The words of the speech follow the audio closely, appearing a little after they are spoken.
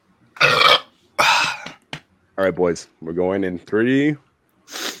All right, boys. We're going in 3,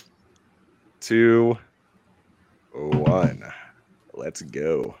 2, 1. Let's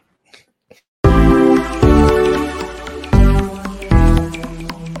go.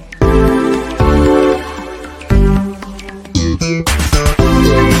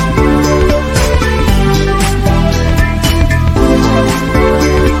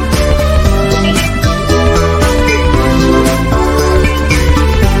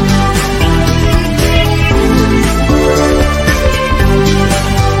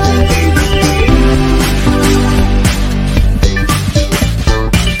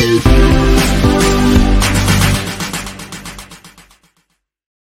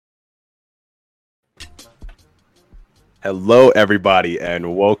 Hello, everybody,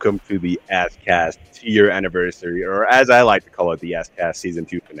 and welcome to the AskCast 2-year anniversary, or as I like to call it, the AskCast Season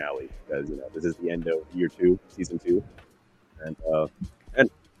 2 finale, because this is the end of Year 2, Season 2, and it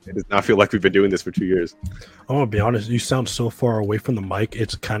does not feel like we've been doing this for 2 years. I'm gonna be honest. You sound so far away from the mic;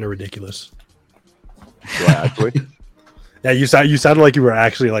 it's kind of ridiculous. Do I actually? Yeah, you sounded like you were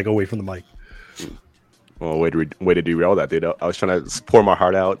actually like away from the mic. Well, way to derail that, dude. I was trying to pour my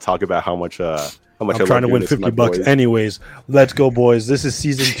heart out, talk about how much I'm trying to win $50. Anyways, let's go, boys. This is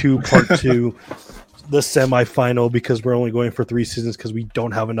season 2, part 2, the semifinal, because we're only going for 3 seasons because we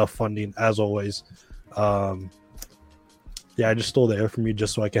don't have enough funding, as always. Yeah, I just stole the air from you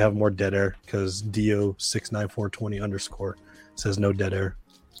just so I can have more dead air, because Dio69420_ says no dead air.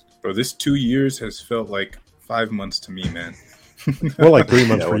 Bro, this 2 years has felt like 5 months to me, man. More like 3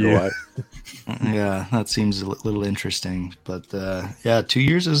 months for you. Yeah, that seems a little interesting, but 2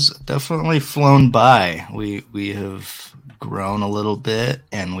 years has definitely flown by. We have grown a little bit,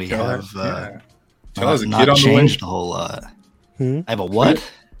 and we have not changed a whole lot. I have a what?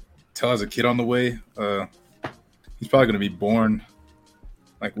 Tell has a kid on the way. He's probably gonna be born.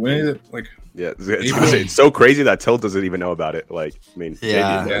 Like, when is it? Like, yeah, it's so crazy that Till doesn't even know about it. Like, I mean,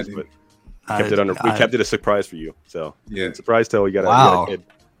 yeah, maybe it does, but we kept it a surprise for you. So yeah, surprise Till, you got a kid.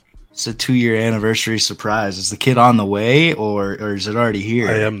 It's a 2-year anniversary surprise. Is the kid on the way, or is it already here?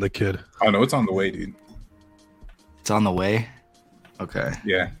 I am the kid. Oh no, it's on the way, dude. It's on the way. Okay.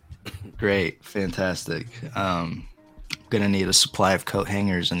 Yeah. Great, fantastic. Gonna need a supply of coat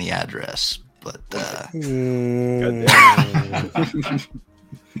hangers and the address, but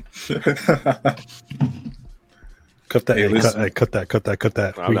Cut that! Hey, cut that!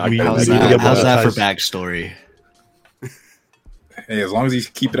 How's that for backstory? Hey, as long as you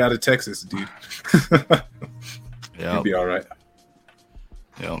keep it out of Texas, dude, you'll be all right.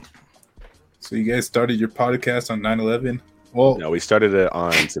 Yep. So you guys started your podcast on 9/11? Well, no, we started it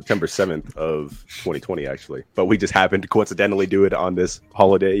on September 7th of 2020, actually. But we just happened to coincidentally do it on this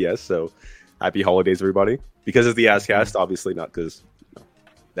holiday, yes. So happy holidays, everybody. Because it's the AskCast, obviously not because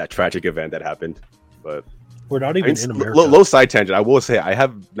that tragic event that happened. But we're not even in America. Low side tangent. I will say I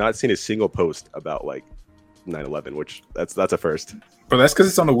have not seen a single post about like 9/11, which that's a first. But that's because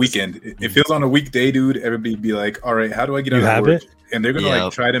it's on a weekend. If it was on a weekday, dude, everybody would be like, all right, how do I get out of work? And they're gonna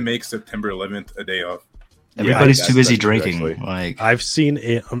like try to make September 11th a day off. Everybody's too busy drinking. Like, I've seen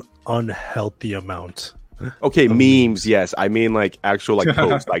an unhealthy amount. Okay, memes, yes. I mean like actual like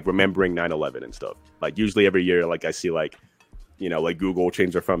posts, like remembering 9/11 and stuff. Like usually every year, like I see like like Google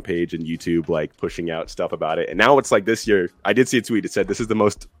changed their front page and YouTube like pushing out stuff about it. And now it's like this year, I did see a tweet. It said this is the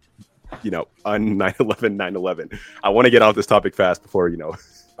most on 9/11. I want to get off this topic fast before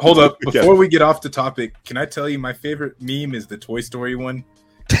Hold up, before we get off the topic, can I tell you my favorite meme is the Toy Story one?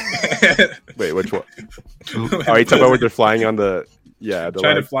 Wait, which one? Are you talking about where they're flying on the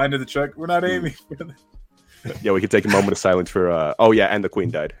trying to fly into the truck? We're not aiming. Yeah, we could take a moment of silence for and the Queen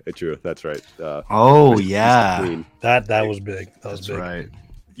died. True, that's right. That was big. That was big. Right.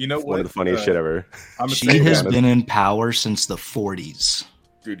 You know what? One of the funniest shit ever. She has been in power since the 40s.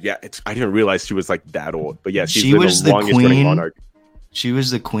 Dude, yeah, I didn't realize she was like that old. But yeah, she was the longest running monarch. She was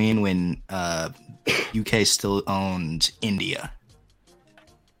the queen when UK still owned India.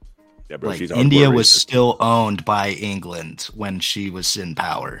 Yeah, bro, like India was still owned by England when she was in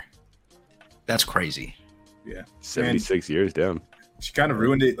power. That's crazy. Yeah, 76 years, damn. She kind of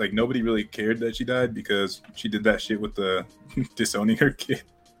ruined it. Like nobody really cared that she died because she did that shit with the disowning her kid.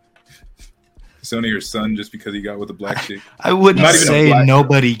 Disowning her son just because he got with a black chick. I wouldn't say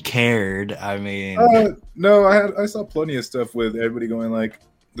nobody cared. I mean, no, I saw plenty of stuff with everybody going like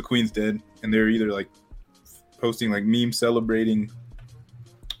the queen's dead, and they're either like posting like memes celebrating,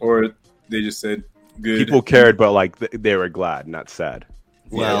 or they just said good. People cared, but like they were glad, not sad.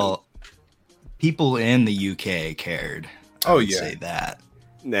 Well, people in the UK cared. I would say that.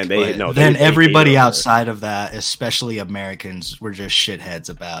 And then everybody outside of that, especially Americans, were just shitheads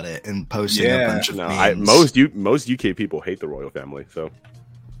about it and posting a bunch of memes. Most UK people hate the royal family. So,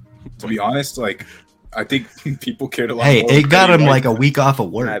 to be honest, like I think people cared a lot. Hey, more it got him like a week off of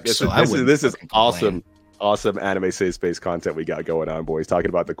work. This so is awesome anime safe space content we got going on, boys. Talking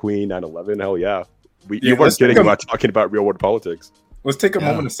about the Queen, 9/11. Hell yeah, you weren't kidding about talking about real world politics. Let's take a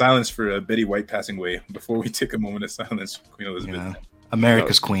moment of silence for Betty White passing away before we take a moment of silence for Queen Elizabeth. Yeah.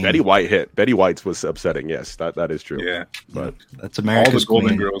 America's queen. Betty White hit. Betty White's was upsetting. Yes, that is true. Yeah, but that's America's all the Golden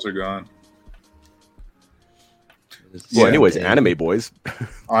queen. Girls are gone. Well, anyways, anime boys.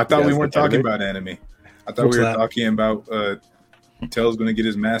 Oh, I thought we weren't talking about anime. I thought we were talking about Tails going to get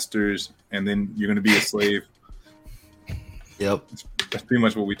his masters, and then you're going to be a slave. Yep, that's pretty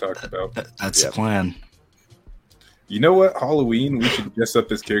much what we talked about. That's the plan. You know what? Halloween, we should dress up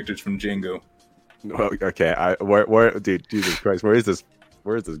as characters from Django. Okay, where, dude, Jesus Christ, where is this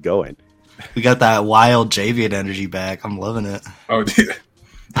going? We got that wild Javian energy back. I'm loving it. Oh, dude.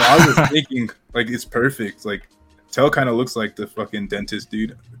 Well, I was thinking, like, it's perfect. Like, Tell kind of looks like the fucking dentist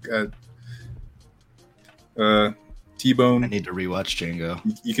dude. T-Bone. I need to rewatch Django.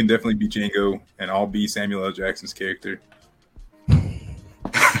 You can definitely be Django, and I'll be Samuel L. Jackson's character.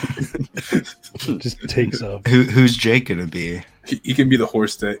 Just takes up. Who's Jake gonna be? He can be the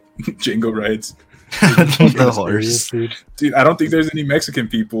horse that Django rides. The horse, dude. I don't think there's any Mexican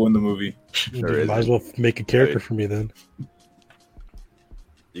people in the movie. Dude, might as well make a character for me then.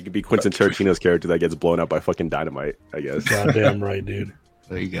 You could be Quentin Tarantino's character that gets blown up by fucking dynamite, I guess. Goddamn right, dude.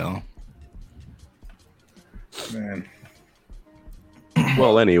 There you go. Man.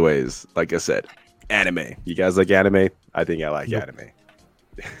 Well, anyways, like I said, anime. You guys like anime? I think I like anime.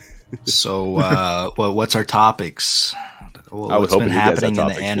 So, what's our topics? What's been happening in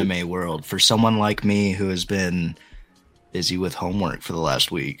the anime world for someone like me who has been busy with homework for the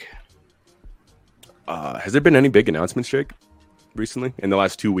last week? Has there been any big announcements, Jake, recently in the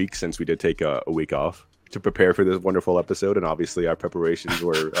last 2 weeks since we did take a week off to prepare for this wonderful episode? And obviously, our preparations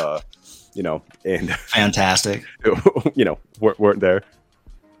were, and fantastic. Weren't there.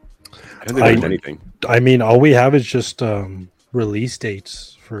 I don't think there's anything. I mean, all we have is just release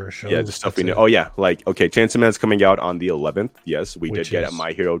dates for a show. Yeah, just stuff we know. Oh yeah, like Chainsaw Man's coming out on the 11th. Yes, we did get a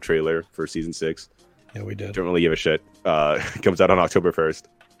My Hero trailer for season 6. Yeah, we did. Don't really give a shit. It comes out on October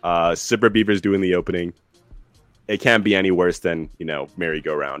 1st. Super Beaver's doing the opening. It can't be any worse than Merry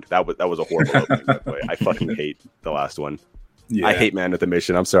Go Round. That was a horrible opening. By the way, I fucking hate the last one. Yeah. I hate Man with a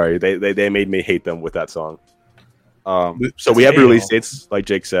Mission. I'm sorry. They made me hate them with that song. So we have release dates, like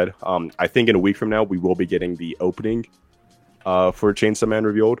Jake said. I think in a week from now we will be getting the opening for Chainsaw Man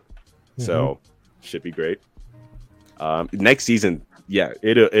revealed. Mm-hmm. So should be great. Next season, yeah,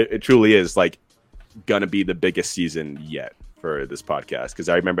 it truly is like gonna be the biggest season yet for this podcast, because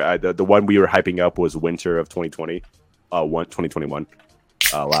I remember the one we were hyping up was winter of 2021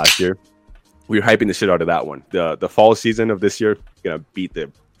 last year. We were hyping the shit out of that one. The fall season of this year gonna beat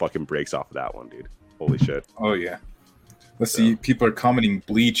the fucking brakes off of that one, dude. Holy shit. Oh yeah. Let's see. People are commenting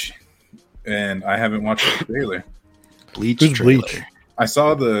Bleach, and I haven't watched the trailer. Bleach? I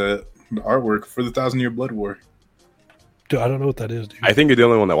saw the artwork for the 1,000 Year Blood War. Dude, I don't know what that is, dude. I think you're the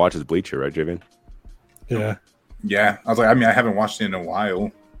only one that watches Bleach here, right, Javian? Yeah. Yeah. I was like, I haven't watched it in a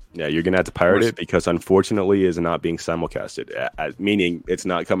while. Yeah, you're going to have to pirate it because unfortunately it's not being simulcasted, meaning it's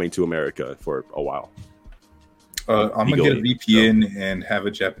not coming to America for a while. I'm going to get a VPN and have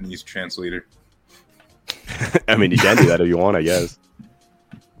a Japanese translator. I mean, you can do that if you want, I guess.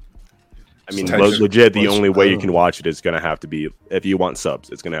 I mean, legit, the only way you can watch it is going to have to be, if you want subs,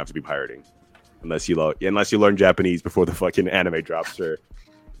 it's going to have to be pirating. Unless you learn Japanese before the fucking anime drops, sure.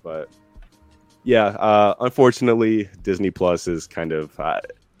 But yeah, unfortunately, Disney Plus is kind of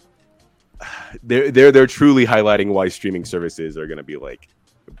they're truly highlighting why streaming services are going to be like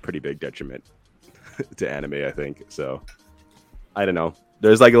a pretty big detriment to anime, I think. So I don't know.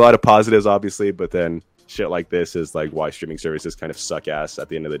 There's like a lot of positives, obviously, but then shit like this is like why streaming services kind of suck ass at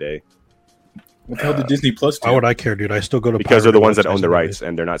the end of the day. What the hell did Disney Plus do? Why would I care, dude? I still go to because they're the ones that own the rights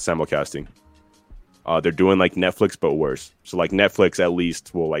and they're not simulcasting. They're doing like Netflix, but worse. So like Netflix at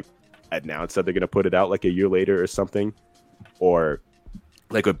least will like announce that they're going to put it out like a year later or something. Or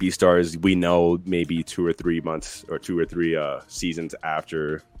like with Beastars, we know maybe 2 or 3 months or 2 or 3 seasons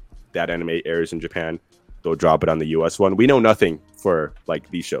after that anime airs in Japan, they'll drop it on the US one. We know nothing for like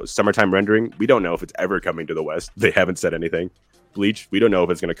these shows. Summertime Rendering, we don't know if it's ever coming to the West. They haven't said anything. Bleach, we don't know if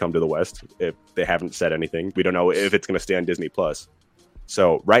it's going to come to the West. If they haven't said anything, we don't know if it's going to stay on Disney Plus.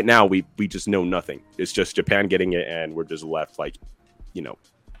 So right now we just know nothing. It's just Japan getting it, and we're just left like,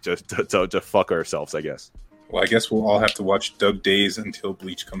 just to fuck ourselves, I guess. Well, I guess we'll all have to watch Doug Days until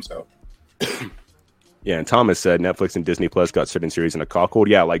Bleach comes out. Yeah, and Thomas said Netflix and Disney Plus got certain series in a cockhold.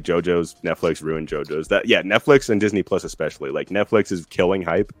 Yeah, like JoJo's, Netflix ruined JoJo's. Netflix and Disney Plus especially. Like Netflix is killing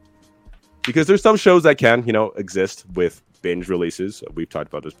hype because there's some shows that can, exist with binge releases. We've talked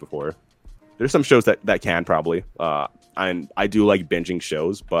about this before. There's some shows that can probably. And I do like binging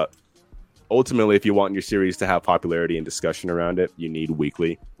shows, but ultimately, if you want your series to have popularity and discussion around it, you need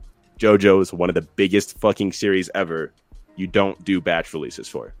weekly. JoJo is one of the biggest fucking series ever. You don't do batch releases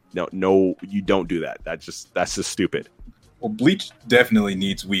for. No, you don't do that. That's just stupid. Well, Bleach definitely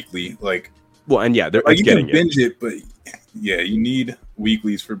needs weekly. They're you can binge it, but yeah, you need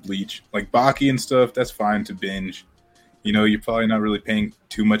weeklies for Bleach. Like Baki and stuff, that's fine to binge. You're probably not really paying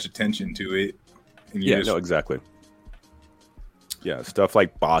too much attention to it. And exactly. Yeah, stuff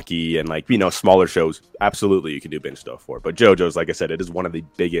like Baki and smaller shows, absolutely you can do binge stuff for. But JoJo's, like I said, it is one of the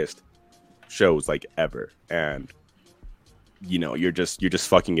biggest shows ever, and you're just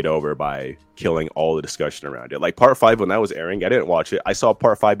fucking it over by killing all the discussion around it. Like Part 5, when that was airing, I didn't watch it. I saw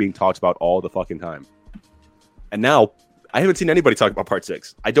Part 5 being talked about all the fucking time, and now I haven't seen anybody talk about Part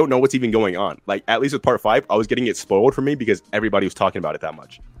 6. I don't know what's even going on. Like at least with Part 5, I was getting it spoiled for me because everybody was talking about it that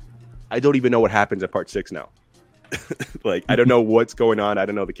much. I don't even know what happens at Part 6 now. I don't know what's going on. I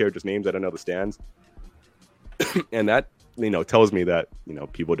don't know the characters' names. I don't know the stands. And that, tells me that,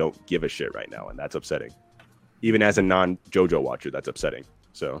 people don't give a shit right now. And that's upsetting. Even as a non-JoJo watcher, that's upsetting.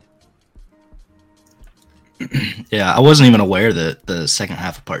 So. Yeah, I wasn't even aware that the second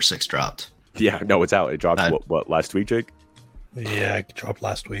half of Part 6 dropped. Yeah, no, it's out. It dropped, what last week, Jake? Yeah, it dropped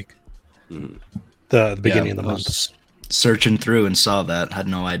last week. Mm-hmm. The beginning of the month. Searching through and saw that. Had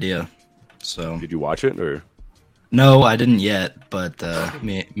no idea. So. Did you watch it, or? No, I didn't yet, but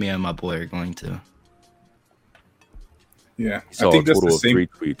me and my boy are going to. Yeah, I think that's the same. 3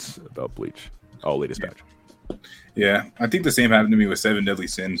 tweets about Bleach. Oh, latest batch. Yeah, I think the same happened to me with Seven Deadly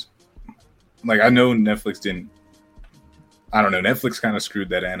Sins. I know Netflix didn't. I don't know. Netflix kind of screwed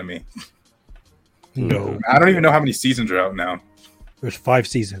that anime. No, I don't even know how many seasons are out now. There's 5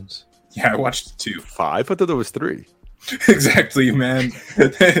 seasons. Yeah, I watched 2. 5? I thought there was 3. Exactly, man.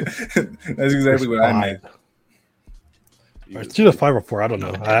 That's exactly what I meant. It's either 5 or 4. I don't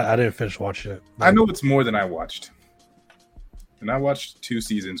know. I didn't finish watching it. I know it's more than I watched. And I watched 2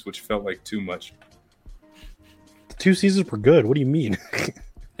 seasons, which felt like too much. The 2 seasons were good. What do you mean?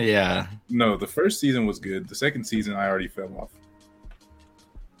 Yeah. No, the first season was good. The second season, I already fell off.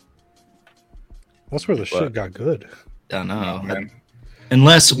 That's where the shit got good. I don't know. Man.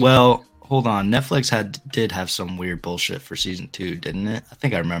 Unless, hold on. Netflix did have some weird bullshit for season 2, didn't it? I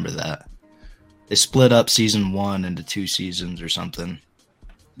think I remember that. They split up season 1 into 2 seasons or something.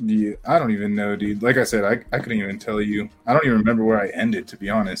 Yeah, I don't even know, dude. Like I said, I couldn't even tell you. I don't even remember where I ended, to be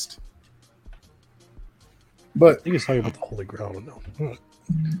honest. But I think it's talking about the Holy Grail. I don't know.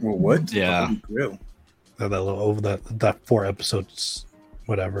 Well, what? Yeah. Holy Grail. That little over that 4 episodes,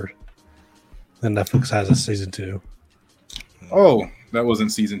 whatever. Then Netflix has a season 2. Oh, that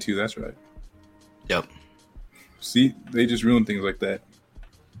wasn't season 2. That's right. Yep. See, they just ruin things like that.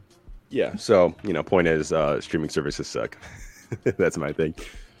 Yeah. So point is, streaming services suck. That's my thing.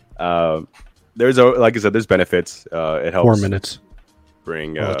 There's like I said, there's benefits. It helps. 4 minutes.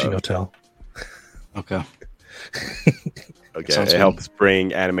 Bring. I'll let you tell. Okay. Okay. It helps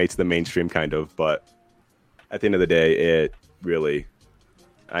bring anime to the mainstream, kind of, but at the end of the day, it really.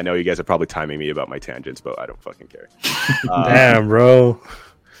 I know you guys are probably timing me about my tangents, but I don't fucking care. Damn, bro.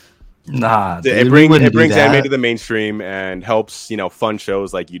 Nah, dude, it brings anime to the mainstream and helps. Fun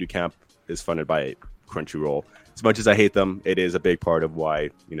shows like UDCamp is funded by Crunchyroll. As much as I hate them, it is a big part of why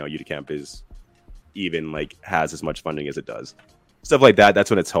UDCamp is even has as much funding as it does. Stuff like that. That's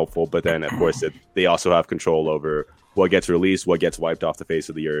when it's helpful. But then, of course, they also have control over what gets released, what gets wiped off the face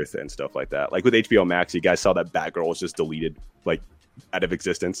of the earth, and stuff like that. Like with HBO Max, you guys saw that Batgirl was just deleted out of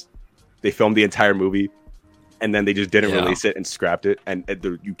existence. They filmed the entire movie, and then they just didn't release it and scrapped it. And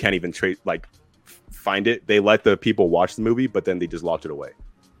you can't even find it. They let the people watch the movie, but then they just locked it away.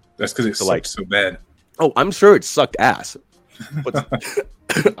 That's because it sucked so bad. Oh, I'm sure it sucked ass, but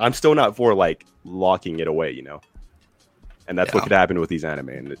I'm still not for locking it away, And that's what could happen with these anime.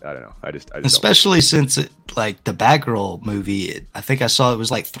 And I don't know. I just especially since the Batgirl movie. I think I saw it was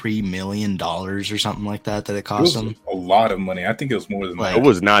 $3 million or something like that it cost them. A lot of money. I think it was more than that. It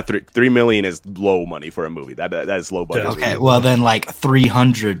was not $3 million is low money for a movie. That is low budget. Okay, well then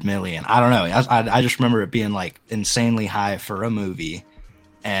 $300 million. I don't know. I just remember it being insanely high for a movie.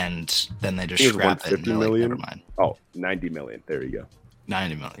 And then they just scrap it. $50 million? Never mind. Oh, $90 million. There you go.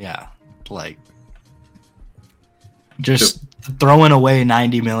 90 million. Yeah. just throwing away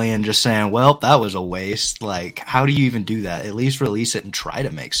 90 million, just saying, well, that was a waste. Like, how do you even do that? At least release it and try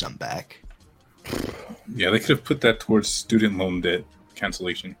to make some back. Yeah, they could have put that towards student loan debt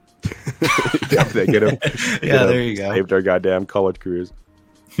cancellation. Yeah, they get him. Yeah, there you go. Saved our goddamn college careers.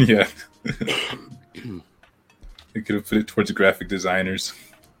 Yeah. They could have put it towards graphic designers.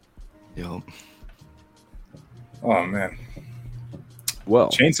 Yep. Oh, man. Well,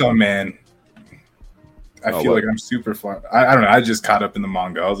 Chainsaw Man. I feel like I'm super far. I don't know. I just caught up in the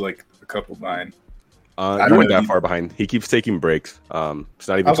manga. I was like a couple behind. I went that far behind. He keeps taking breaks. It's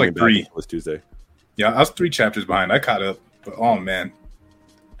not even. I was like 3. It was Tuesday. Yeah, I was 3 chapters behind. I caught up, but oh man,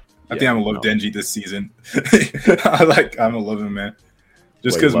 I think I'm gonna love Denji this season. I'm gonna love him, man.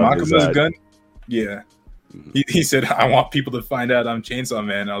 Just because Makuma's gun. Yeah, he said I want people to find out I'm Chainsaw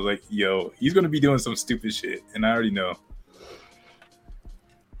Man. And I was like, yo, he's gonna be doing some stupid shit, and I already know.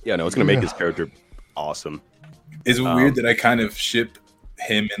 Yeah, no, it's gonna make his character awesome. Is it weird that I kind of ship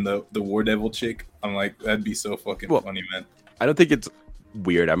him and the War Devil chick? I'm like, that'd be so fucking funny, man. I don't think it's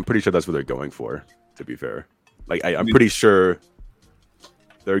weird. I'm pretty sure that's what they're going for. To be fair, like I'm pretty sure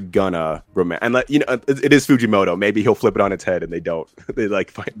they're gonna and like, you know, it is Fujimoto. Maybe he'll flip it on its head, and they don't. They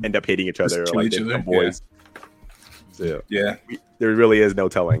like end up hating each other, or like they become boys. Yeah. So yeah, there really is no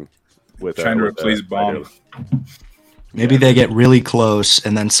telling. With trying to replace Bomb. Maybe they get really close,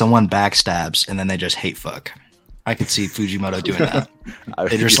 and then someone backstabs, and then they just hate fuck. I could see Fujimoto doing that.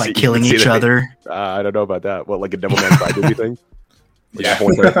 They're just like killing each other. I don't know about that. What, like a Devilman Crybaby thing? Like a whole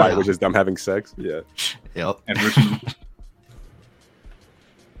entire fight, which is them having sex. Yeah. Yep. And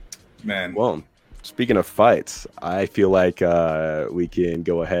man. Well, speaking of fights, I feel like we can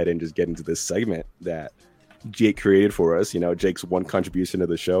go ahead and just get into this segment that Jake created for us. You know, Jake's one contribution to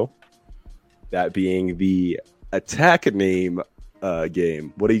the show. That being the attack name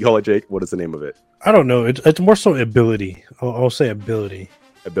game. What do you call it, Jake? What is the name of it? I don't know. It's more so ability. I'll say ability.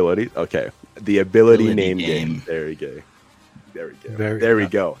 Ability? Okay. The ability name game. There we go. There we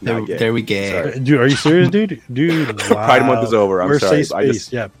go. There we go. There we go. Sorry. Dude, are you serious, dude? Dude, wow. Pride Month is over. We're safe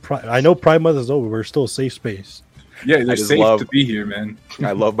space. Yeah, I know Pride Month is over. We're still a safe space. Yeah, they're safe to be here, man.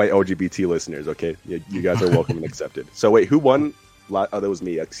 I love my LGBT listeners. Okay, you guys are welcome and accepted. So wait, who won? Oh, that was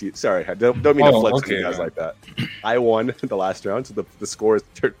me. Sorry, I don't mean to flex you guys like that. I won the last round, so the score is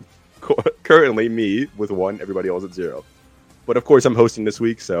currently me with 1. Everybody else at 0. But of course, I'm hosting this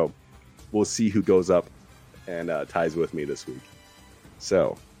week, so we'll see who goes up and ties with me this week.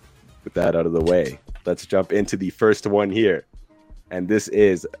 So, with that out of the way, let's jump into the first one here, and this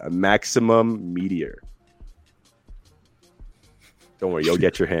is a Maximum Meteor. Don't worry, you'll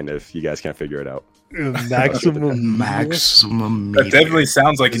get your hand if you guys can't figure it out. Maximum Meteor. That definitely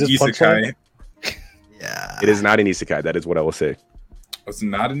sounds like an isekai. Yeah, it is not an isekai. That is what I will say. It's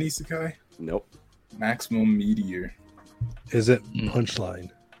not an isekai? Nope. Maximum Meteor. Is it Punchline?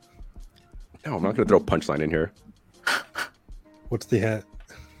 No, I'm not going to throw Punchline in here. What's the hat?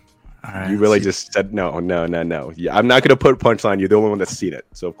 You really just said no. Yeah, I'm not going to put Punchline. You're the only one that's seen it,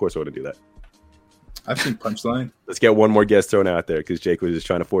 so of course I want to do that. I've seen Punchline. Let's get one more guess thrown out there because Jake was just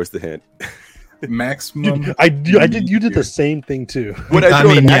trying to force the hint. Maximum. Dude, I did. You did the same thing too. I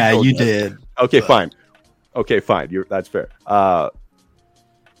mean, yeah, you did. Okay, fine. That's fair.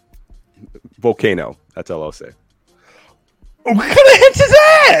 Volcano. That's all I'll say. What kind of hint is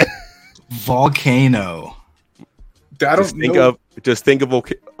that? Volcano. Just think of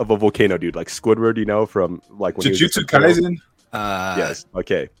a volcano, dude. Like Squidward, you know, from like when Jujutsu Kaisen. Yes.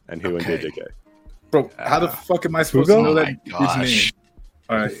 Okay. And who in JJK? Bro, how the fuck am I supposed to know that dude's name?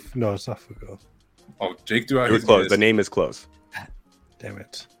 All right. No, it's not Fugo. Oh, Jake, do I? You're close. The name is close. Damn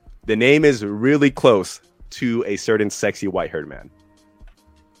it. The name is really close to a certain sexy white-haired man.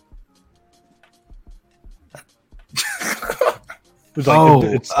 Is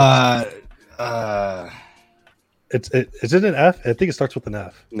it an F? I think it starts with an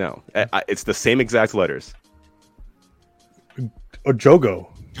F. No, it's the same exact letters. Or Jogo.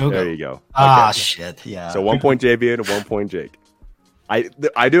 There you go. Okay. Shit. Yeah. So 1 point JV and 1 point Jake. I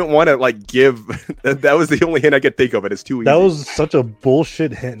didn't want to like give. That was the only hint I could think of, and it's too easy. That was such a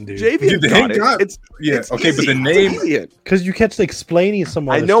bullshit hint, dude. JV got it. It's okay, easy. But the name, because you kept explaining some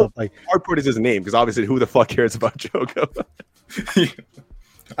other I know. Stuff, like hard part is his name, because obviously, who the fuck cares about Jogo?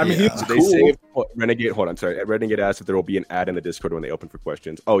 I mean, he's they cool. saved Renegade. Hold on, sorry. Renegade asked if there will be an ad in the Discord when they open for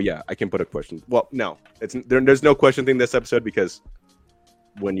questions. Oh yeah, I can put a question. Well, no, there's no question thing this episode because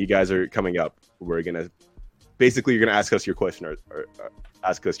when you guys are coming up, you're gonna ask us your question or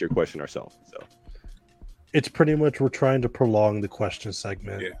ask us your question ourselves. So it's pretty much we're trying to prolong the question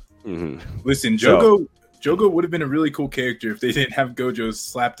segment. Yeah. Mm-hmm. Listen, Jogo would have been a really cool character if they didn't have Gojo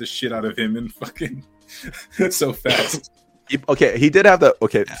slap the shit out of him and fucking so fast. Okay, he did have the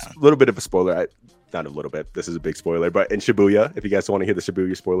a little bit of a spoiler. Not a little bit. This is a big spoiler, but in Shibuya, if you guys want to hear the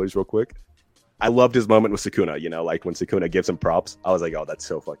Shibuya spoilers real quick, I loved his moment with Sukuna. You know, like when Sukuna gives him props, I was like, oh, that's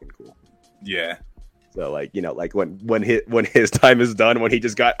so fucking cool. Yeah. So like, you know, like when his time is done, when he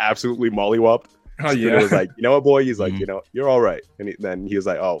just got absolutely mollywopped. Oh Sukuna yeah. was like, you know what, boy? He's like, you know, you're all right. And then he was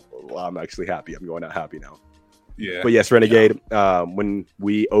like, oh, well, I'm actually happy. I'm going out happy now. Yeah. But yes, Renegade. When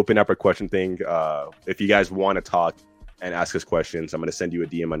we open up our question thing, if you guys want to talk and ask us questions, I'm going to send you a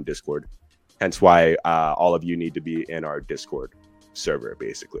DM on Discord. Hence why all of you need to be in our Discord server,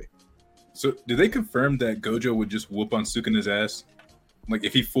 basically. So, did they confirm that Gojo would just whoop on Sukuna's ass? Like,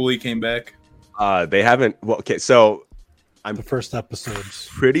 if he fully came back? They haven't. Well, okay, so I'm The first episodes.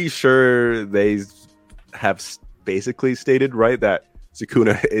 pretty sure they have basically stated, right, that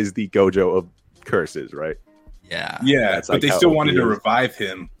Sukuna is the Gojo of curses, right? Yeah. Yeah, That's but like they how still OP wanted to is. revive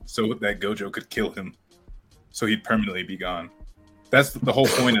him so that Gojo could kill him, so he'd permanently be gone. That's the whole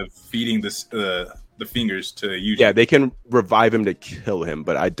point of feeding this the fingers to Yuji. Yeah, they can revive him to kill him,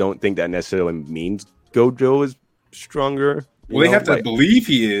 but I don't think that necessarily means Gojo is stronger. you Well, they know? have to Like, believe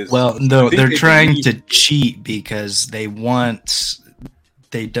he is. Well, I no, think they're they trying believe- to cheat because they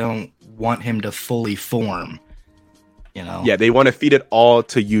don't want him to fully form. You know? Yeah, they want to feed it all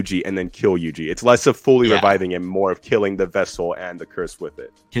to Yuji and then kill Yuji. It's less of fully Yeah. reviving him, more of killing the vessel and the curse with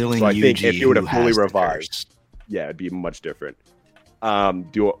it. Killing So I Yuji. think if you were to who fully has the revive- curse. Yeah, it'd be much different. Who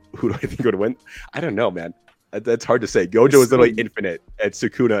do I think would win? I don't know, man. That's hard to say. Gojo is literally infinite, and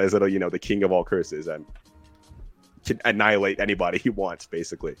Sukuna is literally, the king of all curses and can annihilate anybody he wants,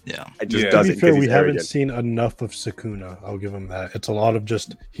 basically. Yeah. And just Yeah. To does be it fair, because we he's haven't arrogant. seen enough of Sukuna. I'll give him that. It's a lot of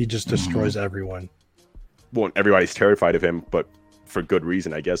he just destroys everyone. Well, everybody's terrified of him, but for good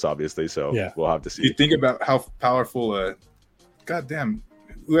reason, I guess, obviously. So Yeah. we'll have to you see. think about how powerful. Goddamn,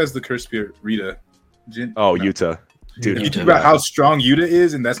 who has the curse spirit? Rita. Jin? Oh, no. Yuta. Dude, You Yuta. think about how strong Yuta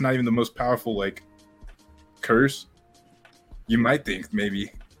is, and that's not even the most powerful curse. You might think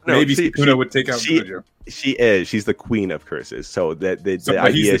maybe No, Sukuna would take out she- Gojo. she's the queen of curses. So the So,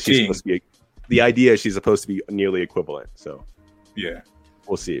 but he's idea the is she's king. supposed to be the idea is she's supposed to be nearly equivalent. So Yeah.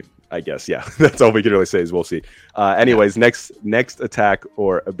 we'll see. I guess, yeah. That's all we can really say is we'll see. Anyways, next attack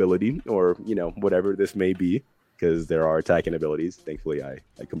or ability, or whatever this may be, because there are attacking abilities. Thankfully, I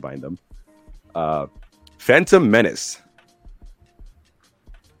combined them. Phantom Menace.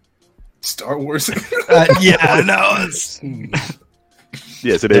 Star Wars. Yeah, no.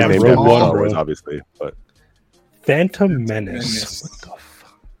 Yes, it is Yeah, named Rogue after One, Star Wars, bro. obviously. But Phantom Menace. Menace. What the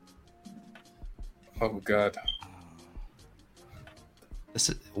fuck? Oh God. This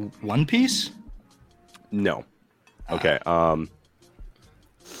is One Piece? no. Okay.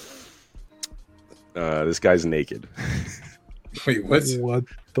 This guy's naked. Wait, what? What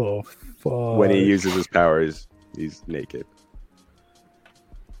the fuck? When he uses his powers, he's naked.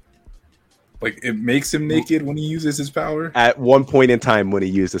 Like it makes him naked when he uses his power? At one point in time, when he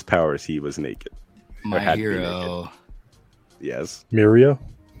used his powers, he was naked. My had to be hero. Yes, Miria?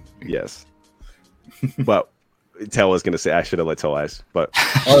 yes. But Tell was gonna say, I should have let Tell ask. But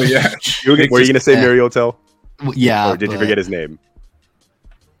Oh yeah. were you gonna say Yeah. Muriel Tell, Yeah. or did you but- forget his name?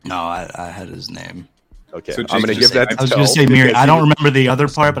 No, I had his name. Okay, So I'm gonna Jake give just that said- to I was Tell. going to say Mirio. I don't remember the other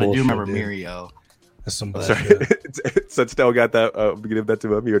part, but I do bullshit, remember dude. Mirio. That's some Sorry, bullshit. since Tell got that, give that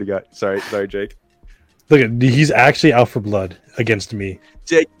to him. You already got. Sorry, Jake. Look, he's actually out for blood against me.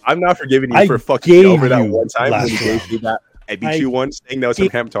 Jake, I'm not forgiving you I for fucking gave over that you one time when last you gave round. me that. I beat I you one, saying that was from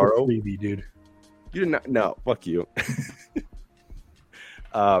Hamtaro. Freebie, dude. You did not. No, fuck you.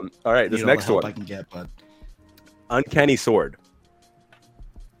 All right, this Need all the next help one, I can get, but Uncanny Sword.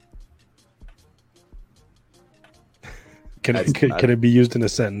 Can That's- it be used in a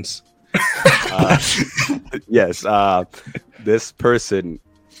sentence? Yes, this person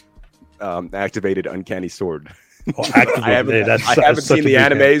activated Uncanny Sword. Oh, activate. I haven't, Hey, that's I haven't such seen a the big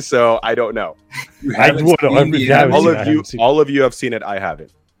anime, hit. so I don't know. You I haven't would- seen I the haven't anime? All seen it. I of you, haven't seen it. all of you have seen it. I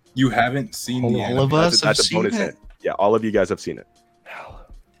haven't. You haven't seen the All anime. of us have That's a seen bonus it. hint. Yeah, all of you guys have seen it.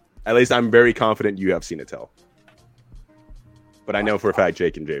 At least I'm very confident you have seen it, Tell. But I know for a fact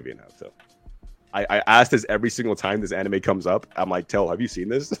Jake and Javian have. So I asked this every single time this anime comes up. I'm like, Tell, have you seen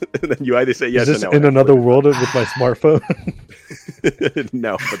this? And then you either say yes Is this or no. in another world with my smartphone?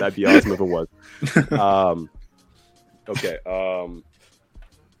 No, but that'd be awesome if it was. Okay.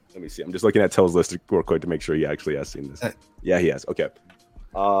 Let me see. I'm just looking at Tell's list real quick to make sure he actually has seen this. Yeah, he has. Okay.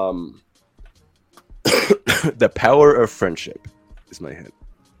 The Power of Friendship is my hint.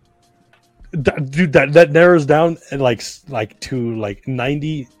 Dude, that narrows down and like to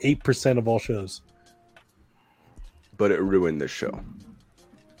 98% of all shows. But it ruined the show.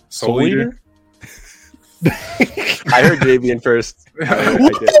 Soul Eater? I heard JB first. I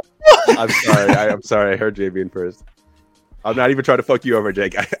did. I'm sorry. I heard JB first. I'm not even trying to fuck you over,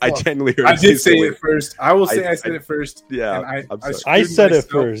 Jake. I genuinely heard. I did say it first. I will say I said it first. Yeah, I said it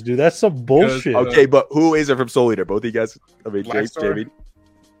first, dude. That's some bullshit. Okay, but who is it from Soul Eater? Both of you guys. I mean, Jake, Blackstar. JB.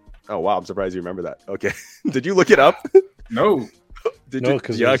 Oh wow, I'm surprised you remember that. Okay, did you look it up? No. Did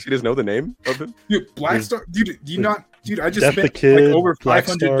you actually just know the name of him? Dude, Blackstar. Dude, do you not? Dude, I just Death spent the Kid, like over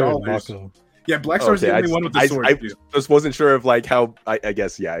Blackstar, and $500. Mako. Yeah, Blackstar's the only one with the sword. I just wasn't sure of like how. I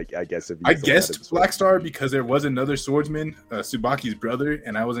guess. Yeah, I guess if I guessed Blackstar because there was another swordsman, Tsubaki's brother,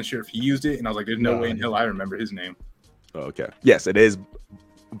 and I wasn't sure if he used it. And I was like, "There's no way in hell I remember his name." Oh, okay. Yes, it is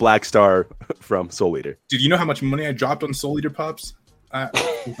Blackstar from Soul Eater. Dude, you know how much money I dropped on Soul Eater pops? I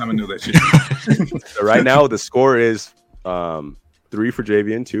gonna know that shit. So right now the score is 3 for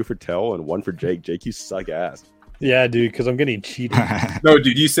Javian, 2 for Tell, and 1 for Jake. Jake, you suck ass. Yeah, dude, because I'm getting cheated. No,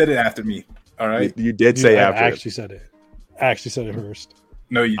 dude, you said it after me. All right, you did say I after. actually said it. I actually said it first.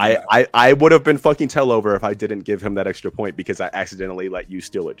 No, you. Did I would have been fucking Tell over if I didn't give him that extra point because I accidentally let you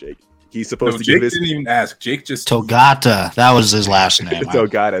steal it, Jake. He's supposed to Jake give this. didn't even ask. Jake just Togata. That was his last name.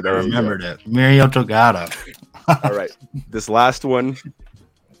 Togata. I remembered it. Mirio Togata. All right, this last one,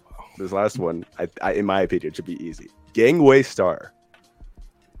 I in my opinion, should be easy. Gangway Star.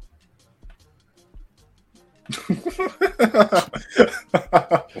 What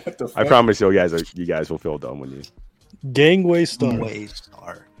the fuck? I promise you guys will feel dumb when you. Gangway Star. Gangway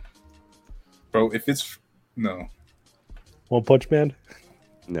Star. Bro, if it's no. One Punch Man?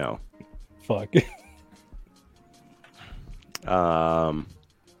 No. Fuck.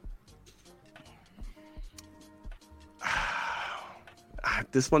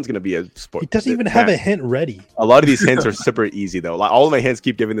 This one's gonna be a sport. He doesn't even have a hint ready. A lot of these hints are super easy though. Like all of my hints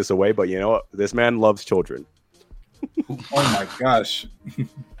keep giving this away, but you know what? This man loves children. Oh my gosh.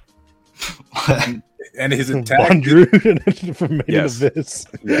 And his attack. Bondru from Maiden Yes. Abyss.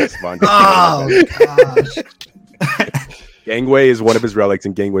 Yes, Bondru. Oh gosh. Gangway is one of his relics,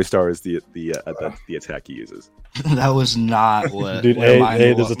 and Gangway Star is the attack he uses. That was not what. Dude, where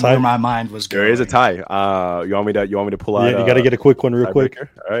there's a tie. where my mind was going. There is a tie. You want me to pull out? Yeah, you got to get a quick one real quick. tiebreaker?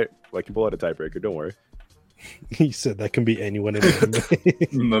 All right, well, I can pull out a tiebreaker. Don't worry. He said that can be anyone in the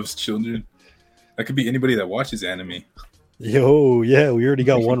anime. Loves children. That could be anybody that watches anime. Yo, yeah, we already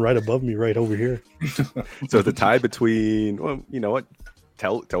got one right above me, right over here. So the tie between, well, you know what?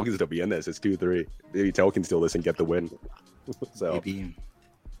 Tell can still be in this. It's 2-3. Maybe Tell can still listen, get the win. So, Maybe.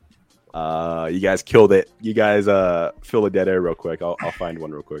 you guys killed it. You guys fill the dead air real quick. I'll find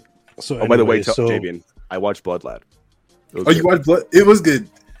one real quick. So, By the way, so Javian, I watched Blood Lad. You watched Blood? It was good.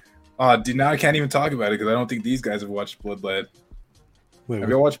 Dude, now I can't even talk about it because I don't think these guys have watched Blood Lad. wait, Have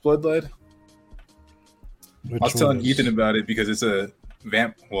y'all watched Blood Lad? which I was telling one is- Ethan about it because it's a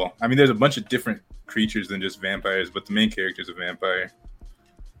vamp. Well, I mean, there's a bunch of different creatures than just vampires, but the main character is a vampire.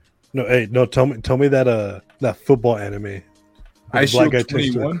 No, hey, no, tell me that that football anime. where the Ice black Shield guy turns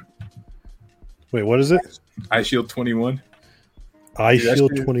to- 21. Wait, what is it? Ice Shield 21. Ice Dude,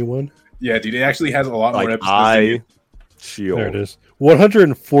 Shield actually- 21. Yeah, dude, it actually has a lot more like episodes. Shield. There it is.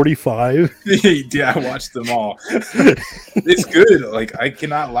 145. Yeah, I watched them all. It's good. Like, I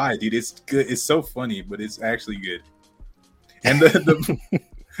cannot lie, dude. It's good. It's so funny, but it's actually good. And the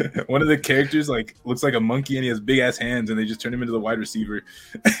one of the characters like looks like a monkey and he has big ass hands, and they just turn him into the wide receiver.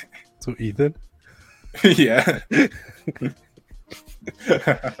 So Ethan. Yeah.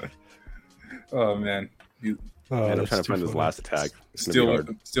 Oh man, Man, I'm that's trying to too find his funny. last attack. It's gonna be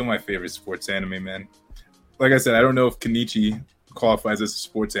hard. still my favorite sports anime, man. Like I said, I don't know if Kenichi qualifies as a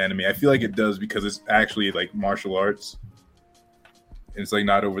sports anime. I feel like it does because it's actually like martial arts. It's like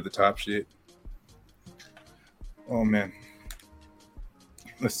not over the top shit. Oh man.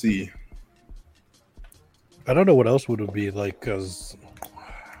 Let's see. I don't know what else would it be like because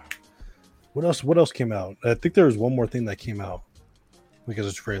what else came out? I think there was one more thing that came out because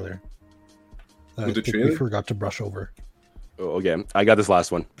it's trailer. that I With the think we trailer? forgot to brush over. Oh, okay, I got this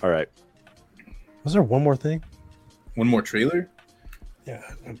last one. All right. Was there one more thing? One more trailer? Yeah,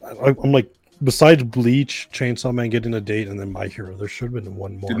 I'm like besides Bleach, Chainsaw Man getting a date, and then My Hero, there should have been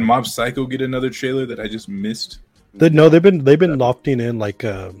one more. Did Mob Psycho get another trailer that I just missed? They've been lofting in like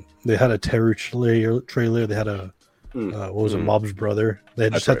they had a Terror trailer. They had a what was it, Mob's Brother. They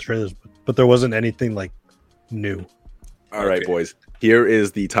had just had trailers, but there wasn't anything like new. All right, Okay. boys. Here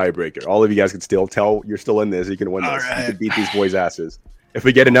is the tiebreaker. All of you guys can still tell you're still in this. You can win this. All You right. can beat these boys' asses. If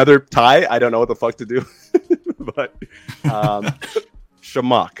we get another tie, I don't know what the fuck to do. But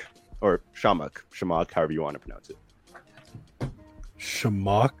Shamak or Shamak, however you want to pronounce it.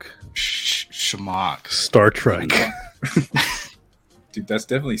 Shamak, Shamak. Star Trek. Dude, that's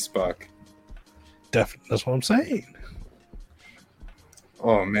definitely Spock. That's what I'm saying.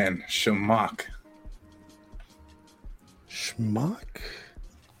 Oh man, Shamak. Schmuck?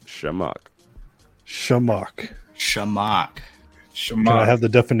 Shamak. Shamak. Shamak. Can I have the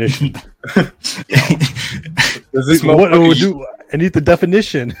definition? Does this What do I need the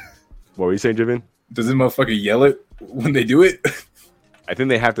definition? What were you saying, Jivin? Does this motherfucker yell it when they do it? I think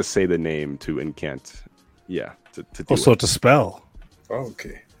they have to say the name to incant. Yeah, to do Also it. to spell.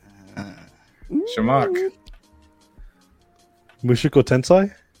 Okay. Shamak. Mushoku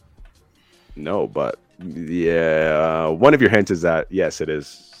Tensei? No, but yeah, one of your hints is that yes, it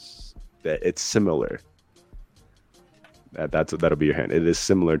is. That it's similar. That'll be your hint. It is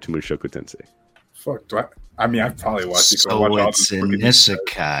similar to Mushoku Tensei. Fuck. I mean, I've probably watched it. So it's an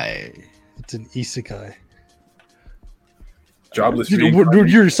isekai. It's an isekai. Jobless. Dude,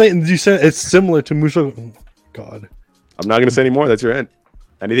 you said it's similar to Mushoku. God. I'm not gonna say any more. That's your hint.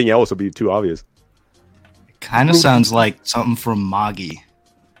 Anything else will be too obvious. Kind of sounds like something from Magi.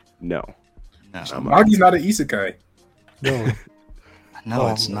 No. Magi's not an isekai. No. No,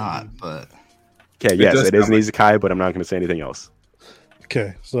 it's not. But Okay, yes, does it is an sound isekai, but I'm not gonna say anything else.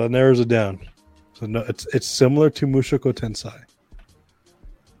 Okay, so that narrows it down. So no, it's similar to Mushoku Tensei.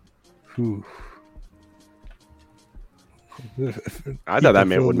 Whew. I thought that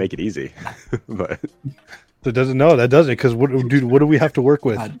would make it easy, but That doesn't. No, that doesn't. Because what do we have to work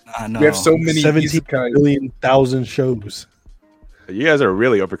with? I know. We have so many 17 isekais. million thousand shows. you guys are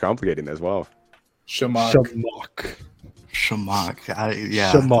really overcomplicating this. Wow. Shamak. Shamak.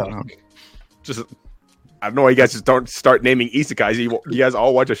 Shamak. Just I don't know why you guys just don't start naming isekais. You guys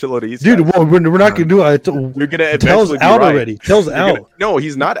all watch a shitload of isekais. Dude, well, we're not gonna do it. You're gonna Tell's eventually be out right. already. Tell's out. No,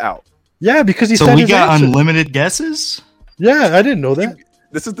 he's not out. Yeah, because he So said we his got answer. unlimited guesses? Yeah, I didn't know that.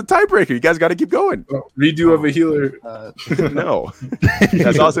 This is the tiebreaker. You guys got to keep going. Redo of a healer. No,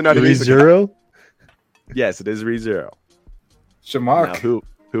 that's also not an isekai. ReZero. Yes, it is ReZero. Now, Shamak.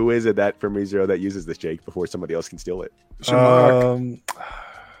 who is it that from ReZero that uses this, Jake, before somebody else can steal it? Shamak.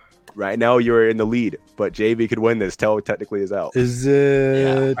 Right now, you're in the lead, but JV could win this. Tell technically is out. Is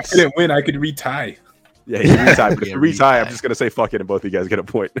it? I couldn't win. I could retie. Yeah, he's retied. But if Yeah, you retie, I'm retie. just gonna say fuck it, and both of you guys get a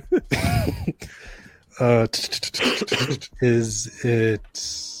point. Is it?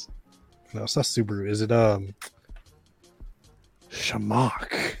 No, it's not Subaru. Is it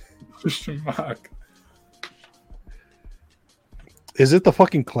Shamak? Shamak. Is it the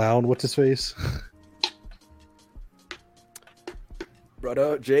fucking clown? What's his face?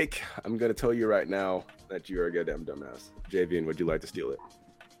 Brother Jake, I'm gonna tell you right now that you're a goddamn dumbass. JV, would you like to steal it?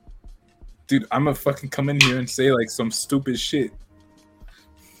 Dude, I'm gonna fucking come in here and say like some stupid shit.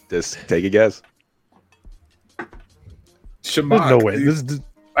 Just take a guess. Shamak. There's no way. Dude. This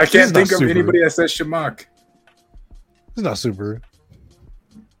I is can't not think of Subaru. anybody that says Shamak. is not Subaru.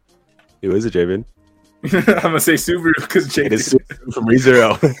 Who is it, JV? I'm gonna say Subaru because Jake It is from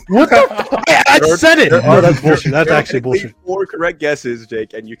ReZero. What the? I said it. Oh, that's bullshit. That's actually bullshit. 4 correct guesses,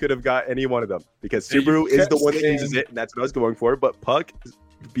 Jake, and you could have got any one of them because Yeah, you Subaru is the kept one that saying- uses it, and that's what I was going for. But Puck,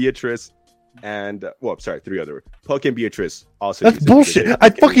 Beatrice, and well, sorry, 3 other. Puck and Beatrice also. That's use it. bullshit. I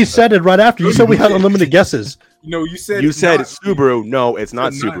fucking said it right after. You said we had unlimited guesses. No, you said You said not- Subaru. No, it's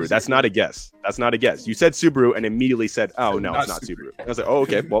not It's not Subaru. That's Subaru. not a guess. That's not a guess. You said Subaru and immediately said, "Oh no, Not it's not Subaru. Subaru." I was like, "Oh,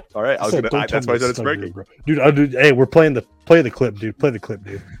 okay. Well, all right." I was said, gonna. "Don't tell That's me why I said it's it's not breaking. Subaru, bro." Dude, hey, we're playing the clip, dude. Play the clip,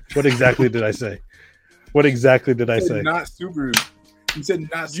 dude. What exactly did I say? What exactly did I You said say? not Subaru. You said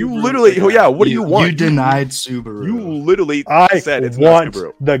not Subaru. You literally. Oh yeah. What do you want? You denied Subaru. You literally I said it's want not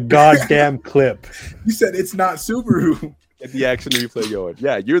Subaru. the goddamn clip. You said it's not Subaru. Get the action replay going.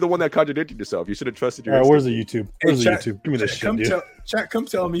 Yeah, you're the one that contradicted yourself. You should have trusted your. All right, where's instinct. the YouTube? Where's the Chat- YouTube? Give me this Chat, shit, come dude. Chat, come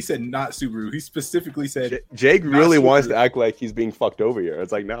tell me he said not Subaru. He specifically said Jake Not really wants Subaru. to act like he's being fucked over here.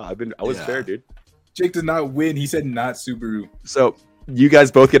 It's like, no, I was Yeah. fair, dude. Jake does not win. He said not Subaru. So you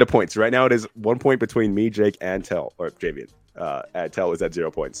guys both get a point. So right now it is 1 point between me, Jake, and Tell, or Javian. Tell is at 0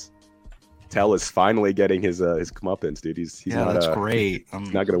 points. Tell is finally getting his comeuppance, dude. He's Yeah, not, that's great. I'm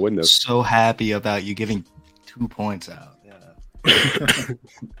not gonna win this. so happy about you giving 2 points out. Yeah.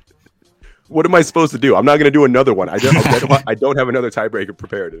 What am I supposed to do? I'm not gonna do another one. I don't have another tiebreaker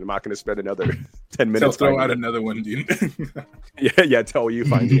prepared, and I'm not gonna spend another 10 Tell minutes. throw finding out it. another one, dude. Yeah. Tell you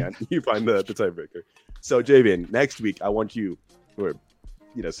find you find the tiebreaker. So Javian, next week I want you, or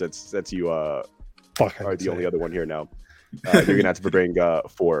since you Fuck, I are can the say only it. other one here now, you're gonna have to bring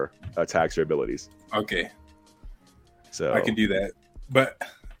 4 attacks or abilities. Okay, So I can do that. But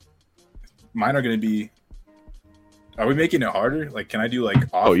mine are going to be. Are we making it harder? Like, can I do like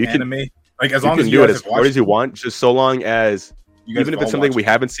off you can- anime? Like, as You long can as do you it guys as have hard watched as you want, just so long as you guys even if have it's all something watched we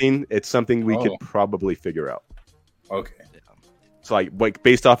haven't seen, it's something we Oh. could probably figure out. Okay. So like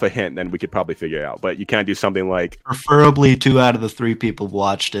based off a hint, then we could probably figure it out. But you can't do something like preferably 2 out of the 3 people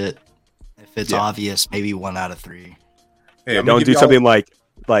watched it. If it's obvious, maybe 1 out of 3. Hey, don't do something like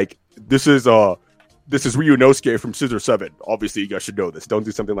this is Ryunosuke from Scissor 7. Obviously, you guys should know this. Don't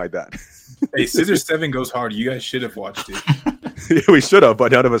do something like that. Hey, Scissor 7 goes hard. You guys should have watched it. We should have,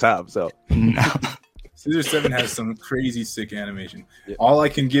 but none of us have. So No. Scissor 7 has some crazy sick animation. Yeah. All I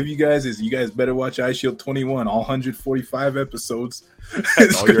can give you guys is you guys better watch Eyeshield 21, all 145 episodes.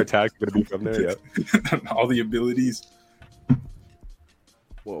 All your attacks are going to be from there, yeah. All the abilities.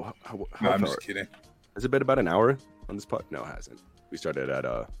 Whoa, no, I'm just kidding. Has it been about an hour on this pod? No, it hasn't. We started at,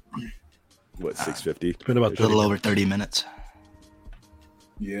 6:50? It's been about a little over 30 minutes.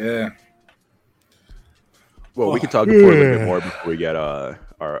 Yeah. Well, we can talk before a little bit more before we get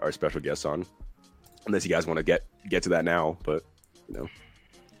our special guests on. Unless you guys want to get to that now, but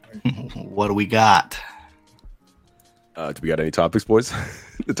What do we got? Do we got any topics, boys?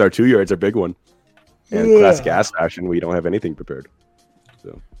 It's our 2-year. It's our big one. And classic ass fashion, we don't have anything prepared.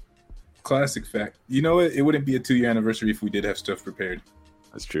 So classic fact. You know what? It wouldn't be a 2-year anniversary if we did have stuff prepared.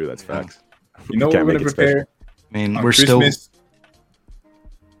 That's true. That's facts. You know what we're going to prepare? I mean, on we're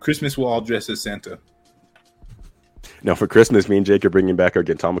Christmas, we'll all dress as Santa. No, for Christmas, me and Jake are bringing back our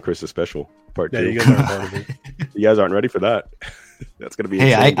Gintama Christmas special part 2. You guys aren't part of it. You guys aren't ready for that. That's gonna be.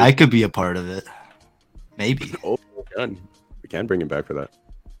 Hey, I could be a part of it. Maybe. Oh, we can bring him back for that,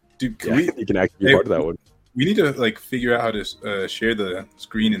 dude. You can actually be part of that one. We need to figure out how to share the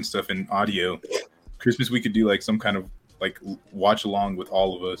screen and stuff in audio. Christmas, we could do some kind of watch along with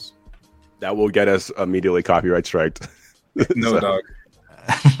all of us. That will get us immediately copyright striked. No, dog.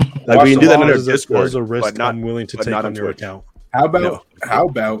 We can do that in our Discord. There's a risk I'm willing to take on your account. How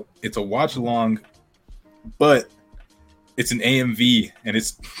about it's a watch along, but it's an AMV and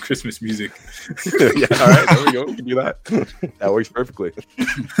it's Christmas music. Yeah, all right, there we go. We can do that. That works perfectly.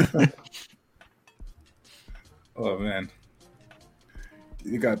 Oh man,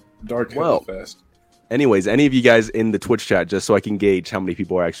 it got dark hell fast. Anyways, any of you guys in the Twitch chat, just so I can gauge how many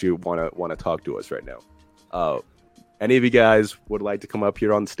people actually want to talk to us right now. Any of you guys would like to come up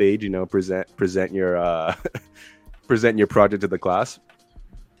here on stage, present your present your project to the class?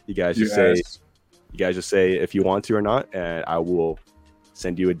 You guys just say if you want to or not, and I will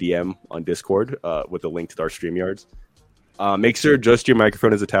send you a DM on Discord with a link to our StreamYards. Make sure just your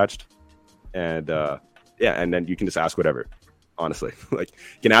microphone is attached, and and then you can just ask whatever. Honestly, you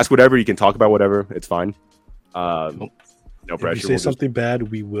can ask whatever, you can talk about whatever. It's fine. No pressure. If you say something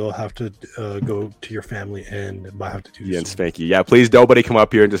bad, we will have to go to your family and might have to do and spank you. Yeah, please nobody come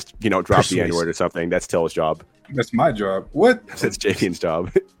up here and just drop the N-word or something. That's Till's job. That's my job. What? That's Javian's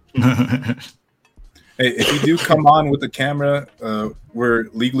job. Hey, if you do come on with the camera, we're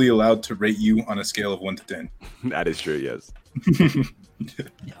legally allowed to rate you on a scale of 1 to 10. That is true. Yes.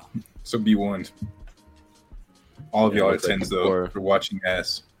 Yeah. So be warned. All of y'all are 10s though for watching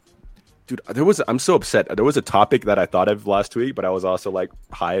ass. Dude, I'm so upset. There was a topic that I thought of last week, but I was also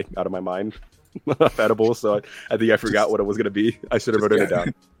high out of my mind of edibles, so I think I forgot what it was going to be. I should have written it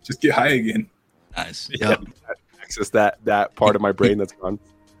down. Just get high again. Nice. Yeah. Access that part of my brain that's gone.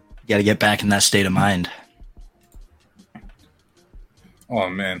 You got to get back in that state of mind. Oh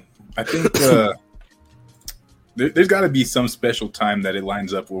man, I think there's got to be some special time that it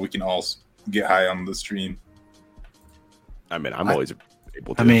lines up where we can all get high on the stream. I mean, I'm always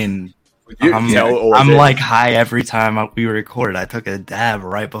able to. I mean, I'm high every time we record. I took a dab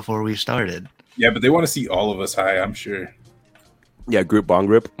right before we started. Yeah, but they want to see all of us high, I'm sure. Yeah, group bong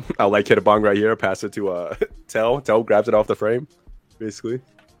rip. I'll hit a bong right here, pass it to Tell. Tell grabs it off the frame, basically.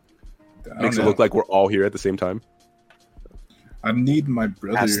 Makes it look like we're all here at the same time. I need my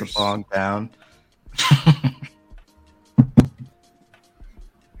brothers. Pass the bong down.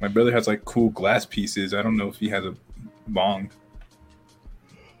 My brother has cool glass pieces. I don't know if he has a bong.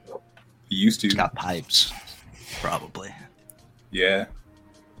 He used to. He's got pipes, probably. Yeah.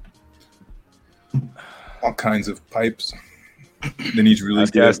 All kinds of pipes. Then he's really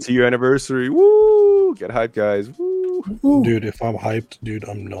good. 2-year anniversary. Woo! Get hyped, guys. Woo! Dude, if I'm hyped,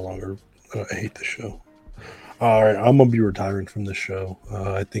 I'm no longer. I hate the show. All right, I'm gonna be retiring from the show.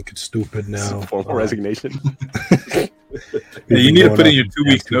 I think it's stupid now. Formal resignation. Hey, you need to put in your 2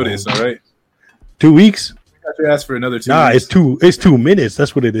 weeks notice. All right. 2 weeks. I have to ask for another 2 weeks. It's 2 minutes.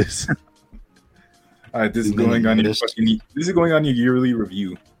 That's what it is. All right, this is going on your yearly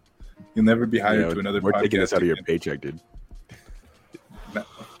review. You'll never be hired to another podcast. We're taking this out of your paycheck, dude.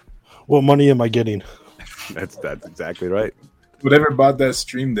 What money am I getting? That's exactly right. Whatever bought that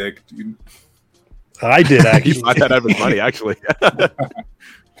Stream Deck, dude. I did actually. He bought that out of his money, actually.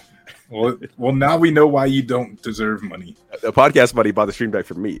 Well, now we know why you don't deserve money. The podcast buddy bought the stream deck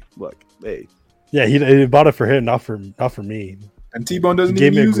for me. Look, hey. Yeah, he bought it for him, not for me. And T-Bone doesn't He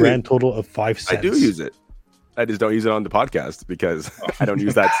gave me a use grand it. total of 5 cents. I do use it. I just don't use it on the podcast because I don't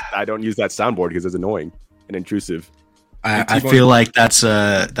use that. I don't use that soundboard because it's annoying and intrusive. I feel like that's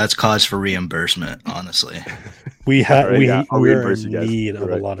cause for reimbursement. Honestly, we Alright, yeah, I'll we're reimburse in you guys. need of a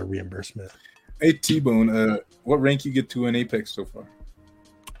Alright. lot of reimbursement. Hey T-Bone, what rank you get to in Apex so far?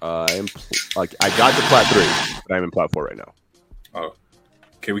 I got to plat 3, but I'm in plat 4 right now. Oh,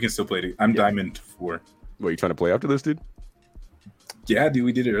 okay, we can still play it. I'm Diamond 4. What, are you trying to play after this, dude? Yeah, dude,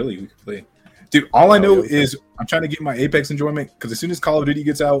 we did it early. We could play. Dude, all I know is I'm trying to get my Apex enjoyment because as soon as Call of Duty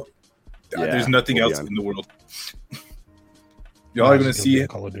gets out, there's nothing else in the world. Y'all are gonna see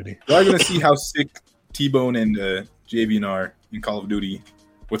Call of Duty. Y'all are gonna see how sick T-Bone and Javian are in Call of Duty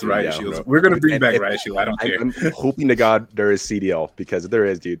with Riot Shields. Bro. We're gonna bring back Riot Shield. I don't care. I'm hoping to God there is CDL because if there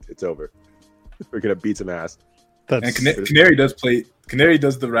is, dude, it's over. We're gonna beat some ass. And Canary does play. Canary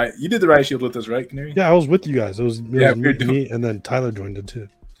does the right. You did the Riot Shield with us, right, Canary? Yeah, I was with you guys. It was Yeah, me, and then Tyler joined it too.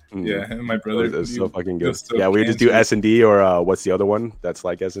 Yeah, and my brother. It was so fucking good. so Yeah, we would just do cancer. S&D or what's the other one that's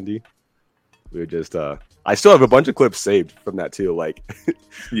like S&D? We would just I still have a bunch of clips saved from that too. Like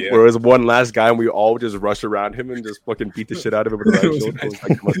Yeah. where it was one last guy and we all just rush around him and just fucking beat the shit out of him with the right shield. It was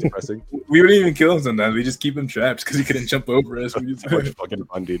like the most depressing. We wouldn't even kill him sometimes. We just keep him trapped because he couldn't jump over us. We just, So much fucking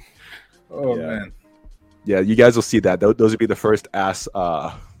fun, dude. oh Yeah. man. Yeah, you guys will see that. Those would be the first ass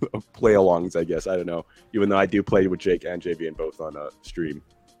play alongs, I guess. I don't know. Even though I do play with Jake and JV both on stream.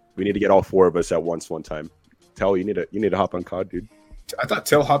 We need to get all 4 of us at once one time. Tell you need to hop on COD, dude. I thought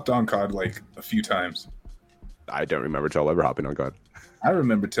Tell hopped on COD like a few times. I don't remember Tell ever hopping on COD. I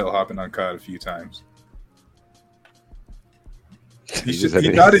remember Tell hopping on COD a few times. He just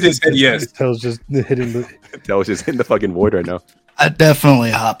had- nodded his head yes. Tyler's just hitting the. Tell was just in the fucking void right now. I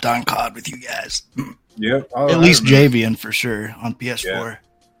definitely hopped on COD with you guys. Yep. At least Javian for sure on PS4.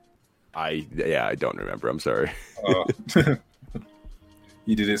 I don't remember. I'm sorry. Oh.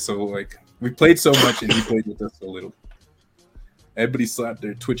 He did it so like we played so much and he played with us so little. Everybody slapped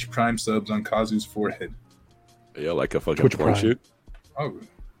their Twitch Prime subs on Kazu's forehead. Yeah, like a fucking Twitch porn Prime. shoot. Oh,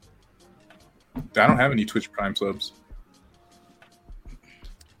 I don't have any Twitch Prime subs.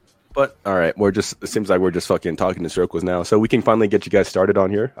 But all right, it seems like we're just fucking talking in circles now. So we can finally get you guys started on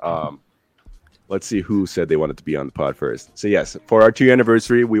here. Let's see who said they wanted to be on the pod first. So yes, for our 2-year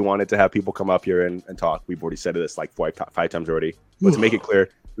anniversary, we wanted to have people come up here and talk. We've already said this like five times already. But to make it clear,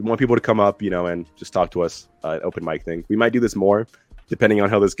 we want people to come up, and just talk to us, open mic thing. We might do this more, depending on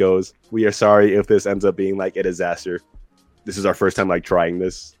how this goes. We are sorry if this ends up being like a disaster. This is our first time like trying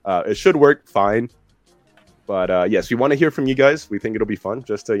this. It should work fine. But yes, we want to hear from you guys. We think it'll be fun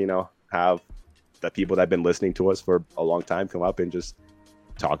just to, have the people that have been listening to us for a long time come up and just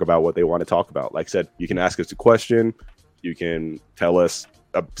talk about what they want to talk about. Like I said, you can ask us a question. You can tell us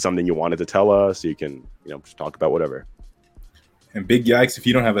something you wanted to tell us. You can, just talk about whatever. And big yikes, if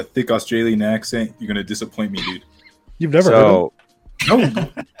you don't have a thick Australian accent, you're gonna disappoint me, dude. You've never heard him? No,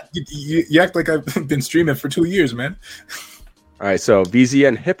 you act like I've been streaming for 2 years, man. All right, so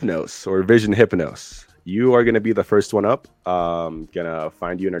VZN Hypnos or Vision Hypnos. You are going to be the first one up. Gonna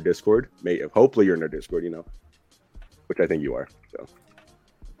find you in our Discord. Hopefully you're in our Discord, which I think you are. So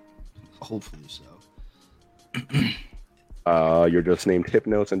Hopefully so. you're just named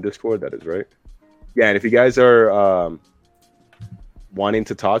Hypnos in Discord. That is right. Yeah, and if you guys are wanting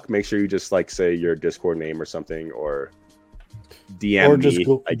to talk, make sure you just like say your Discord name or something, or DM Or just me,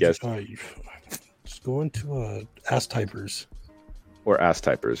 go. I guess, Just go into Ask Typers. or Ask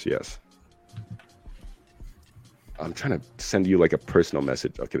Typers. Yes. I'm trying to send you like a personal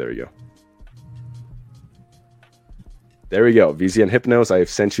message. Okay, there you go. There we go. VZN Hypnos, I have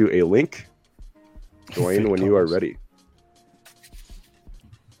sent you a link. Join when you are ready.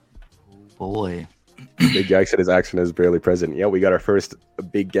 Boy. Big Jack said his action is barely present. Yeah, we got our first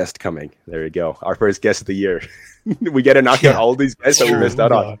big guest coming. There you go. Our first guest of the year. We get to knock out all these guests that we missed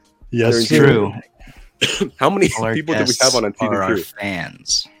out on. Yes, True. How many All our people did we have on guests are our TVQ?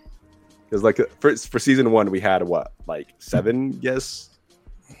 fans. Because like for season 1, we had what, like 7 guests?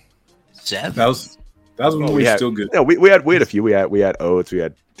 7? That was when we were still good. No, we had a few. We had Oates, we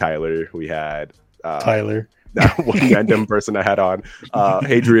had Tyler, we had Tyler. that one random person I had on,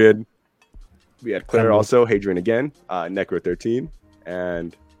 Hadrian. We had Claire Emerald. also, Hadrian again, Necro13,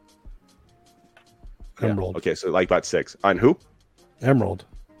 and Emerald. Okay, so like about 6. On who? Emerald.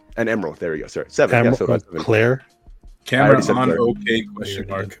 And Emerald. There we go. Sorry, 7. Yeah, so that's 7. Claire. I Camera already said on, Claire. okay? Question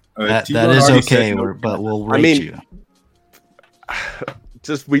mark. That T-Bone is already okay, said no. but we'll rate I mean- you.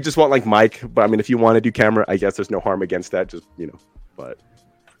 We just want like Mike, but I mean, if you want to do camera, I guess there's no harm against that. Just but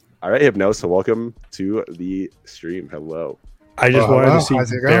All right, Hypno. So welcome to the stream. Hello. I just wanted to see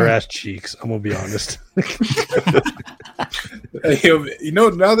How's it bare going? ass cheeks. I'm gonna be honest. Hey, you know,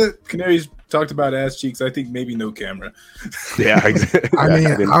 now that Canaries talked about ass cheeks, I think maybe no camera. Yeah, exactly. I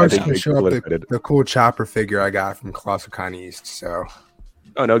mean, I was think going to they show up limited. the cool chopper figure I got from Colossal Con East. So,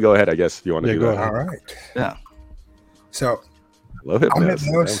 Oh no, go ahead. I guess you want to Yeah, do go that. ahead. all right. Yeah. So, I love I'm Hypnos.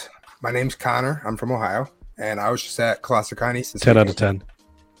 Hypnos. My name's Connor. I'm from Ohio. And I was just at Colossal Con East. this 10 out of weekend.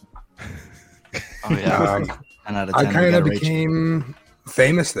 10. Oh yeah. Um, 10 out of 10. I we kind gotta of rate you. became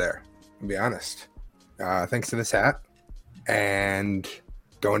famous there, to be honest. Thanks to this hat and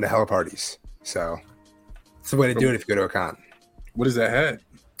going to hella parties. So, it's the way to do it if you go to a con. What is that hat?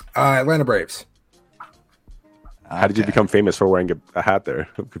 Atlanta Braves. How did you Okay. become famous for wearing a hat there?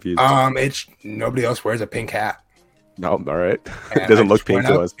 I'm confused. It's nobody else wears a pink hat. No, all right. And It doesn't I look just pink went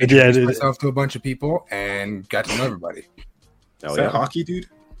to up, us. Yeah, introduced it- myself to a bunch of people and got to know everybody. Oh, Is that yeah. hockey, dude?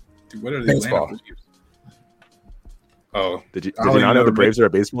 Dude, what are the Baseball. Atlanta Braves? Oh, Did you I not only know know the the Braves are a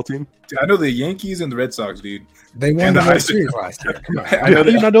baseball team? dude, I know the Yankees and the Red Sox, dude. They won And the the World ice- Series last year. Come on. I How know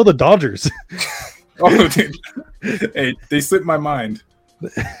do you that. not know the Dodgers? Oh, dude. Hey, they slipped my mind.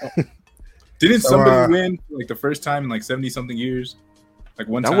 Didn't So, somebody win like the first time in like 70 something years? Like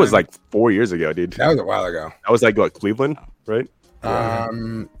one That time. was like 4 years ago, dude. That was a while ago. That was like what, Cleveland, right?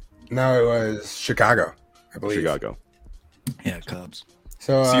 No, it was Chicago, I believe. Chicago. Yeah, Cubs.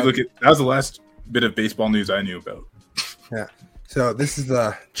 So, See, look at that was the last bit of baseball news I knew about. so this is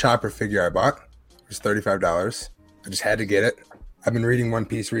the chopper figure I bought. It was $35. I just had to get it. I've been reading One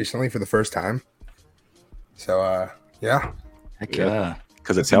Piece recently for the first time. So, yeah. Heck Yeah. yeah.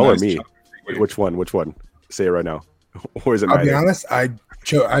 Because it's That's a Hell or nice me. chopper figure. Which one? Which one? Say it right now. Or is it I'll be neither? honest. I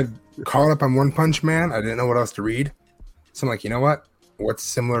caught up on One Punch Man. I didn't know what else to read. So I'm like, you know what? What's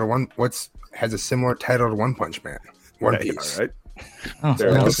similar to has a similar title to One Punch Man? One Right, Piece. all right. Oh,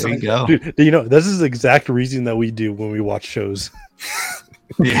 Fair well, enough. there you go. Dude, you know, this is the exact reason that we do when we watch shows.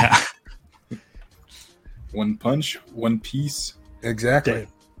 Yeah. One punch, one piece Exactly. Damn.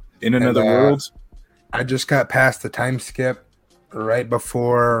 in another And, world. I just got past the time skip right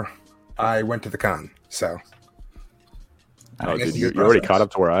before I went to the con. So Oh, guess dude, it's a you're good already process. caught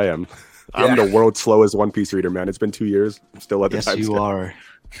up to where I am. I'm Yeah. the world's slowest One Piece reader, man. It's been 2 years. I'm still at the Yes, time you skip. are.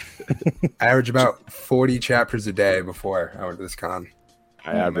 I average about 40 chapters a day before I went to this con.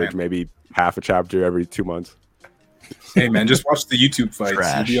 I Oh, average man. maybe half a chapter every 2 months. Hey man, just watch the YouTube fights.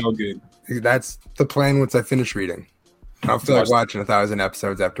 Trash. You'll be all good. That's the plan once I finish reading. I don't feel like Watch- watching 1,000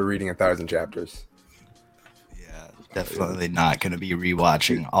 episodes after reading 1,000 chapters. Yeah, definitely not going to be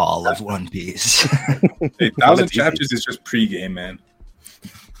rewatching all of One Piece. Hey, 1,000 That's easy. chapters is just pregame, man.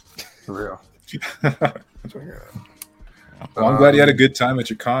 For real. Well, I'm glad you had a good time at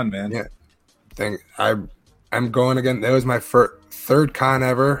your con, man. Yeah. I'm going again. That was my third con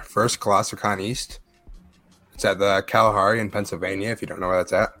ever. First Colossal Con East. It's at the Kalahari in Pennsylvania. If you don't know where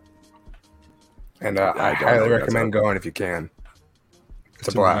that's at, and I I don't know highly where that's recommend going if you can. It's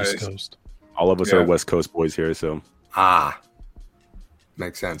a on the blast. East Coast. All of us Yeah. are West Coast boys here, so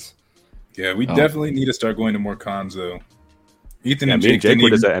Makes sense. Yeah, we Oh. definitely need to start going to more cons, though. Ethan yeah, and me and Jake, Jake didn't were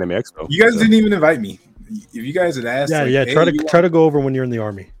even, just at Anime Expo. you guys so. didn't even invite me. If you guys had asked, Yeah, like, yeah. hey, Try to you try to go over when you're in the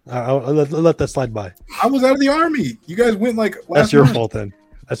army. I'll let that slide by. I was out of the army. You guys went like last That's your month. fault then.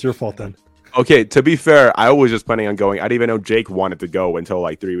 That's your fault then. Okay, to be fair, I was just planning on going. I didn't even know Jake wanted to go until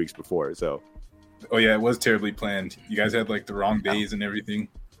like 3 weeks before. So Oh yeah, it was terribly planned. You guys had like the wrong days and everything.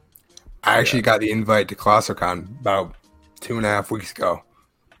 I actually got the invite to Colossal Con about 2.5 weeks ago.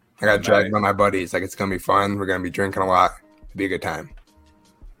 I got dragged by my buddies. Like, it's gonna be fun. We're gonna be drinking a lot. It'll be a good time.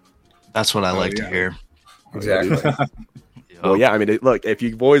 That's what I Oh, like yeah. to hear. Exactly. well, yeah. I mean, look, if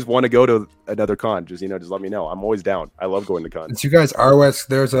you boys want to go to another con, just let me know. I'm always down. I love going to cons. Since you guys are West,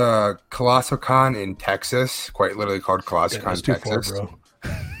 there's a Colossal Con in Texas, quite literally called Colossal Yeah, Con that's too far, Texas.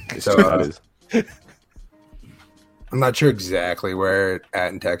 bro. So, That is. I'm not sure exactly where it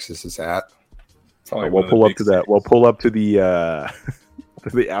at in Texas it's at. Probably We'll one of the pull up big to that. cities. We'll pull up to the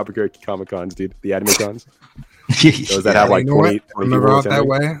to the Albuquerque Comic Cons, dude. The anime cons. Those that Yeah, have like you know 20, what? 20 I'm ever people out that attending.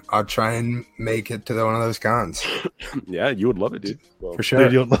 way. I'll try and make it to one of those cons Yeah, you would love it, dude. Well, for sure.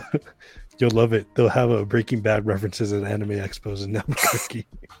 Dude, you'll love it. They'll have a Breaking Bad references at anime expos in Albuquerque.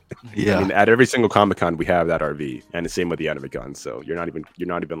 Yeah. I mean, at every single Comic Con we have that RV, and the same with the anime cons. So you're not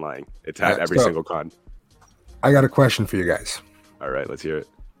even lying. It's at Yeah, every so- single con. I got a question for you guys. All right, let's hear it.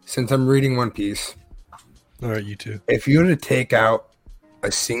 Since I'm reading One Piece, All right, you two. if you were to take out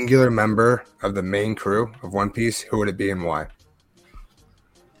a singular member of the main crew of One Piece, who would it be and why?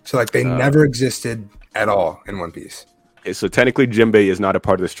 So, like, they never existed at all in One Piece. Okay, so technically, Jinbei is not a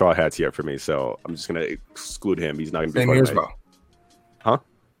part of the Straw Hats yet for me. So I'm just gonna exclude him. He's not gonna be Same part here of as my... well. Huh?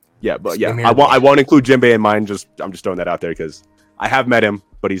 Yeah, but yeah, I won't include Jinbei in mine. I'm just throwing that out there because I have met him,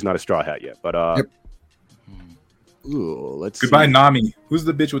 but he's not a Straw Hat yet. But Yep. Ooh, let's Goodbye, see. Nami. Who's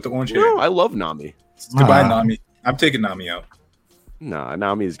the bitch with the orange hair? No, I love Nami. Goodbye, Nami. I'm taking Nami out. Nah,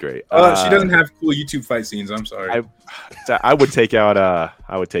 Nami is great. She doesn't have cool YouTube fight scenes. I'm sorry. I would take out.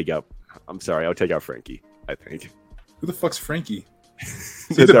 I'm sorry. I would take out Frankie. I think. Who the fuck's Frankie? Is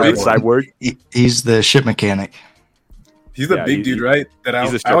that big Cyborg? He's the ship mechanic. He's the big dude, right? That I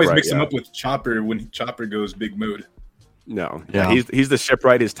he's always shipwright, mix him up with Chopper when Chopper goes big mode. No, Yeah. he's the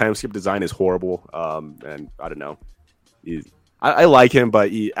shipwright. His time skip design is horrible. And I don't know. I like him,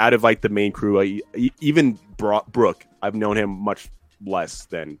 but out of like the main crew, even Brooke, I've known him much less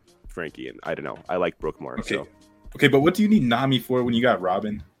than Frankie, and I don't know. I like Brooke more. Okay, So. okay, but what do you need Nami for when you got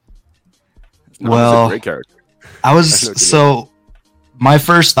Robin? Nami's Well, a great character. I was I know what you so. My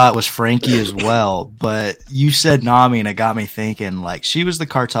first thought was Frankie as well, but you said Nami, and it got me thinking. Like, she was the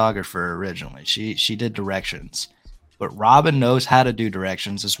cartographer originally. She did directions, but Robin knows how to do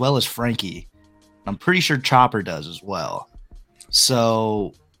directions as well as Frankie. I'm pretty sure Chopper does as well.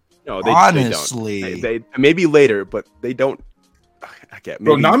 So No, honestly, they maybe later, but they don't. I get.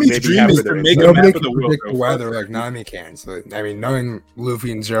 Bro, Nami's dream after is they're to in- make a Nobody map of can the world. predict Bro. the weather like Nami can. So I mean, knowing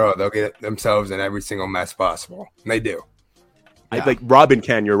Luffy and Zoro, they'll get themselves in every single mess possible. And they do. I like Robin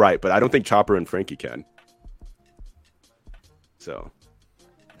can. You're right, but I don't think Chopper and Frankie can. So.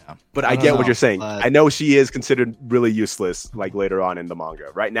 Yeah. But I I don't get what know, you're saying. but- I know she is considered really useless, like later on in the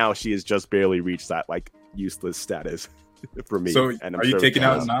manga. Right now, she has just barely reached that like useless status for me. So, and are you sure taking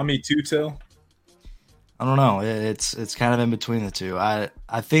it's- out Nami too, Till? I don't know. It's kind of in between the two. I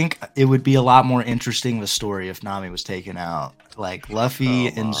think it would be a lot more interesting the story if Nami was taken out. Like Luffy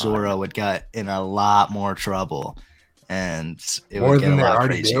Come and on. Zoro would get in a lot more trouble, and it More would get than a they lot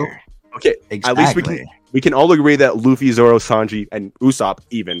already do? crazier. Okay, Exactly. at least we can all agree that Luffy, Zoro, Sanji, and Usopp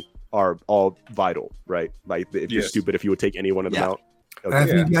even are all vital, right? Like if you're Yes. stupid, if you would take any one of them Yeah. out. And I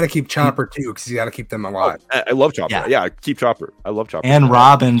think Yeah. you got to keep Chopper too, because you got to keep them alive. I love Chopper. Yeah. Yeah, keep Chopper. I love Chopper. And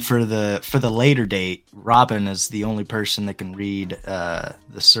Robin for the later date. Robin is the only person that can read the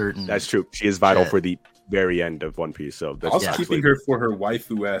certain. That's true. She is vital Shit. for the very end of One Piece. So I that's was actually- keeping her for her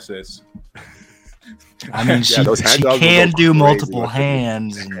waifu assets. I mean, Yeah, those hand she dogs will can go do crazy multiple with it.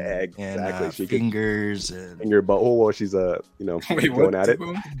 hands and, Exactly. She could- fingers and in your butthole while she's Wait, going what? at it.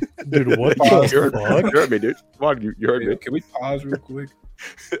 Dude, what Pause. the fuck? You heard me, dude. Come on, you heard me. Wait, can we pause real quick?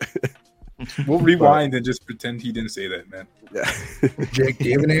 We'll rewind and just pretend he didn't say that, man. Yeah. Jake, do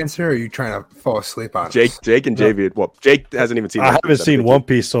you have an answer, or are you trying to fall asleep on us? Jake and JV. Well, Jake hasn't even seen. I One haven't Piece. seen One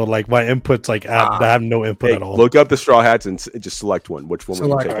Piece, so like my inputs, like I have no input Hey, at all. look up the Straw Hats and just select one. Which one would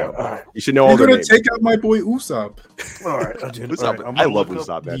you Select take one. out? You should know all You're their gonna names. take out my boy Usopp. All right, dude, Usopp, all right, I'm I gonna love look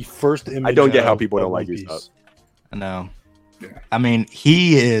up Usopp, man. The first image I don't get how of people don't One like Piece. Usopp. no. Yeah. I mean,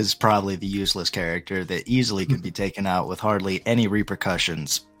 he is probably the useless character that easily could be taken out with hardly any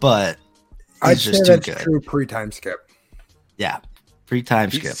repercussions, but I'd he's say just too that's good. true pre-time skip. Yeah.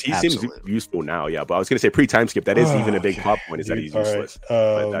 Pre-time skip. He absolutely. seems useful now, yeah. But I was gonna say pre-time skip. That is even a big plot point. Is that Dude, he's all right, useless,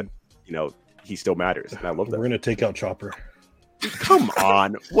 but that he still matters, and I love we're that. gonna take out Chopper. Come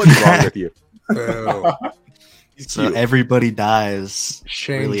on, what's wrong with you? Boo. He's So cute. everybody dies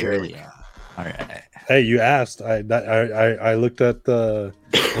Shame really Jake. early on. All right. Hey, you asked. I looked at the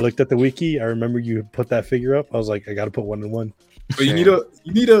wiki. I remember you put that figure up. I was like, I got to put 1 and 1. But you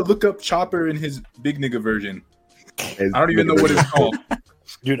need to look up Chopper in his big nigga version. I don't even know what it's called.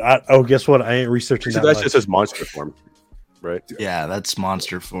 Dude, guess what? I ain't researching So that. that's much. just his monster form, right? Yeah, that's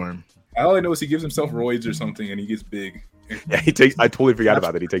monster form. All I know is he gives himself roids or something and he gets big. Yeah, he takes. I totally forgot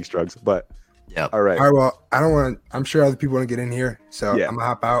about that. He takes drugs, but Yep. all right. All right, well, I don't want to. I'm sure other people want to get in here, so Yeah. I'm gonna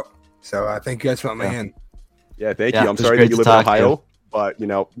hop out. So thank you guys for letting me in. Yeah, thank Yeah, you. it I'm was sorry great that you to live in talk to you. Ohio,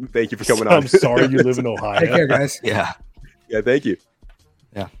 but thank you for coming on. I'm sorry you live in Take Ohio. care, guys. Yeah. Yeah, thank you.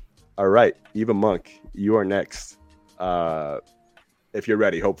 Yeah. All right, Eva Monk, you are next. If you're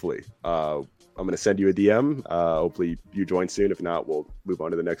ready, hopefully. I'm gonna send you a DM. Hopefully you join soon. If not, we'll move on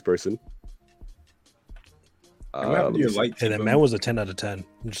to the next person. And what happened to your let me see. light? Hey, that T-Bone? man was a 10 out of 10.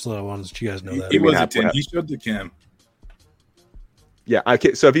 Just so I wanted you guys to know that. He Give me was a half- 10. He showed the cam. Yeah,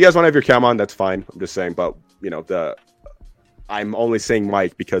 okay. So if you guys want to have your cam on, that's fine. I'm just saying, but I'm only saying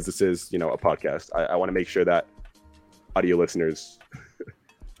Mike because this is a podcast. I want to make sure that audio listeners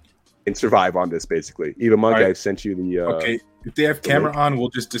can survive on this. Basically, Eva Monk, All right. I sent you the. Okay. If they have camera on, we'll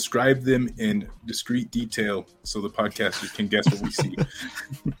just describe them in discrete detail so the podcasters can guess what we see.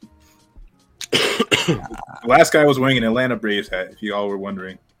 The last guy was wearing an Atlanta Braves hat, if you all were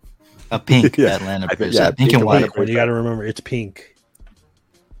wondering. A pink Yeah, Atlanta I think- Braves. yeah, Yeah, pink pink and Atlanta white. Braves. You got to remember, it's pink.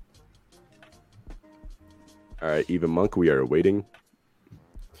 All right, Eva Monk, we are waiting.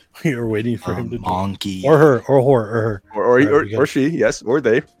 We were waiting for him to do monkey. or her. Or she, yes, or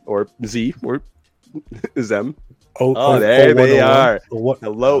they, or Z, or them. Oh, there they are. What?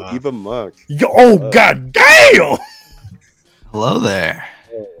 Hello, Eva Monk. God damn! Hello there.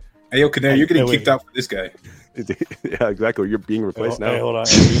 Hey, yo, Canary, you're getting kicked out for this guy. Yeah, exactly. You're being replaced now. Hey, hold on.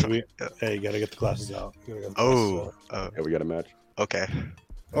 Hey, you gotta get the glasses out. Yeah, we got a match. Okay.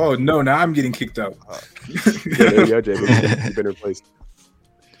 Oh no! Now I'm getting kicked out. Yeah, there you go, Jay. You've been replaced.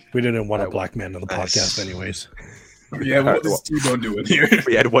 We didn't want a black man on the podcast, anyways. Yeah, what is T-Bone doing here?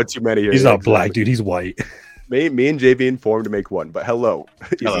 We had one too many here. He's not black, dude. He's white. Me and JV formed to make one, but hello.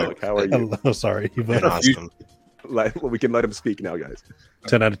 Hello. How are you? Hello, sorry. Been awesome. We can let him speak now, guys.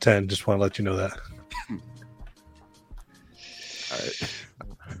 10 out of 10. Just want to let you know that.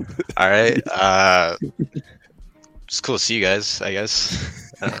 All right. It's cool to see you guys, I guess.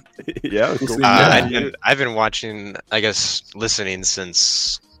 Yeah, cool. I've been watching, I guess, listening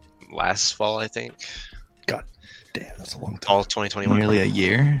since last fall, I think. God damn, that's a long time. Fall 2021. Nearly a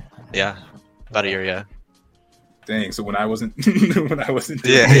year. Yeah. About a year, yeah. Dang, so when I wasn't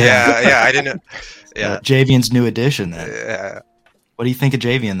Yeah, I didn't know. Yeah. Javian's new addition then. Yeah. What do you think of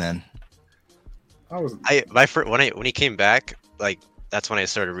Javian then? When he came back, like that's when I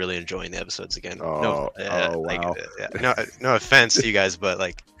started really enjoying the episodes again. Wow. No offense to you guys, but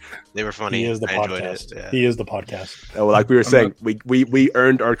like they were funny. He is the I enjoyed podcast. it. Yeah. He is the podcast. Oh, like we were saying, we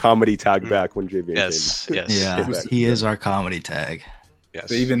earned our comedy tag back when JV Yes, came. yes. Yeah, he is our comedy tag. Yes.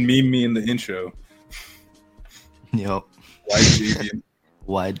 They even meme me in the intro. Yep. Why Javian?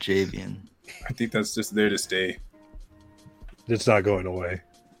 Wide Javian. I think that's just there to stay. It's not going away.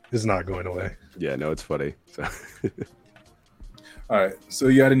 It's not going away. Yeah, no, it's funny. So. All right. So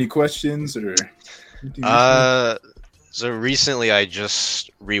you got any questions or? So recently I just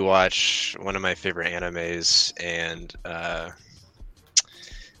rewatched one of my favorite animes, and I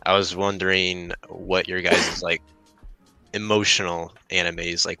was wondering what your guys' like emotional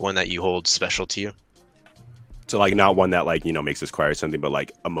animes, like one that you hold special to you. So like not one that like makes us cry or something, but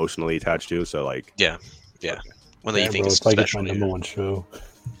like emotionally attached to. So like One that you think is it's like it's special. my number one show.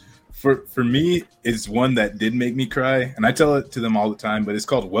 For me, it's one that did make me cry, and I tell it to them all the time. But it's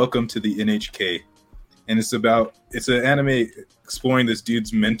called Welcome to the NHK, and it's an anime exploring this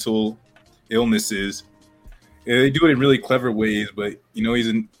dude's mental illnesses. They do it in really clever ways, but he's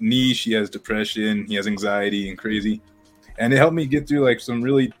a niche. He has depression, he has anxiety, and crazy. And it helped me get through like some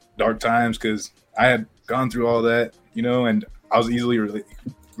really dark times because I had gone through all that, and I was easily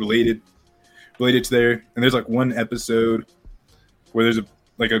related to there. And there's like one episode where there's a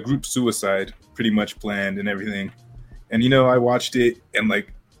group suicide pretty much planned and everything. And I watched it, and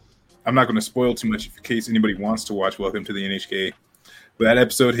like I'm not going to spoil too much in case anybody wants to watch Welcome to the NHK, but that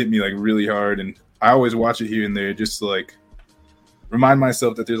episode hit me like really hard, and I always watch it here and there just to like remind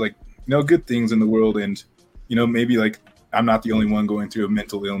myself that there's like good things in the world, and maybe like I'm not the only one going through a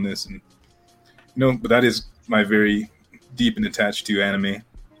mental illness, and but that is my very deep and attached to anime.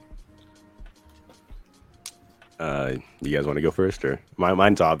 You guys want to go first, or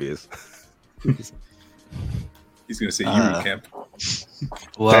mine's obvious? He's gonna say Yuri Camp.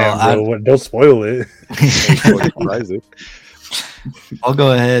 Well, Damn, bro, don't spoil it. I'll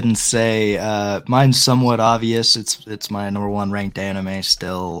go ahead and say mine's somewhat obvious. It's my number one ranked anime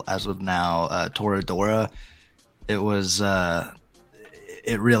still as of now. Toradora. It was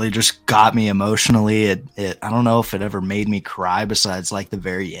it really just got me emotionally. It I don't know if it ever made me cry besides like the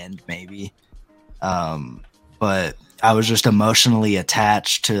very end maybe. But I was just emotionally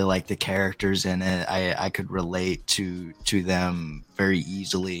attached to like the characters in it. I could relate to them very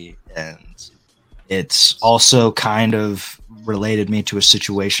easily, and it's also kind of related me to a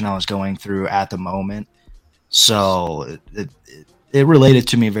situation I was going through at the moment. So it related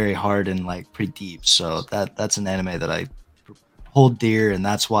to me very hard and like pretty deep. So that's an anime that I hold dear, and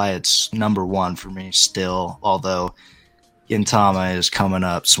that's why it's number one for me still. Although Gintama is coming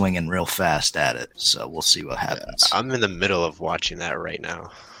up swinging real fast at it, so we'll see what happens. I'm in the middle of watching that right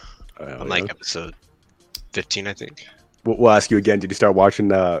now. I'm like episode 15, I think. We'll ask you again. Did you start watching?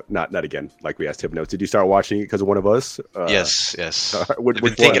 Not again. Like we asked Tip Notes. Did you start watching it because of one of us? Yes. I've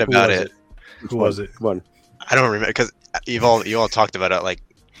been thinking about it. Who was it? Come on. I don't remember because you all talked about it like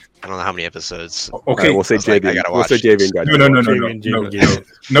I don't know how many episodes. Okay, we'll say JV. I gotta we'll watch say JV and No.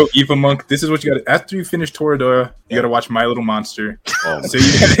 No, Eva Monk. This is what you got. After you finish Toradora, you got to watch My Little Monster. Oh, so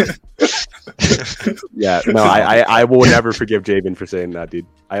you yeah, no, I will never forgive Javian for saying that, dude.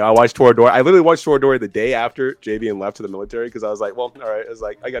 I watched Toradora. I literally watched Toradora the day after Javian left to the military because I was like, well, all right. I was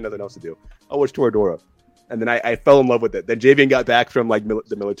like, I got nothing else to do. I'll watch Toradora. And then I fell in love with it. Then Javian got back from like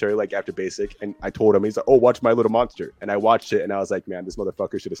the military, like after basic, and I told him, he's like, "Oh, watch My Little Monster." And I watched it, and I was like, "Man, this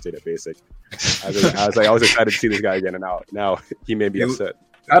motherfucker should have stayed at basic." I was excited to see this guy again, and now he made me upset.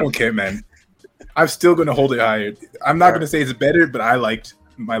 I don't care, man. I'm still gonna hold it higher. I'm not gonna say it's better, but I liked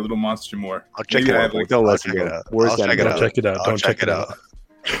My Little Monster more. I'll check it out. Don't I'll listen check to it him. out. Worst I'll check enemy. it out. Check it out. I'll Don't check check it out.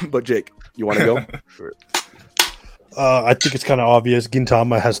 But Jake, you want to go? I think it's kind of obvious.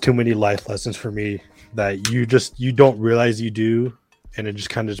 Gintama has too many life lessons for me that you don't realize you do, and it just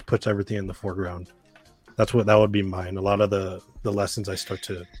kind of just puts everything in the foreground. That would be mine. A lot of the lessons I start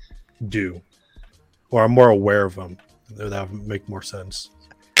to do, or I'm more aware of them. That would make more sense.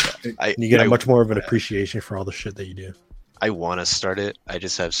 And you get much more of an appreciation for all the shit that you do. I want to start it.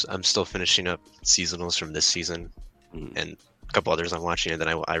 I'm still finishing up seasonals from this season, and a couple others I'm watching, and then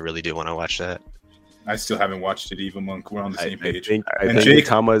I really do want to watch that. I still haven't watched it, Eva Monk. We're on the same page. I think Jake,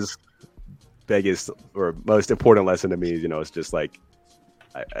 Tama's biggest or most important lesson to me is, it's just like,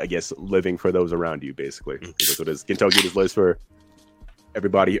 I guess, living for those around you, basically. That's what it is. Gintoki just lives for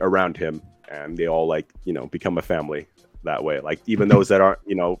everybody around him, and they all become a family that way. Like even those that aren't,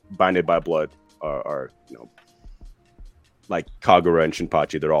 binded by blood are like Kagura and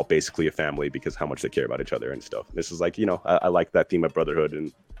Shinpachi, they're all basically a family because how much they care about each other and stuff. This is like, I like that theme of brotherhood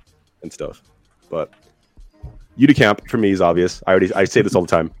and stuff. But Yuri Camp for me is obvious. I say this all the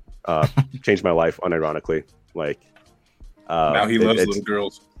time. Changed my life unironically. Like now he loves little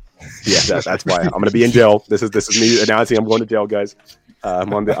girls. Yeah, that's why I'm gonna be in jail. This is me announcing I'm going to jail, guys.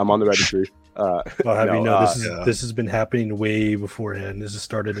 I'm on the registry. This has been happening way beforehand. This has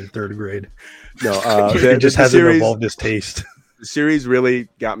started in 3rd grade. No, it just hasn't evolved this taste. The series really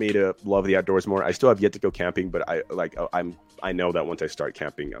got me to love the outdoors more. I still have yet to go camping, but I know that once I start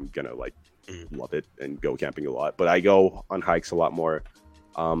camping, I'm gonna love it and go camping a lot. But I go on hikes a lot more.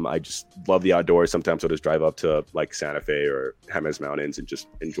 I just love the outdoors. Sometimes I'll just drive up to like Santa Fe or Jemez Mountains and just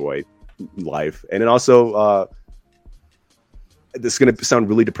enjoy life. And then also, this is going to sound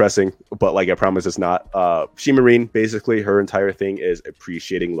really depressing, but I promise it's not. Shimarine, basically, her entire thing is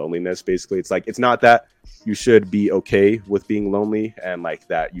appreciating loneliness. Basically, it's not that you should be okay with being lonely and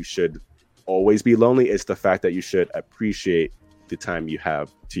that you should always be lonely. It's the fact that you should appreciate the time you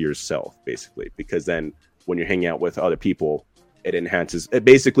have to yourself, basically, because then when you're hanging out with other people, it enhances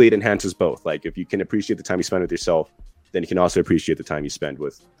both. Like if you can appreciate the time you spend with yourself, then you can also appreciate the time you spend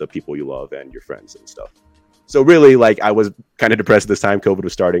with the people you love and your friends and stuff. So really, I was kind of depressed at this time. COVID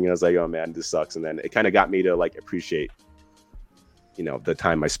was starting, and I was like, "Oh man, this sucks." And then it kind of got me to appreciate, the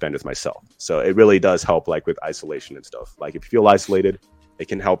time I spend with myself. So it really does help, with isolation and stuff. Like if you feel isolated, it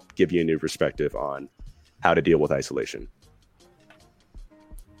can help give you a new perspective on how to deal with isolation.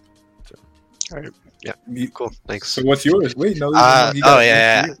 So. All right. Yeah. Cool. Thanks. So what's yours? Wait, no. You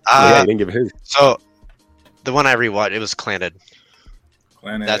didn't give his. So the one I rewatched, it was Clannad.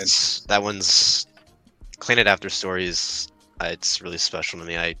 Clannad. That one's Clannad After Stories. It's really special to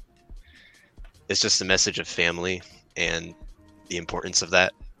me. It's just a message of family and the importance of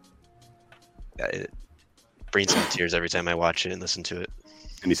that. It brings me to tears every time I watch it and listen to it.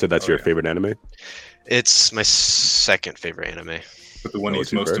 And you said that's your favorite anime? It's my second favorite anime. But the one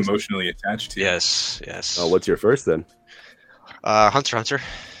he's most emotionally attached to. Yes. Oh, what's your first then? Hunter x Hunter.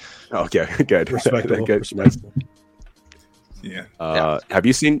 Okay, good. Respectable. Respectable. Yeah. Have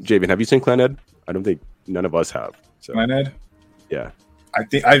you seen Clannad? I don't think none of us have. So. Clannad? Yeah.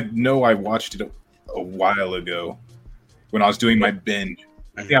 I know I watched it a while ago when I was doing my binge.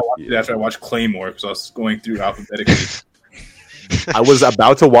 I think I watched it after I watched Claymore because I was going through alphabetically. I was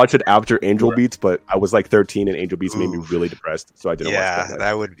about to watch it after Angel Beats, but I was 13 and Angel Beats made me really depressed, so I didn't watch that.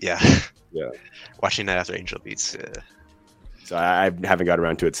 That would, yeah. Watching that after Angel Beats. So I haven't got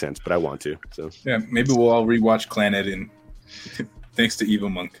around to it since, but I want to. So yeah, maybe we'll all rewatch Clannad and thanks to Evil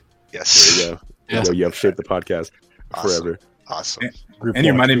Monk. Yes. There you go. Yeah. You have shaped the podcast forever. Awesome. And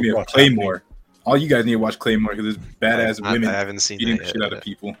you reminded me of Claymore. All you guys need to watch Claymore because there's badass women I haven't seen beating that the yet, shit out of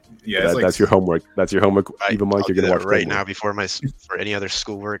people. Yeah, that's your homework. That's your homework. Evil Monk, you're gonna watch right Claymore. now before for any other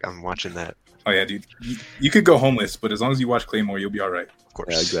schoolwork. I'm watching that. Oh yeah, dude. You could go homeless, but as long as you watch Claymore, you'll be all right. Of course.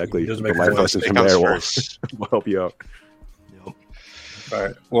 Yeah, exactly. Just The make life sure lessons it from comes there will first. help you out. Yep. All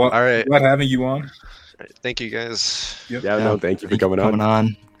right. Well, All right. glad having you on. Right, thank you guys. Yep. Yeah, no, thank you for coming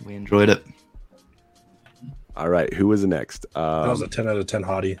on. We enjoyed it. All right, who is next? That was a 10 out of 10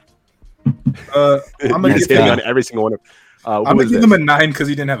 hottie. I'm gonna He's give hitting him on every single one of. I'm gonna give him a 9 because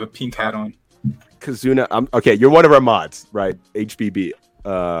he didn't have a pink hat on. Kazuna. Okay, you're one of our mods, right? HBB.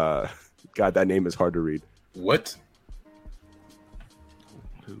 God, that name is hard to read. What?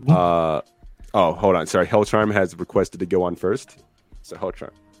 Oh, hold on. Sorry, Hellcharm has requested to go on first. So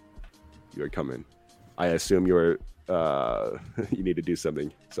Hellcharm, you are coming. I assume you're you need to do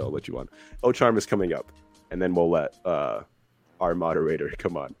something, so I'll let you on. Charm is coming up, and then we'll let our moderator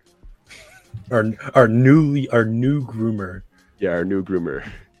come on. Our new groomer. Yeah, our new groomer.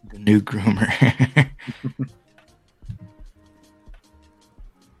 The new groomer.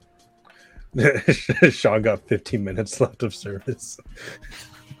 Sean got 15 minutes left of service.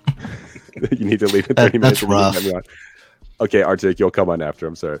 You need to leave in 30 minutes. That's rough. Okay, Arctic, you'll come on after.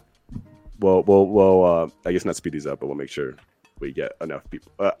 I'm sorry. We'll I guess not speed these up, but we'll make sure we get enough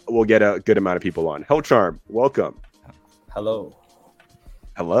people. We'll get a good amount of people on. Hellcharm, welcome. Hello.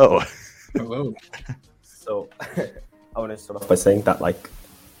 Hello. Hello. So, I want to start off by saying that, like,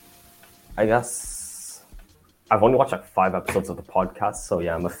 I guess I've only watched like 5 episodes of the podcast, so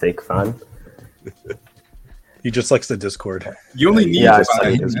yeah, I'm a fake fan. He just likes the Discord. You only need Yeah,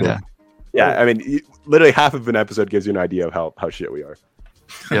 Yeah, I mean, literally half of an episode gives you an idea of how shit we are.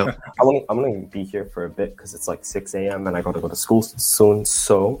 Yep. I'm gonna be here for a bit because it's like 6 a.m. and I gotta go to school soon.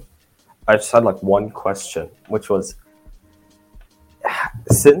 So I just had like one question, which was,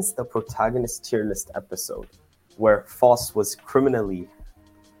 since the protagonist tier list episode where Foss was criminally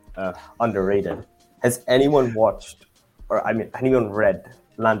underrated, has anyone watched, or I mean, anyone read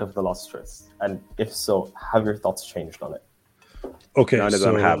Land of the Lustrous? And if so, have your thoughts changed on it? Okay, None of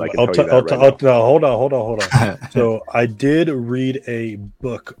so them have. I can I'll tell you that right no, hold on. So I did read a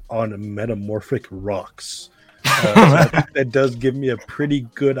book on metamorphic rocks. That does give me a pretty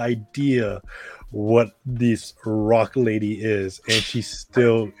good idea what this rock lady is, and she's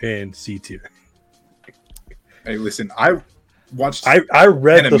still in C tier. Hey, listen, I watched. I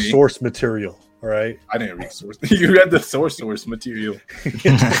read anime. the source material. All right, I didn't read the source. You read the source material.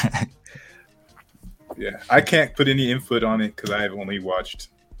 Yeah, I can't put any input on it because I've only watched.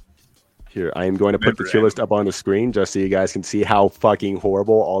 Here, I am going to put the tier list up on the screen just so you guys can see how fucking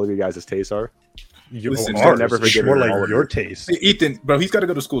horrible all of you guys' tastes are. Listen, ours never is forget more all like of your it. taste. Hey, Ethan, bro, he's got to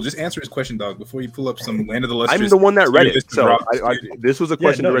go to school. Just answer his question, dog, before you pull up some Land of the Lustrous. I'm the one that read tier it, list of so rocks, this was a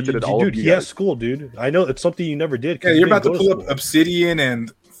question directed at all dude, of you he has guys. school, dude. I know it's something you never did. 'cause Yeah, you you're didn't about to go pull up school. Obsidian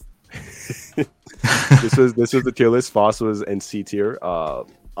and This was the tier list. Foss was in C tier,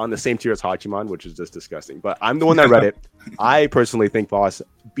 on the same tier as Hachiman, which is just disgusting. But I'm the one that read it. I personally think Foss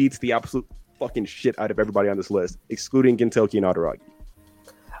beats the absolute fucking shit out of everybody on this list, excluding Gintoki and Adaragi.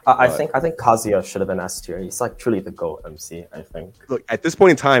 I think Kazuya should have been S tier. He's like truly the GOAT MC, I think. Look, at this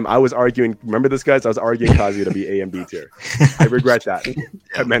point in time, I was arguing. Remember this, guys? I was arguing Kazuya to be A and B tier. I regret that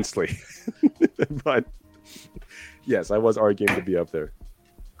immensely. But yes, I was arguing to be up there.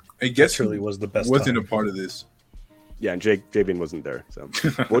 I guess Truly was the best. wasn't time. a part of this. Yeah, and Javian wasn't there. So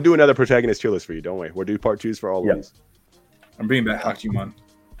we'll do another protagonist tier list for you. Don't worry. We'll do part 2s for all of these. I'm bringing back Hachiman.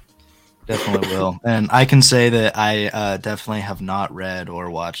 Definitely will. And I can say that I definitely have not read or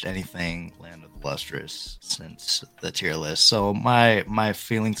watched anything Land of the Lustrous since the tier list. So my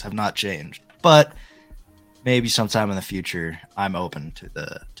feelings have not changed. But maybe sometime in the future I'm open to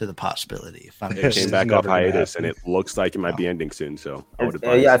the possibility. If I'm It came back off hiatus and it looks like it might be ending soon, so I would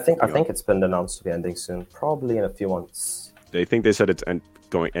advise. Yeah, I think it's been announced to be ending soon, probably in a few months. They think they said it's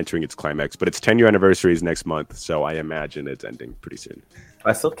entering its climax, but its 10-year anniversary is next month, so I imagine it's ending pretty soon.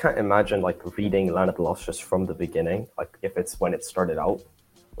 I still can't imagine like reading Land of the Lustrous from the beginning, like if it's when it started out,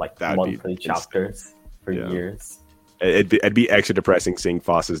 like That'd be monthly chapters for years. It'd be extra depressing seeing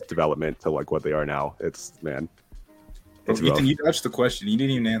Foss's development to like what they are now. It's Bro, rough. Ethan, you dodged the question. You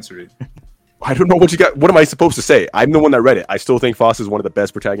didn't even answer it. I don't know what you got. What am I supposed to say? I'm the one that read it. I still think Foss is one of the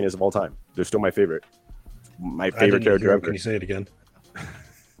best protagonists of all time. They're still my favorite. My favorite character ever. Can you say it again?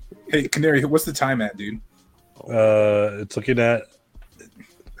 Hey, Canary, what's the time at, dude? It's looking at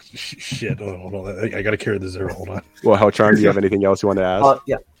shit. Oh, hold on. I gotta carry the 0. Hold on. Well, how Charm? Do you have anything else you want to ask?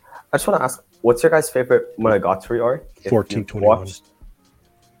 Yeah, I just want to ask, what's your guys' favorite Monogatari arc? If you've 1421. watched-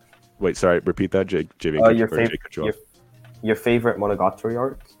 Wait, sorry. Repeat that, Jake. Your favorite Monogatari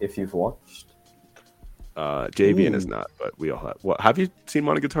arc, if you've watched. Javian is not, but we all have. What? Have you seen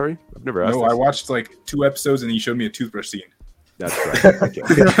Monogatari? I've never asked. No, this. I watched like 2 episodes and you showed me a toothbrush scene. That's right. Okay.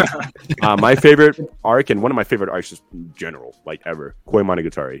 My favorite arc, and one of my favorite arcs just in general, like ever, Koi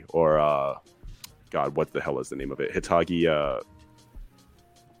Monogatari, or God, what the hell is the name of it? Hitagi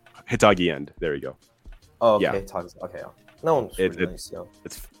End. There you go. Oh, okay. Yeah. Okay. Yeah. No one's really nice, yeah.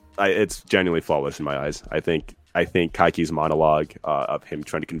 It's genuinely flawless in my eyes. I think Kaiki's monologue of him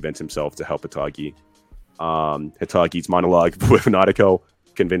trying to convince himself to help Hitagi, Hitagi's monologue with Nadeko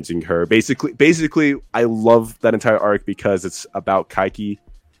convincing her. Basically, I love that entire arc because it's about Kaiki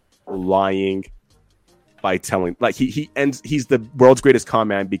lying by telling, like, he's the world's greatest con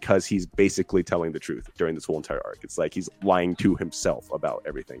man because he's basically telling the truth during this whole entire arc. It's like he's lying to himself about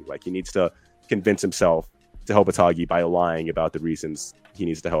everything. Like, he needs to convince himself to help Atagi by lying about the reasons he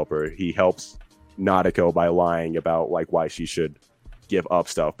needs to help her. He helps Nadeko by lying about like why she should give up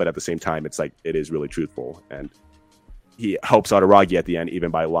stuff, but at the same time, it's like it is really truthful. And he helps Araragi at the end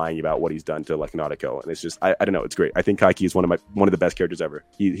even by lying about what he's done to like Nadeko. And it's just I don't know, it's great. I think Kaiki is one of the best characters ever.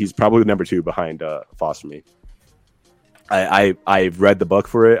 He's probably number 2 behind Foss for me. I've read the book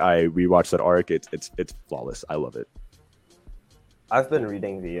for it. I rewatched that arc. It's flawless. I love it. I've been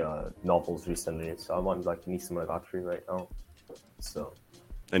reading the novels recently, so I'm on like Nisei Monogatari right now. So,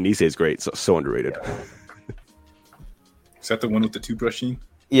 and Nisei is great. So underrated. Yeah. Is that the one with the toothbrush scene?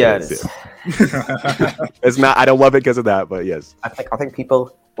 Yeah, it is. It's not. I don't love it because of that, but yes. I think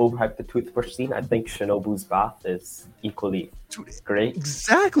people overhype the toothbrush scene. I think Shinobu's bath is equally great.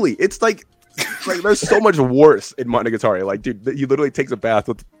 Exactly. It's like there's so much worse in Monogatari. Like, dude, he literally takes a bath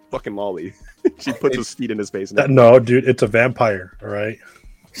with fucking Molly. She puts his feet in his face. No, dude, it's a vampire. All right.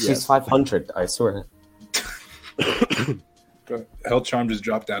 She's 500. I swear. Hell Charm just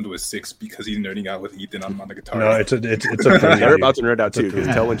dropped down to a 6 because he's nerding out with Ethan on Monogatari. No, it's a They're about to nerd out too because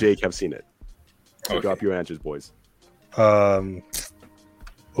Tell and Jake have seen it. So Okay. drop your answers, boys. Ogi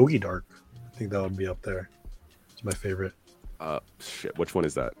Dark. I think that would be up there. It's my favorite. Shit. Which one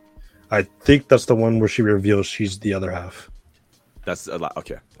is that? I think that's the one where she reveals she's the other half. That's a lot.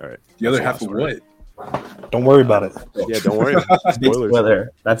 Okay. All right. The other That's half of awesome. what? Don't worry about it. Yeah. Don't worry. Big Spoilers.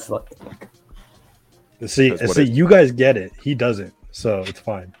 spoiler. That's like See, That's what you guys get it. He doesn't, so it's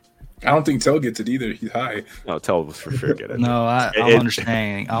fine. I don't think Tell gets it either. He's high. No, Tell was for sure get it. No, I'm It-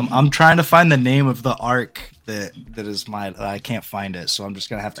 understanding. I'm trying to find the name of the arc that is my. I can't find it, so I'm just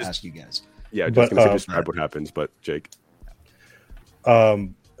gonna have to ask you guys. Yeah. Just But, gonna say describe what happens, but Jake.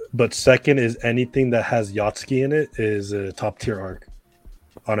 But second is anything that has Yatsuki in it is a top tier arc.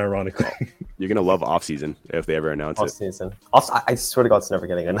 Unironically. You're gonna love off season if they ever announce off it. season. Also, I swear to God, it's never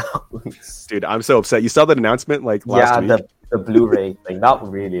getting announced. Dude, I'm so upset. You saw that announcement like last Yeah, week? the Blu-ray thing that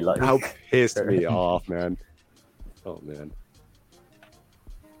really like. How pissed me off, man. Oh man.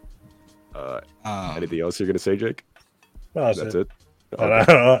 Anything else you're gonna say, Jake? No, That's it.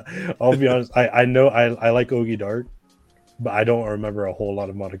 I'll be honest. I know I like Ogi Dark, but I don't remember a whole lot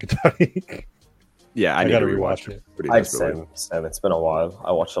of Monogatari. Yeah, I need gotta to rewatch rewatch it. it. Pretty I'd desperately. say it's been a while.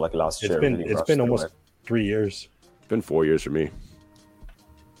 I watched it like last year. really It's rushed been through almost it. 3 years. It's been 4 years for me. All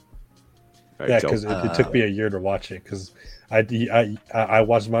right, Yeah, so- because it took me a year to watch it. Because I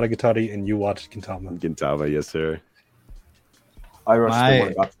watched Monogatari and you watched Gintama. Gintama, yes sir. I rushed My-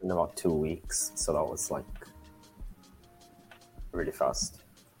 through Monogatari in about 2 weeks, so that was like really fast.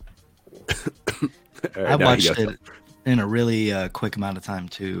 All right, I now watched you got- it in a really quick amount of time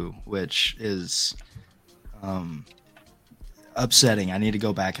too, which is upsetting. I need to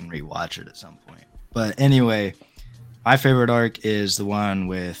go back and rewatch it at some point. But anyway, my favorite arc is the one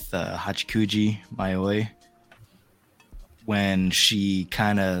with Hachikuji Mayoi, when she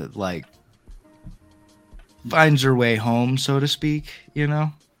kind of like finds her way home, so to speak. You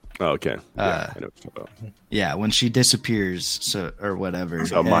know, Oh, okay. Yeah, I know what you're talking about. yeah, when she disappears, so or whatever.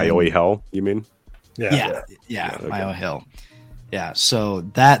 So And- Mayoi Hell, you mean? yeah, okay. Mayo Hill. Yeah, so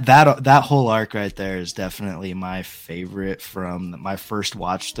that whole arc right there is definitely my favorite from my first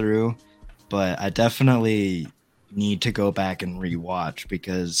watch through, but I definitely need to go back and rewatch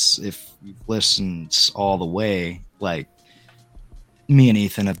because if you've listened all the way, like me and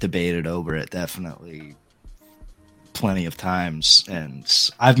Ethan have debated over it definitely plenty of times, and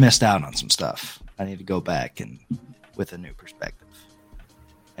I've missed out on some stuff. I need to go back and with a new perspective,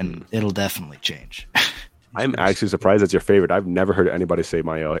 and it'll definitely change. I'm actually surprised that's your favorite. I've never heard anybody say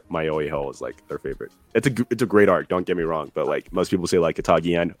Mayoi Hell is like their favorite. It's a great arc, don't get me wrong, but like most people say like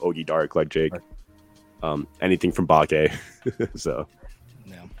Katagi and Ogi Dark, like Jake. Anything from Bake. So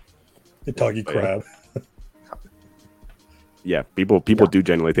Yeah. Itagi Crab. yeah, people do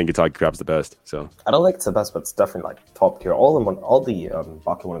genuinely think Itagi Crab's the best. So I don't think it's the best, but it's definitely like top tier. All the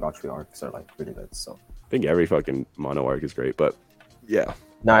Bakemonogatari arcs are like really good. So I think every fucking mono arc is great, but yeah.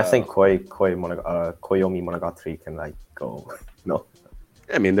 no, I think Koyomi Monogatari can like go. No,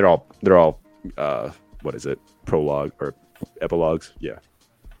 I mean they're all what is it? Prologue or epilogues? Yeah.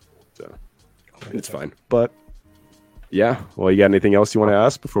 So it's fine. But yeah, well, you got anything else you want to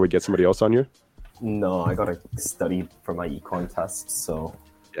ask before we get somebody else on here? no, I gotta study for my econ test. So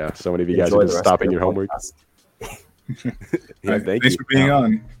Yeah, so many of you guys enjoy are the just rest stopping of your homework. podcast. Yeah, Right, thank thanks you. for being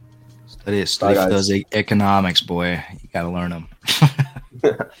on. Study Bye, for guys. those economics, boy. You got to learn them. I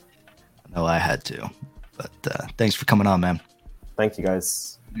know I had to. But thanks for coming on, man. Thank you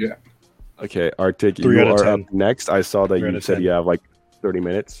guys. Yeah. Okay, Arctic, 3 you out of are 10. up next. I saw that 3 out you of said 10. you have like 30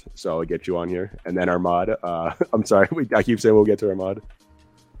 minutes, so I'll get you on here. And then Armad, I'm sorry, I keep saying we'll get to Armad.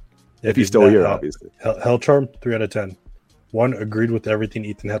 If he's still here, obviously. Hell Charm, 3 out of 10. 1, agreed with everything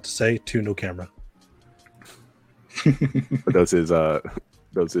Ethan had to say. 2, no camera. But that's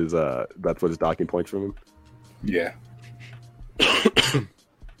what his docking points from him. Yeah.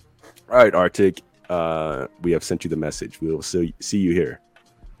 All right, Arctic, we have sent you the message. We will see you here.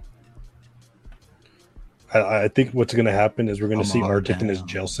 I think what's going to happen is we're going to see on Arctic in his down.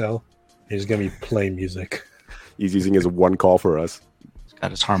 jail cell. He's going to be playing music. He's using his one call for us. He's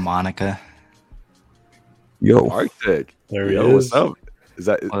got his harmonica. Yo, Arctic, There he yo, is. what's up? Is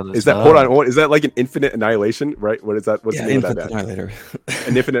that What is is that up? hold on? Is that like an Infinite Annihilation? Right? What is that? What's yeah, the name of Infinite that band? Annihilator.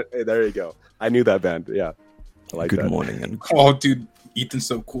 An Infinite. There you go. I knew that band. Yeah, I like Good that. morning and Oh, dude, Ethan's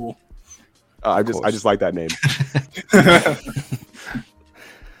so cool. I course. just like that name.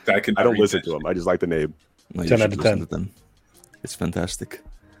 I don't listen to him. I just like the name. no, you 10 should out of listen 10. to them. It's fantastic.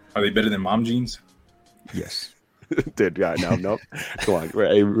 Are they better than Mom Jeans? Yes. Dude, yeah, no. Come on,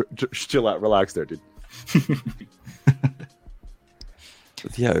 hey, chill out, relax there, dude.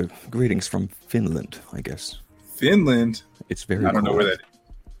 But yeah, greetings from Finland, I guess. Finland? It's very I don't know cold. where that is.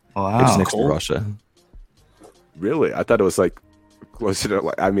 Wow. It's next cold. to Russia. Really? I thought it was like closer to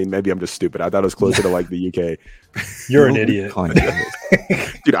like. I mean, maybe I'm just stupid. I thought it was closer to like the UK. You're an Well, idiot. kind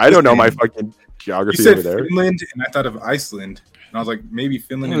of. Dude, I don't know my Listen, fucking You geography said over there. Finland, and I thought of Iceland. And I was like, maybe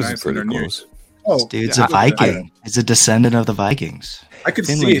Finland It and was Iceland pretty are near. close. Oh, Dude's yeah, a Viking. He's a descendant of the Vikings. I could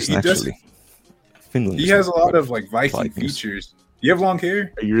Finland see it. is He does. actually. Finland. He is has a lot quite- of like Viking Vikings. features. Do you have long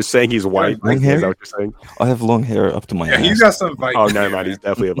hair? You're just saying he's white. long Is hair? that what you're saying? I have long hair up to my Yeah, ass. he's got some Viking. Oh, never hair, mind. He's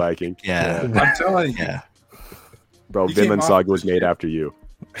definitely a Viking. Yeah. I'm telling you. Yeah. Bro, He came Vinland off Saga the was made ship. after you.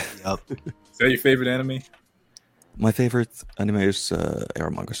 Yep. Is that your favorite anime? My favorite anime is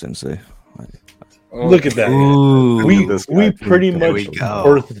Eramaga Sensei. Oh, Look at that. Ooh. We this guy. we pretty There much we go.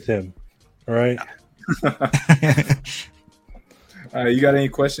 birthed him. All right. You got any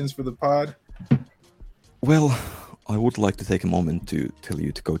questions for the pod? Well, I would like to take a moment to tell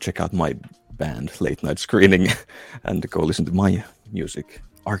you to go check out my band, Late Night Screening, and go listen to my music,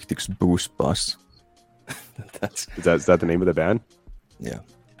 Arctic's Boost Bus. That's Is that the name of the band? yeah.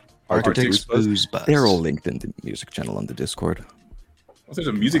 Arctic's Booze Bus. They're all linked in the music channel on the Discord. Oh, there's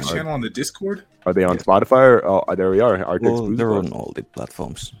a music channel on the Discord? Are they on Spotify? Or, oh, there we are. Arctic's Well, Blues they're Bus. on all the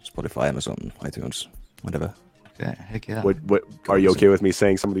platforms: Spotify, Amazon, iTunes, whatever. Okay, heck yeah. What are you okay with me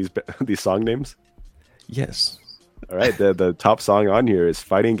saying some of these song names? Yes. All right, the top song on here is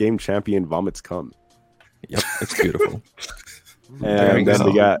 "Fighting Game Champion Vomits Cum," Yep, it's beautiful. There we and then go.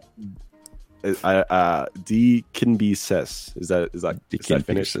 we got Deacon Pieces. Is that Dick in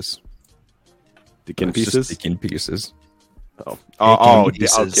finished? pieces. Deacon It's just Pieces. Dick in pieces. Oh,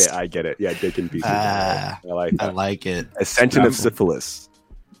 Pieces. okay, I get it. Yeah, Dick in Pieces. Ah, I like I that. like it. Ascension of Syphilis.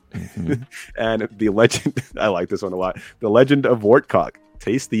 Mhm. And the legend, I like this one a lot. The Legend of Wartcock.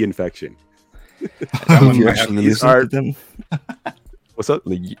 Taste the infection. If you might have actually these listen to are- them, What's up?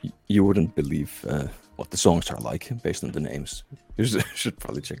 like, you wouldn't believe what the songs are like based on the names. You should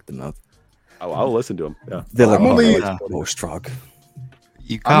probably check them out. Oh, I'll listen to them. Yeah. They're like I'm only- post rock.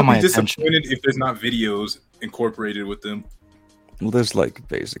 You I'm caught my gonna be attention. disappointed if there's not videos incorporated with them. Well, there's like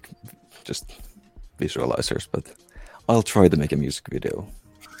basic, just visualizers, but I'll try to make a music video.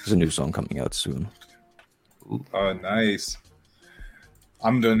 There's a new song coming out soon. Oh, nice.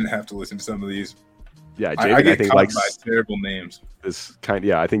 I'm gonna have to listen to some of these. Yeah, I Javen, I get think caught likes by terrible names. this kind.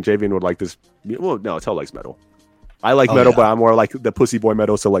 Yeah, I think Javen would like this. Well, no, Tell likes metal. I like Oh, metal, yeah. but I'm more like the pussy boy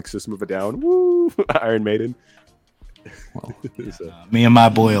metal. So like System of a Down, woo, Iron Maiden. Well, So, Me and my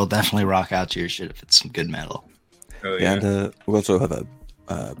boy will definitely rock out to your shit if it's some good metal. Oh, yeah, yeah. and we also have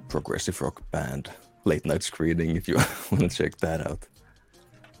a progressive rock band, Late Night Screening, if you want to check that out.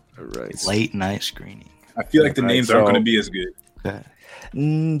 all right. Late night screening. I feel like the Alright, names aren't so- going to be as good. Okay.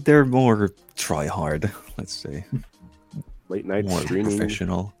 They're more try hard, let's say. Late night More streaming.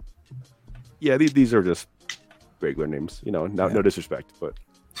 professional. Yeah, these are just regular names. You know, no Yeah. disrespect, but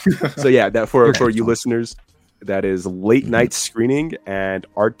so yeah, that for They're you fun. listeners, that is Late Mhm. Night Screening and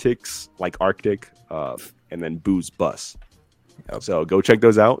Arctic's like Arctic, and then Booze Bus. Yep. So go check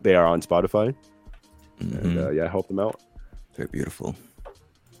those out. They are on Spotify, Mhm. and yeah, help them out. They're beautiful.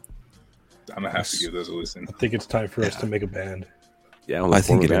 I'm gonna have to give those a listen. I think it's time for us to make a band. Yeah, I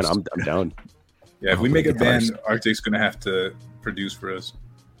think it man, is. I'm down. Yeah, if we make a Guitars. band, Arctic's gonna have to produce for us.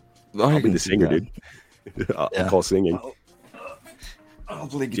 I'll be can the see singer, that. dude. I'll Yeah. call singing. I'll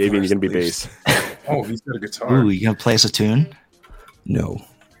play Javen, you're guitars, gonna be please. bass. Oh, he's got a guitar. Ooh, you gonna play us a tune? No.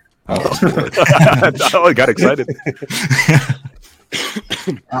 Oh, I got excited.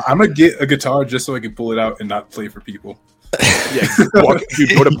 I'm gonna get a guitar just so I can pull it out and not play for people. Yeah,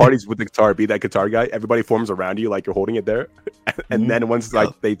 you go to parties with the guitar, be that guitar guy. Everybody forms around you like you're holding it there, and then once like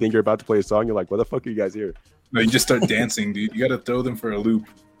they think you're about to play a song, you're like, "What the fuck are you guys here?" No, you just start dancing, dude. You got to throw them for a loop.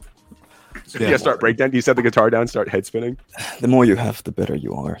 Yeah, start breakdown. Do you set the guitar down, start head spinning? The more you have, the better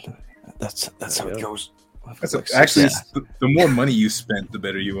you are. That's how it goes. Actually, the more money you spent, the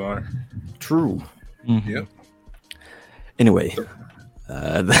better you are. True. Mhm. Yep. Anyway,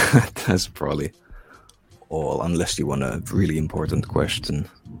 that's probably all, unless you want a really important question.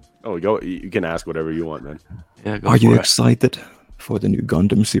 Oh, go. You can ask whatever you want, man. Yeah, go Are you for it. excited for the new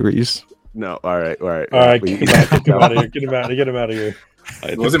Gundam series? No, all right. All right, get him out of here. Get him out of here.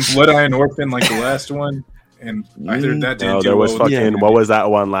 Wasn't Blood Iron Orphan like the last one? And I heard that didn't No, do there was well. fucking. What was that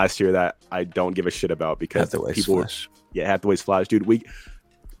one last year that I don't give a shit about because Hathaway's people. Flash. Yeah, Hathaway's Flash, dude.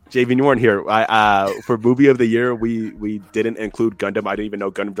 Javen, you weren't here. For movie of the year, we didn't include Gundam. I didn't even know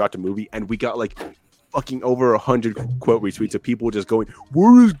Gundam dropped a movie, and we got like fucking over 100 quote retweets of people just going,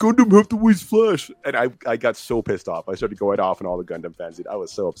 "Where is Gundam Hathaway's Flash?" And I got so pissed off. I started going off on all the Gundam fans, dude. I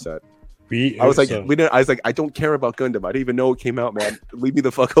was so upset. I was like, I don't care about Gundam. I didn't even know it came out, man. Leave me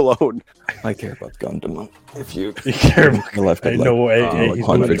the fuck alone. I care about Gundam. If you care about left I know he's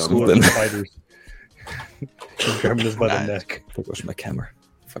hundred doing school something. fighters. He's grabbing us by the neck. There goes my camera.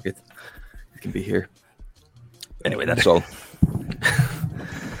 Fuck it. It can be here. Anyway, that's all.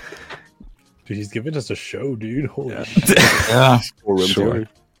 Dude, he's giving us a show, dude. Holy shit. Yeah, Sure.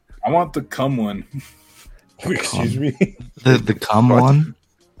 I want the cum one. Excuse me. the cum one.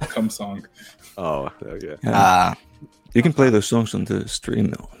 Cum song. Oh, okay. Ah, You can play those songs on the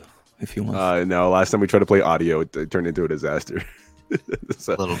stream though, if you want. No, last time we tried to play audio, it turned into a disaster.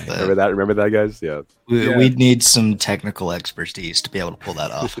 So, a little bit. Remember that, guys? Yeah. Yeah. We'd need some technical expertise to be able to pull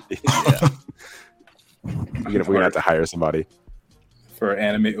that off. We're gonna have to hire somebody. For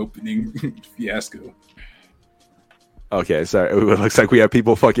anime opening fiasco. Okay, sorry. It looks like we have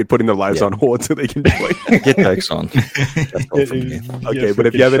people fucking putting their lives on hold so they can play. Get Dex on. That's all from me. Okay, but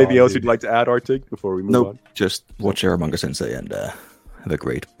if you have anything else you'd like to add, Arctic, before we move on? Nope. Just watch Aramanga Sensei and have a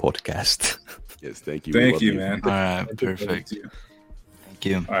great podcast. Yes, thank you. Thank you, man. All right, perfect. Thank you.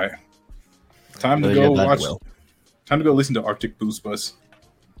 All right. Time to Really go good, watch. well. Time to go listen to Arctic Boost Bus.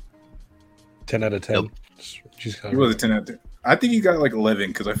 10 out of 10. Yep. He was a 10 out there. I think he got like 11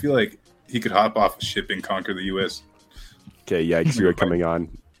 because I feel like he could hop off a ship and conquer the U.S. Okay, yikes, you're coming on.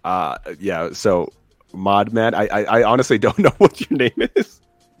 Yeah, so Modman, I honestly don't know what your name is.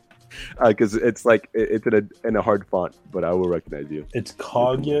 Because it's like it's in a hard font, but I will recognize you. It's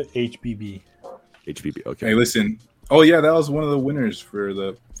Kagya HBB. HBB, okay. Hey, listen. Oh yeah, that was one of the winners for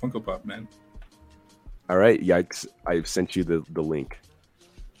the Funko Pop, man. All right, yikes. I've sent you the link.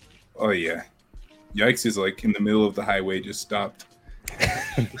 Oh yeah. Yikes is like in the middle of the highway, just stopped.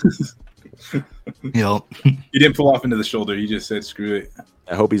 Yep. He didn't pull off into the shoulder. He just said, "Screw it."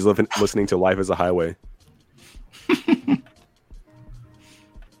 I hope he's listening to Life as a Highway.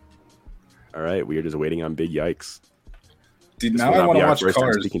 All right, we are just waiting on Big Yikes. Dude, This now will I not want be to our watch first time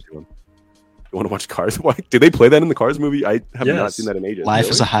Cars. speaking to him. You want to watch Cars? Why? Did they play that in the Cars movie? I have not Yes. seen that in ages. Life Really?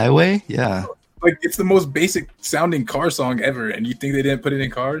 is a highway. Yeah. Like it's the most basic sounding car song ever, and you think they didn't put it in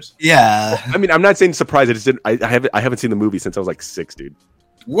Cars? Yeah. I mean, I'm not saying surprised. I just didn't. I haven't seen the movie since I was like 6, dude.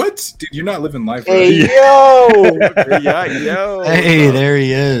 What? Dude, you're not living life. Hey, Right? yo! Yeah, yo. Hey, there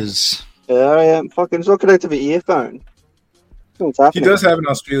he is. There I am. Fucking so connected to the earphone. What's He happening? does have an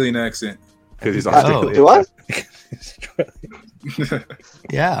Australian accent. Because he's Oh. Australian. Do I?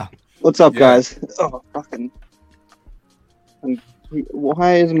 Yeah. What's up, Yeah. guys? Oh, fucking.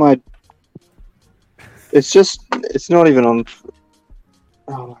 Why is my. It's not even on.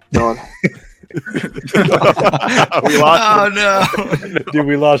 Oh my god. We lost Oh him. no. Dude,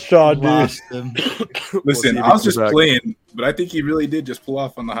 we lost Sean, dude. Lost him. Listen, see if I he was comes just back. playing, but I think he really did just pull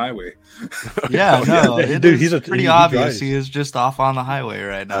off on the highway. Yeah, no, yeah, it dude, is he's pretty he obvious. drives. He is just off on the highway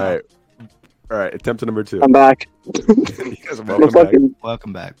right now. All right. Attempt number 2. I'm back. You guys are I'm welcome back. fucking,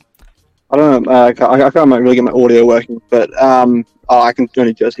 Welcome back. I don't know. I can't really get my audio working, but I can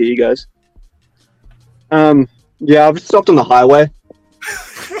only just hear you guys. Yeah, I've stopped on the highway.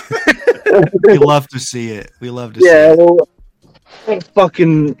 We love to see it. We love to Yeah, see it. well, a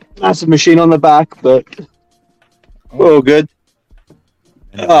fucking massive machine on the back, but all good.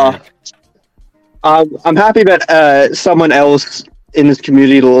 I'm happy that someone else in this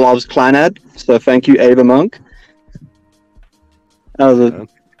community loves Clanad, so thank you, Ava Monk.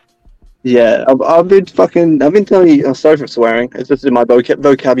 Yeah, I've been telling you. I'm sorry for swearing. It's just in my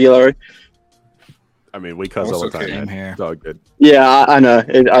vocabulary. I mean, we cuss all the That's time. okay. Man. Same here. It's all good. Yeah, I know.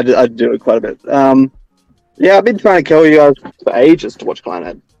 I do it quite a bit. Yeah, I've been trying to tell you guys for ages to watch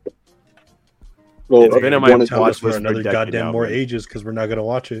Clanhead. Well, It's been on my Tell us watch for list another for a decade goddamn now, more man. ages because we're not gonna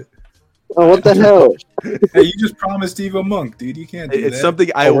watch it. oh, what the hell? Hey, you just promised Evo Monk, dude. You can't do It's that. something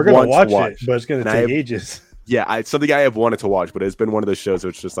I We're gonna want watch to watch. it, but it's gonna And I take have- ages. Yeah, it's something I have wanted to watch, but it's been one of those shows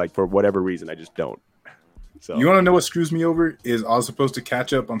which just like for whatever reason I just don't. So You want to know what screws me over? Is I was supposed to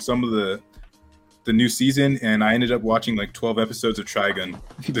catch up on some of the new season, and I ended up watching like 12 episodes of Trigun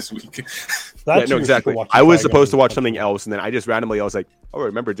this week. yeah, no, exactly. I was supposed to watch something else, and then I just randomly I was like, "Oh, I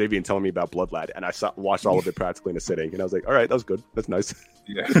remember Davian telling me about Blood Lad," and I watched all of it practically in a sitting, and I was like, "All right, that was good. That's nice."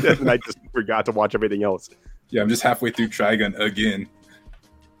 Yeah, and I just forgot to watch everything else. yeah. I'm just halfway through Trigun again,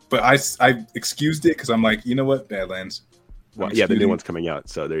 but I excused it because I'm like, you know what, Badlands. Well, I'm yeah, the new excusing- one's coming out,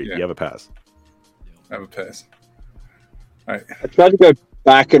 so there Yeah. you have a pass. I have a pass. All right. I tried to go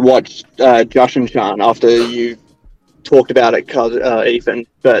back and watch Josh and Sean after you talked about it, Ethan,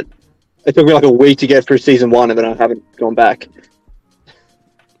 but it took me like a week to get through season 1, and then I haven't gone back.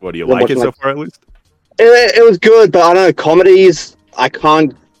 What do you Then like it watching, so like- far, at least? It was good, but I don't know, comedies I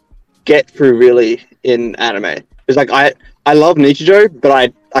can't get through really in anime. It's like I love Nichijou,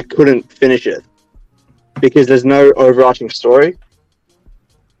 but I couldn't finish it because there's no overarching story.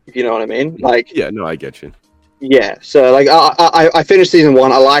 If you know what I mean? Like, Yeah, no, I get you. yeah. So like I finished season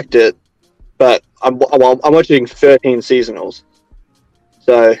 1, I liked it, but I'm watching 13 seasonals.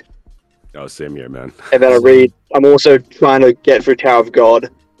 So Oh, same here, man. and then I'm also trying to get through Tower of God,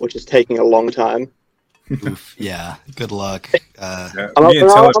 which is taking a long time. Oof, yeah, good luck. Yeah, I'm me and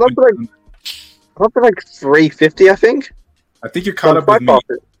up- Teller- I'm up to, I'm up to like 350, I think. I think you're caught I'm up with quite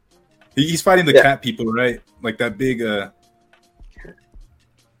me. fast. He's fighting the Yeah. cat people, right? Like that big.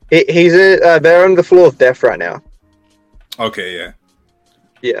 He's they're on the floor of death right now. Okay, yeah,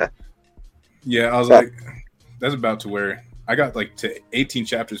 Yeah. yeah. I was Yeah. like, that's about to where I got like to 18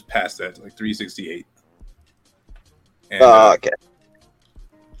 chapters past that, like 368. And, Okay.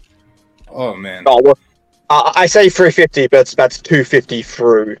 oh man, Oh, well, I say 350, but that's 250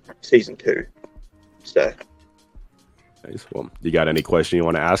 through season 2. So, Nice. Well, you got any question you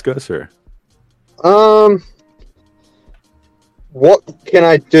want to ask us, or what can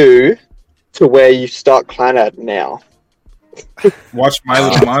I do to where you start Clanad now? watch My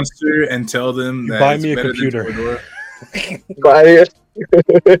Little Monster and tell them You that buy it's me a better than computer. Toradora.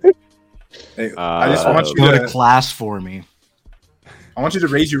 Hey, I just want you Go to to. class for me. I want you to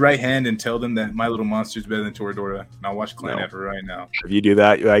raise your right hand and tell them that My Little Monster is better than Toradora. And I'll watch Clan Ever right now. if you do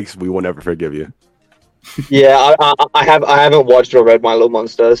that, Yikes, we will never forgive you. Yeah, I haven't watched or read My Little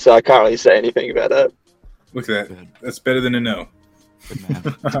Monster, so I can't really say anything about that. Look at that. Good. That's better than a no. Good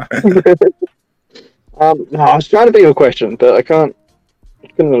man. No, I was trying to think of a question, but I couldn't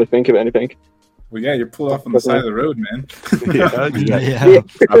really think of anything. Well, yeah, you're pulled off on the side of the road, man. Yeah, you got Yeah,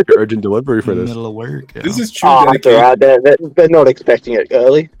 stop your urgent delivery for in the this. middle of work. This is true Oh, that's dedication. alright. They're not expecting it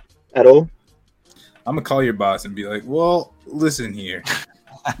early at all. I'm gonna call your boss and be like, "Well, listen here."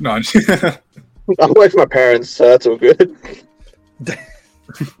 No, I'm I work for my parents, so that's all good.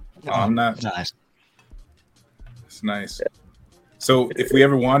 no, I'm not. Nice. It's nice. So, if we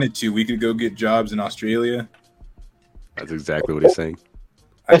ever wanted to, we could go get jobs in Australia. That's exactly what he's saying.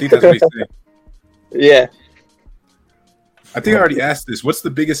 I think that's what he's saying. Yeah. I think I already asked this. What's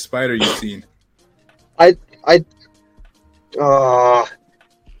the biggest spider you've seen?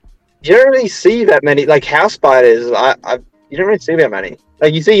 You don't really see that many like house spiders. You don't really see that many.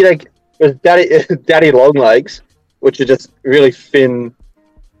 Like you see like there's daddy long legs, which are just really thin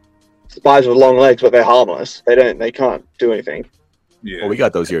spiders with long legs, but they're harmless. They can't do anything. Yeah, Well, we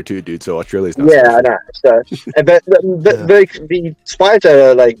got those here too, dude. So Australia's not. Yeah, I know. So, but the spiders that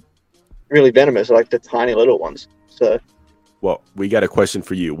are like really venomous are like the tiny little ones. So Well, we got a question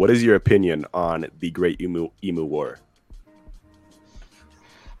for you. What is your opinion on the Great Emu War?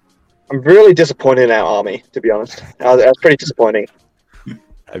 I'm really disappointed in our army, to be honest. That's pretty disappointing.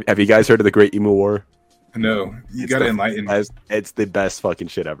 Have you guys heard of the Great Emu War? no, you It's gotta the enlighten me. best- It's the best fucking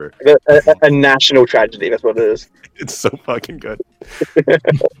shit ever. A national tragedy. That's what it is. It's so fucking good.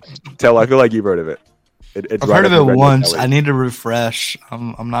 Tell, I feel like you've heard of it. It's I've right heard of up it your red once. alley. I need to refresh.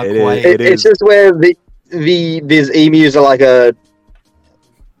 I'm not It is- quite. It's just where these emus are like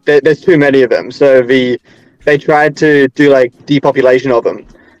there's too many of them. So they tried to do like depopulation of them,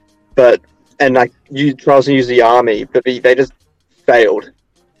 and like you trials to use the army, but they just failed,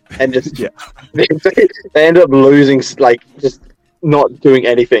 and just Yeah. they ended up losing, like just not doing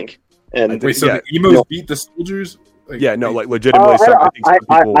anything. And Wait, so yeah, the emos no. beat the soldiers? Like, Yeah, no, like legitimately. I think some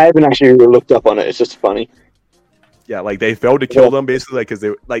people, I haven't actually looked up on it. It's just funny. Yeah, like they failed to kill them basically, because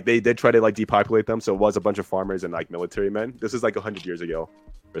they did try to like depopulate them. So it was a bunch of farmers and like military men. This is like 100 years ago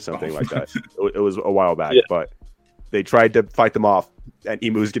or something like that. It was a while back, but they tried to fight them off, and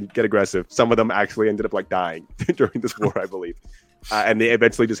emus get aggressive. Some of them actually ended up like dying during this war, I believe, and they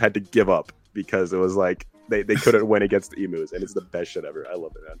eventually just had to give up because it was like they couldn't win against the emus, and it's the best shit ever. I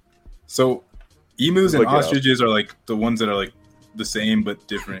love it, man. So emus and ostriches are like the ones that are like the same but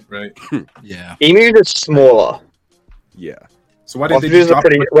different, right? Yeah. Emus are smaller. Yeah. So why did they Ostriches just are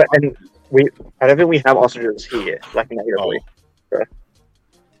pretty? And I don't think we have ostriches here, like natively.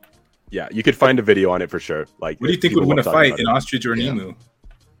 Yeah, you could find a video on it for sure. Like, what do you think would win a fight, an ostrich or an emu?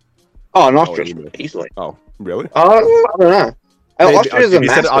 Oh, an ostrich, easily. Oh, really? I don't know. Ostriches are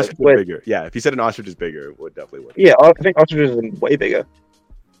massive. Ostrich is bigger. Yeah, if you said an ostrich is bigger, it would definitely win. Yeah, I think ostriches are way bigger.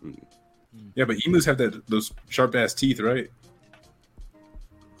 Yeah, but emus have those sharp ass teeth, right?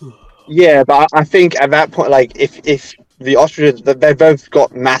 Yeah, but I think at that point, like if the ostriches, they've both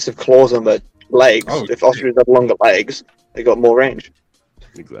got massive claws on their legs. If ostriches have longer legs, they got more range.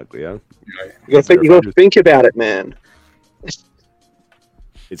 Exactly. Yeah. You gotta think about it, man.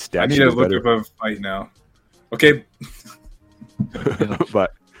 It's I need to look up a fight now. Okay.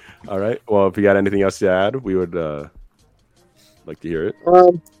 But all right. Well, if you got anything else to add, we would like to hear it.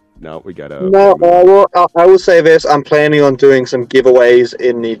 No, we gotta. No, well, I will say this: I'm planning on doing some giveaways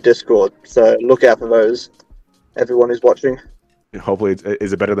in the Discord, so look out for those. Everyone who's watching. Hopefully,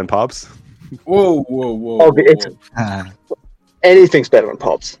 is it better than Pops? Whoa! Anything's better than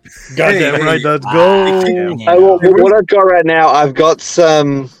Pops. Goddamn right, let's go. What I've got right now, I've got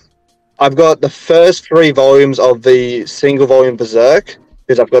the first 3 volumes of the single volume Berserk,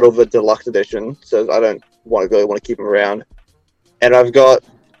 because I've got all the deluxe edition, so I don't really want to keep them around. And I've got,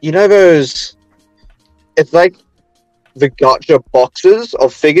 those, it's like the gacha boxes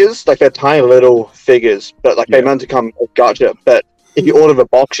of figures, like they're tiny little figures, but like they're meant to come with gacha. But if you order the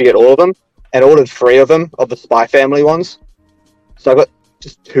box, you get all of them. And I ordered 3 of them, of the Spy Family ones. So I've got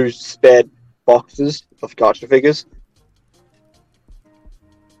just 2 spared boxes of gacha figures.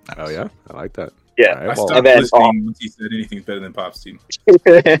 Oh yeah, I like that. Yeah, I stopped listening once he said anything better than Pop's team.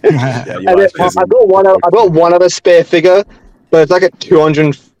 I got one other spare figure, but it's like a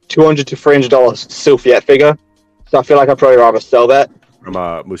 $200 to $300 Sylphiette figure. So I feel like I'd probably rather sell that. From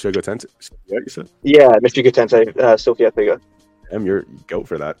Mushoku Tensei? You said? Yeah, Mushoku Tensei Sylphiette figure. Damn, you're goat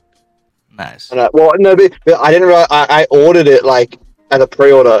for that. Nice. Well, no, but I didn't realize I ordered it like as a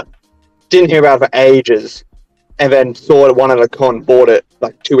pre-order. Didn't hear about it for ages, and then saw it one at a con. Bought it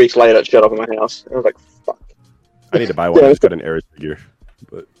like 2 weeks later. It showed up in my house. And I was like, "Fuck." I need to buy one. I just got an Ares figure,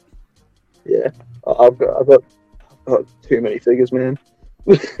 but yeah, I've got too many figures, man.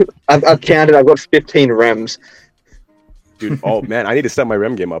 I've counted. I've got 15 REMs. Dude, oh man, I need to set my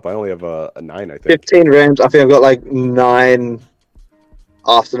REM game up. I only have a 9, I think. 15 REMs. I think I've got like 9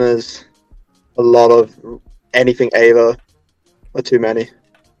 Aftermaths. A lot of anything Ava. Or too many.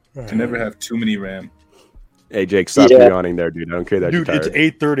 To never have too many RAM. Hey Jake, stop yawning there, dude. I don't care that you're tired.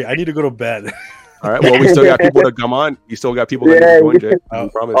 It's 8:30. I need to go to bed. All right. Well, we still got people to come on. You still got people that join, Jake. I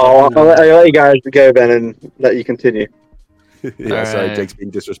promise. I'll let you guys go, Ben, and let you continue. Sorry, Jake's being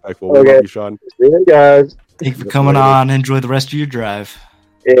disrespectful. Okay. We love you, Sean. See you guys. Thank you for coming on. Enjoy the rest of your drive.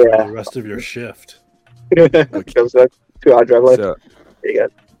 Yeah. The rest of your shift. Okay. 2-hour drive left. So, there you go.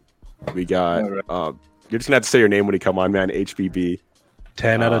 We got. You're just gonna have to say your name when you come on, man. HBB.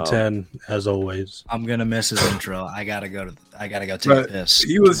 10 out of 10, as always. I'm gonna miss his intro. I gotta go take a piss.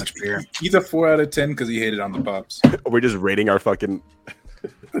 He's a 4 out of 10 because he hated on the Pops. We're just rating our fucking.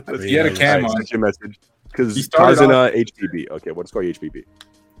 He had a cam on. Your message because Kazuna HBB. Okay, let's go HBB.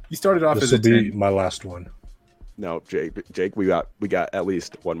 He started off as a 10. This will be my last one. No, Jake, we got at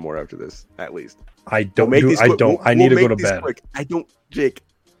least one more after this. At least. I need to go to bed. Quick. Jake.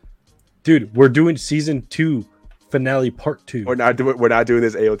 Dude, we're doing season 2 finale part 2. We're not doing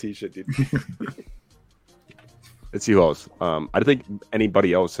this AOT shit, dude. Let's see who else. I don't think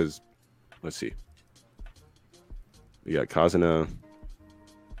anybody else has. Let's see. We got Kazuna.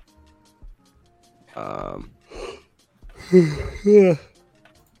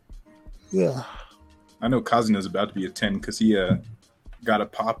 Yeah. I know Kazuna's about to be a 10 because he got a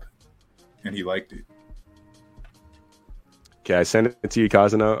pop and he liked it. Okay, I sent it to you,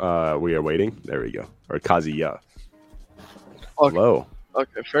 Kazuna. We are waiting. There we go. Or Kazuya. Okay. Hello.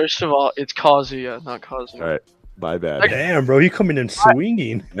 Okay, first of all, it's Kazuya, not Kazuna. All right. My bad. Damn, bro, you coming in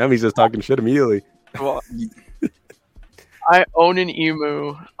swinging. Now he's just talking shit immediately. Well, I own an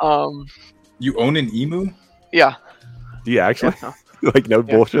emu. You own an emu? Yeah. Do you actually? Yeah. Like, no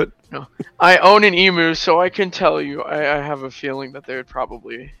bullshit? No. I own an emu, so I can tell you, I have a feeling that they would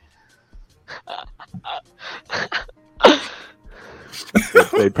probably...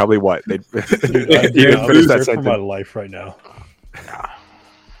 They'd probably what? They'd Dude, even I'm finish that scared for my sentence. life right now.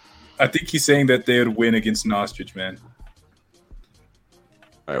 I think he's saying that they would win against an ostrich, man.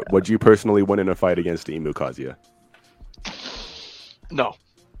 All right, would you personally win in a fight against Emu, Kazuya? No.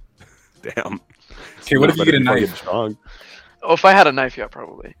 Damn. Okay, what if you get a Fucking knife? Strong. Oh, if I had a knife, yeah,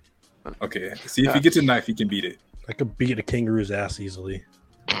 probably. Okay, see if he gets a knife, he can beat it. I could beat a kangaroo's ass easily.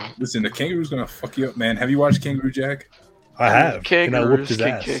 Listen, the kangaroo's gonna fuck you up, man. Have you watched Kangaroo Jack? I have, and I whooped Kangaroos his can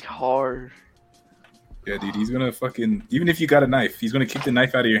ass. kick hard. Yeah, dude, he's gonna fucking even if you got a knife, he's gonna kick the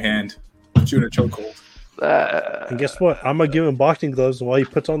knife out of your hand, put you in a chokehold. And guess what? I'm gonna give him boxing gloves, and while he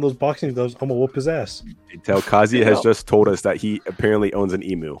puts on those boxing gloves, I'm gonna whoop his ass. Tell Kazuya has just told us that he apparently owns an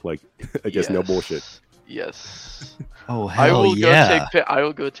emu. Like, I guess no bullshit. Yes. Oh I hell will yeah! I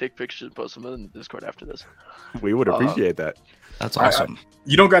will go take pictures and post them in the Discord after this. We would appreciate that. That's awesome.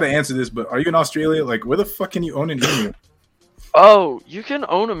 You don't got to answer this, but are you in Australia? Like, where the fuck can you own an emu? Oh, you can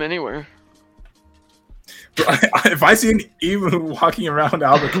own them anywhere. If I see an emu walking around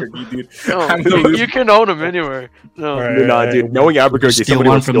Albuquerque, dude, No, I'm gonna lose. you can own them anywhere. No. All right, Nah, dude, knowing Albuquerque, Steal somebody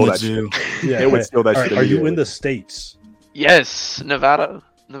one would from steal the that zoo. shit. Yeah, They would steal that All shit right, are you in immediately. the States? Yes, Nevada.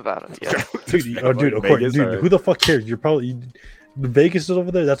 Yeah. Dude, oh, dude, of course, Vegas, dude, alright. who the fuck cares? You're probably Vegas is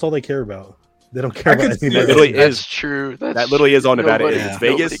over there. That's all they care about. They don't care I could about see anything. it. Literally That's is. true. That's That literally is on Nevada. nobody- It's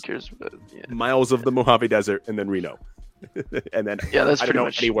nobody Vegas, cares about it. Yeah. miles of the Mojave Desert, and then Reno. And then Yeah, that's I pretty don't know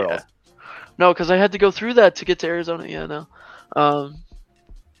much anywhere yeah. else. No, because I had to go through that to get to Arizona. Yeah, no.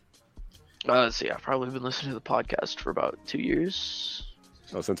 Let's see. I've probably been listening to the podcast for about 2 years.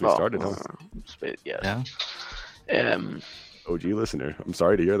 Oh, since we started, huh? Yeah. OG listener. I'm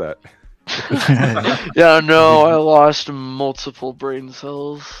sorry to hear that. Yeah, no, I lost multiple brain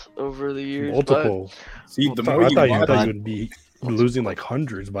cells over the years. Multiple. See, the more I you thought watch, you would be losing like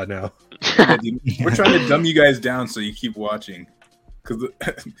hundreds by now. yeah, dude, we're trying to dumb you guys down so you keep watching. Because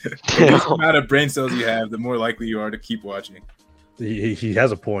the least amount of brain cells you have, the more likely you are to keep watching. He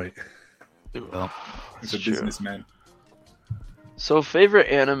has a point. Well, It's a true. businessman. So favorite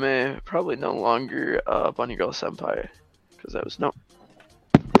anime, probably no longer Bunny Girl Senpai, because that was no.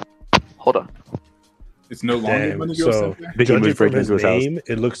 Hold on. It's no longer Damn, Bunny Girl so Senpai? Big judging Emu's from breaking his into his house. name,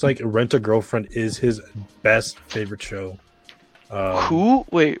 it looks like Rent a Girlfriend is his best favorite show. Who?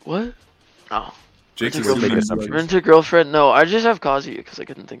 Wait, what? Oh. Jake's Rent a Make Girlfriend. assumptions. Rent a Girlfriend. No, I just have Kazuya because I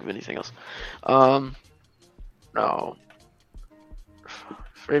couldn't think of anything else. No.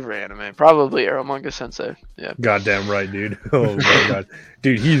 Favorite anime, probably Eromanga Sensei. Yeah. Goddamn right, dude. Oh my god,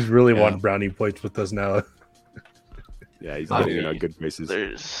 dude, he's really Yeah. wanting brownie points with us now. Yeah, he's I getting in mean, on good graces.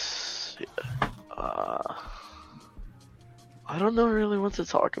 There's. I don't know really what to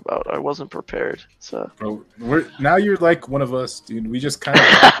talk about. I wasn't prepared. So. Bro, now you're like one of us, dude. We just kind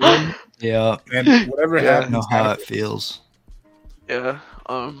of yeah, and whatever I happens. know how it feels. Yeah.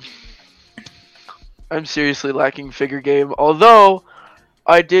 I'm seriously lacking figure game. Although,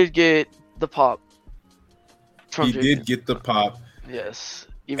 I did get the pop. From He Jason. did get the pop, Yes.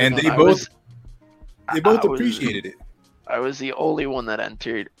 Even and though they I both was- they both I was- appreciated it. I was the only one that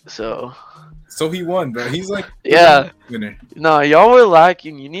entered. So. So he won, bro. He's like Yeah. winner. No, y'all were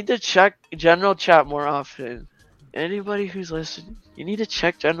lacking. You need to check general chat more often. Anybody who's listening, you need to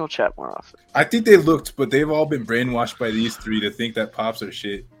check general chat more often. I think they looked, but they've all been brainwashed by these three to think that pops are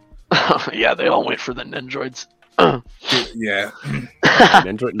shit. Yeah, they all wait for the Nendroids. Yeah,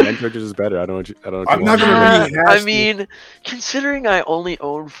 Nendroid is better. I don't. I'm not gonna rehash I this. mean, considering I only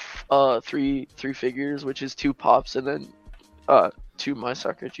own three figures, which is 2 pops and then 2 My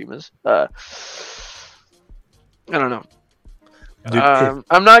Sakurajimas. I don't know. Dude,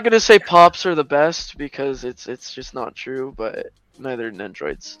 I'm not gonna say pops are the best because it's just not true, but neither are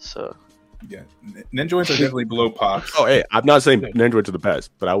Nendroids. So Yeah, Nendroids are definitely below pops. Oh, hey, I'm not saying Nendroids are the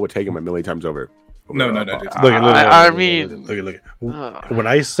best, but I would take them a million times over. No, over, no, uh, no, Pops. dude. I mean- look. uh, When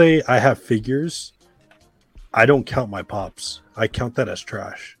I say I have figures, I don't count my pops. I count that as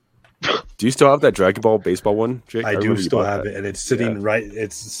trash. Do you still have that Dragon Ball baseball one, Jake? I do remember you still bought have that. it, and it's sitting right.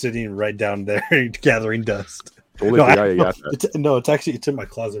 It's sitting right down there, gathering dust. Totally No, forgot you got that. it's in my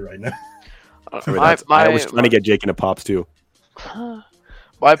closet right now. I, mean, I was trying to get Jake into Pops too.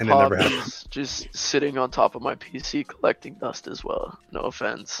 my And it pop never happened. is just sitting on top of my PC collecting dust as well. No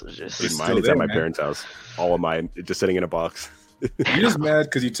offense, it's just Dude, It's mine still is there, at my man. parents' house. All of mine, just sitting in a box. You're just mad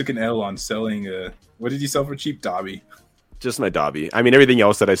because you took an L on selling. What did you sell for cheap, Dobby? Just my Dobby. I mean, everything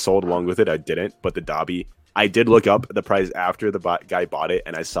else that I sold along with it, I didn't. But the Dobby, I did look up the price after the guy bought it,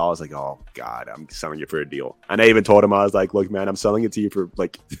 and I saw. I was like, "Oh God, I'm selling it for a deal." And I even told him, I was like, "Look, man, I'm selling it to you for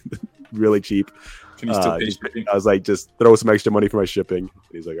like really cheap." Can you still pay just- shipping? I was like, "Just throw some extra money for my shipping." And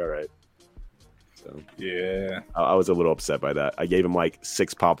he's like, "All right." So Yeah. I was a little upset by that. I gave him like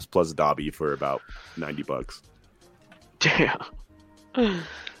 6 pops plus Dobby for about $90. Damn.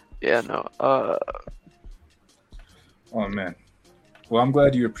 Yeah, no. Oh man. Well, I'm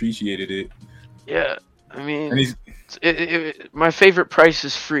glad you appreciated it. Yeah, I And mean, he's my favorite price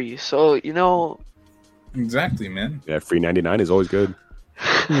is free, so you know. exactly, man. Yeah, free 99 is always good.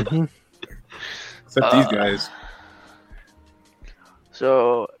 Except these guys.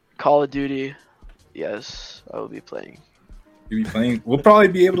 So Call of Duty, yes, I will be playing. You'll be playing. We'll probably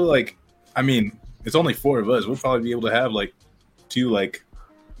be able to like. I mean, it's only 4 of us. We'll probably be able to have like 2 like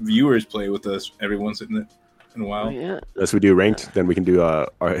viewers play with us every once in a while. Oh, yeah. Unless we do ranked, then we can do our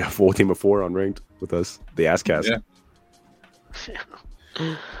full team of 4 on ranked with us. The Asscast.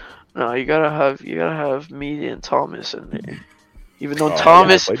 Yeah. No, you gotta have me and Thomas in there. Even though Oh,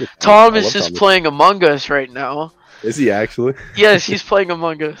 Thomas yeah, I love Thomas is Thomas. playing Among Us right now. Is he actually? Yes, he's playing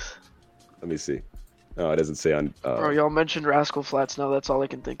Among Us. Let me see. Oh, it doesn't say on. Bro, y'all mentioned Rascal Flats. Now that's all I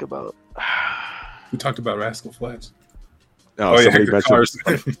can think about. We talked about Rascal Flats. Oh, yeah, somebody good mentioned. cars.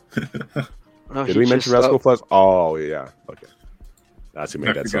 No, Did he we just mention Rascal up. Flats? Oh yeah. Okay. That's who made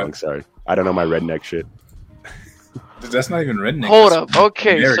I that forgot. song. Sorry, I don't know my redneck shit. That's not even redneck. Hold that's up.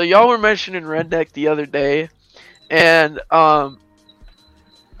 Okay, so American. y'all were mentioning redneck the other day, and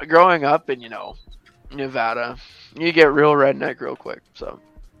growing up in Nevada, you get real redneck real quick. So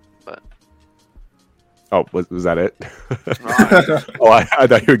Oh, was that it? Oh, I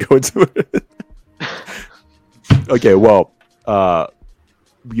thought you were going to it. Okay, well,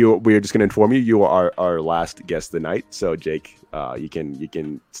 we're just gonna inform you. You are our last guest of the night. So Jake, you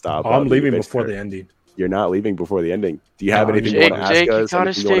can stop. I'm leaving bitch before there. the ending. You're not leaving before the ending. Do you have No, anything you Jake, want to ask Jake, you us? gotta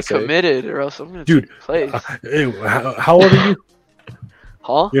Anything you stay wanna say? committed, or else I'm gonna Dude, take place. Hey, how old are you?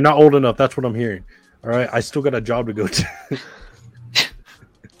 Huh? You're not old enough. That's what I'm hearing. All right, I still got a job to go to.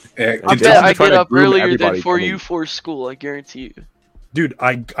 Yeah, I Dude, bet I'm I trying get to up groom earlier everybody than for coming. you for school. I guarantee you. Dude,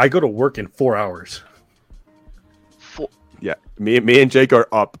 I go to work in 4 hours. Yeah, me and Jake are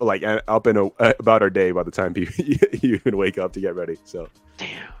up in about our day by the time you even wake up to get ready. So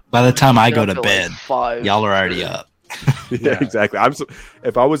By the time I Get go up to at, like, bed, 5. y'all are already up. yeah, exactly.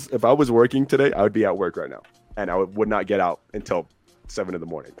 If I was working today, I would be at work right now, and I would not get out until 7 in the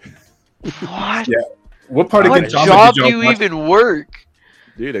morning. What? Yeah. What part What of Gintama job did do y'all you watch? even work?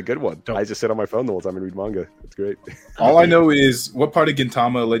 Dude, a good one. I just sit on my phone the whole time and read manga. It's great. All I know is what part of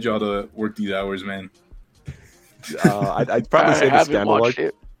Gintama led y'all to work these hours, man. I'd probably I say the haven't scandal arc. watched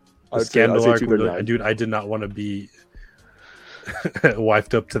it. I would say Scandal arc, 239. dude. I did not want to be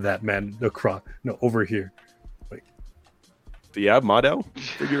wifed up to that man across. No, over here, Do you have Mado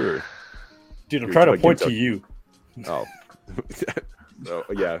figure? dude. I'm You're trying to like point Ginto. to you. Oh, so,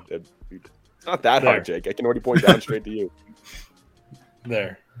 yeah. It's not that There. hard, Jake. I can already point down straight to you.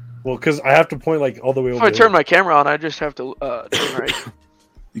 There. Well, because I have to point like all the way If over. I there. turn my camera on, I just have to turn right.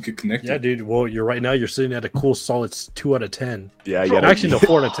 You could connect Yeah, it. dude. Well, you're right now. You're sitting at a cool solid 2 out of 10. Yeah, yeah. Actually, no,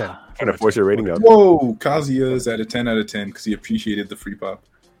 4 out of 10. Trying to force your rating up. Whoa, Kazuya's at a 10 out of 10 because he appreciated the free pop.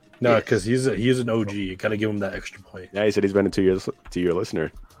 No, because he's an OG. You gotta give him that extra point. Yeah, he said he's been a 2-year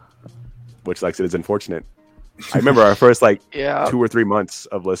listener, which, like I said, is unfortunate. I remember our first Yeah. 2 or 3 months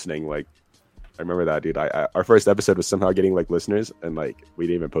of listening. Like, I remember that, dude. Our first episode was somehow getting listeners, and we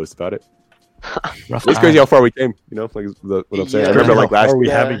didn't even post about it. Rough It's crazy how far we came. Like what I'm saying. I Yeah. remember How last far we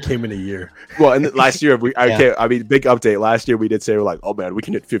Yeah. haven't came in a year. well, and last year big update. Last year we did say we're like, oh man, we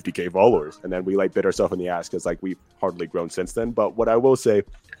can hit 50K followers, and then we bit ourselves in the ass because we've hardly grown since then. But what I will say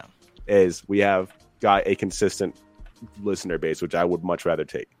is we have got a consistent listener base, which I would much rather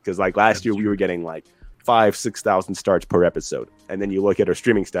take because last year we were getting 5,000-6,000 starts per episode, and then you look at our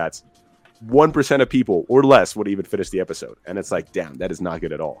streaming stats, 1% of people or less would even finish the episode, and it's damn, that is not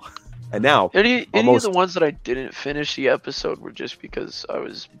good at all. And now Any of almost- the ones that I didn't finish the episode were just because I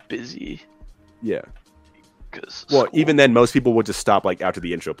was busy. yeah. Cause Well, school. even then, most people would just stop after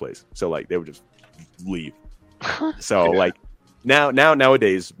the intro plays. So they would just leave. So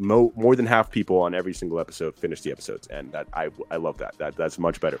nowadays, more than half people on every single episode finish the episodes, and that I love that. That's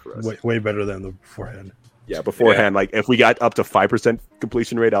much better for us. Way better than the beforehand. Yeah, beforehand, if we got up to 5%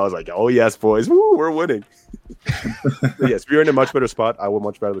 completion rate, I was like, oh yes, boys, woo, we're winning. But yes, we're in a much better spot. I would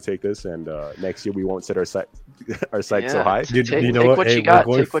much rather take this, and next year we won't set our sight so Yeah. high. Dude, Take, you know take what? what Hey, you we're got.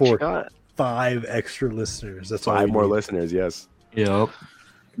 going Take what you for got. 5 extra listeners. That's all 5 we more need. listeners, yes. Yep.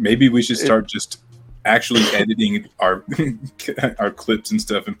 Maybe we should start just actually editing our our clips and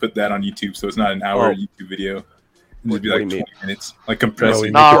stuff and put that on YouTube so it's not an hour Oh. YouTube video. And What just be do you 20 mean? minutes, compressing. we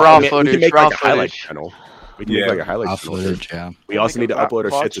Nah, raw We can footage. make Raw a highlight footage. channel. We can Yeah. make a highlight Off channel. footage, yeah. We also Make need a to upload our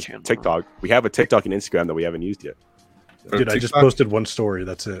Vox shit to channel. TikTok. We have a TikTok and Instagram that we haven't used yet. Dude, I just posted one story.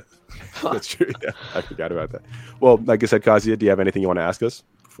 That's it. That's true. Yeah, I forgot about that. Well, like I said, Kazuya, do you have anything you want to ask us?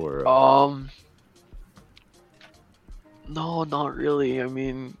 No, not really. I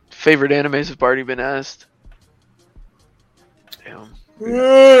mean, favorite animes have already been asked. Damn.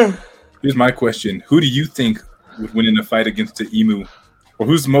 Here's my question: who do you think would win in a fight against the emu, or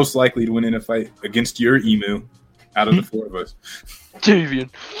who's most likely to win in a fight against your emu out of the four of us? Javian.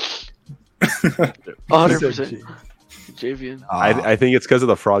 100%. Javian. I think it's because of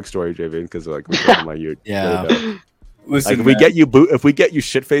the frog story, Javian. Because like we told him, like, Yeah. Listen, like if we get you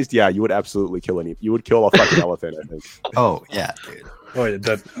shit faced, yeah, you would absolutely kill you would kill a fucking elephant. I think. Oh yeah, dude. Oh,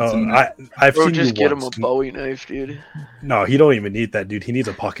 yeah, I've Bro, seen just you get once. him a Bowie knife, dude. No, he don't even need that, dude. He needs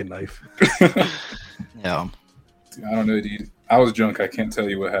a pocket knife. Yeah. I don't know, dude. I was drunk. I can't tell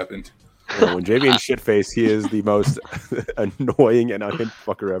you what happened. Yeah, when Javian's shit faced, he is the most annoying and unhinged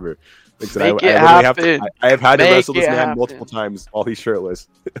fucker ever. Like I said, Make it I happen. I have had to Make wrestle this it man happen. multiple times while he's shirtless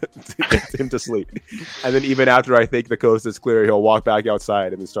to get him to sleep. And then even after I think the coast is clear, he'll walk back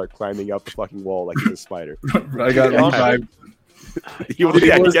outside and then start climbing up the fucking wall like he's a spider. I got revived.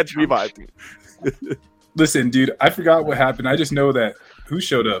 He gets revived. Listen, dude, I forgot what happened. I just know that who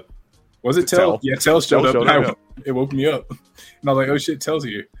showed up. Was it Tell? Tell. Yeah, Tell showed up. Showed And up, it woke me up. And I was like, oh shit, Tell's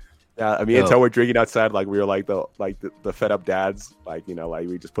here. Yeah, I mean, until we're drinking outside, like we were like the fed up dads, like like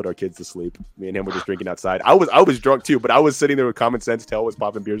we just put our kids to sleep. Me and him were just drinking outside. I was drunk too, but I was sitting there with common sense. Tell was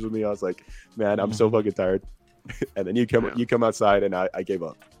popping beers with me. I was like, man, I'm so fucking tired. And then you come outside, and I gave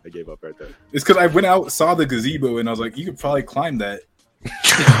up. I gave up right there. It's because I went out, saw the gazebo, and I was like, you could probably climb that.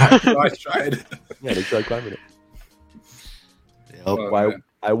 So I tried. Yeah, they tried climbing it. Yep. Well,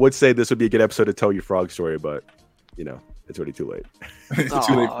 I would say this would be a good episode to tell your frog story, but it's already too late. It's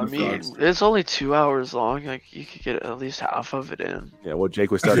too late for I the mean, frogs. it's only 2 hours long. Like you could get at least half of it in. Yeah, well,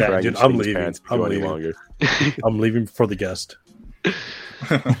 Jake was starting Yeah, crying. dude, and I'm shitting his leaving. pants if we I'm go any leaving. longer. I'm leaving for the guest.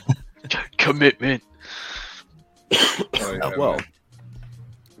 Commitment. Oh, yeah, Well, man.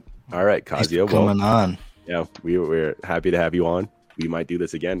 all right, Thanks Kazuya. for Well, coming on. yeah, we're happy to have you on. We might do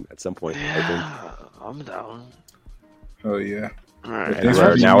this again at some point. I think. Yeah, I'm down. Oh yeah. All right. And Thanks you for are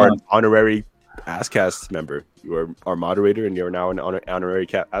having now me our on. honorary Askcast member. You are our moderator, and you're now an honorary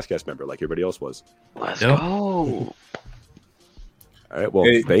Askcast member, like everybody else was. Let's Yep. go. All right. Well,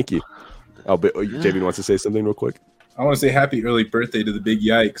 Hey. thank you. Oh, but JB wants to say something real quick. I want to say happy early birthday to the big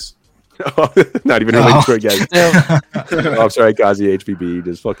yikes. Not even related to it, guys. Yeah. Oh, I'm sorry, Kazi HPB. You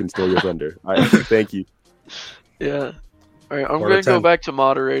just fucking stole your thunder. All right, thank you. Yeah. All right, I'm Four gonna to 10. go back to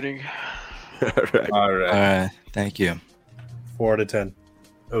moderating. All right. All All right. right. Thank you. 4 out of 10.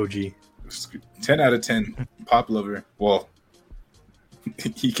 OG. 10 out of 10. Pop lover. Well,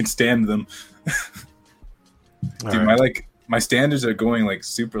 he can stand them. All Dude, right. my standards are going like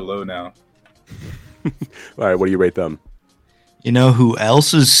super low now. All right. What do you rate them? You know who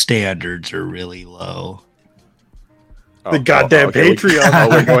else's standards are really low? Oh, The goddamn okay. Patreon. Oh,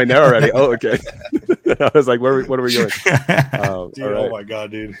 we're going there already. Oh, okay. I was like, what are we going? Dude, all right. oh my god,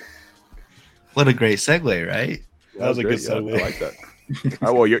 dude. What a great segue, right? That was a good great. Yeah, segue. I like that. All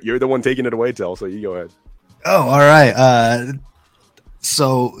right, well, you're the one taking it away, Tell. So you go ahead. Oh, all right.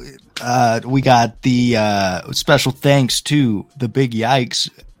 So we got the special thanks to the Big Yikes,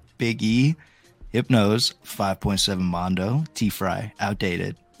 Big E, Hypnose, 5.7 Mondo, T-Fry,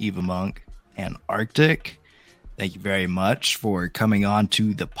 Outdated, Eva Monk, and Arctic. Thank you very much for coming on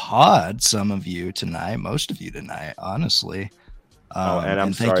to the pod, some of you tonight, most of you tonight, honestly. And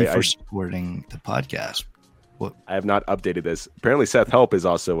I'm thank sorry, you for supporting the podcast. I have not updated this. Apparently, Seth Help is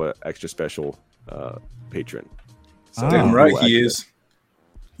also an extra special patron. So Damn right he is.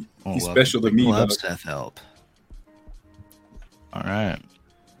 Oh, He's well, special to me, love dog. Seth Help. All right.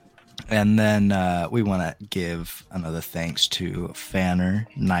 And then we want to give another thanks to Fanner,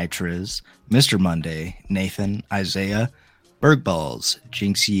 Nitrous, Mr. Monday, Nathan, Isaiah, Bergballs,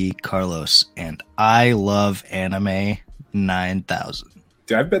 Jinxie, Carlos, and I Love Anime 9000.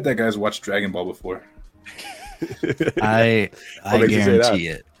 Dude, I bet that guy's watched Dragon Ball before. I makes you say that? guarantee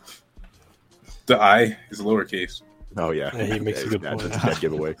it. The I is lowercase. Oh yeah, Yeah, he makes a good that's point. a dead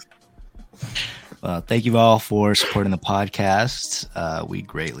giveaway. Well, thank you all for supporting the podcast. We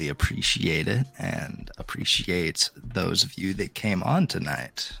greatly appreciate it and appreciate those of you that came on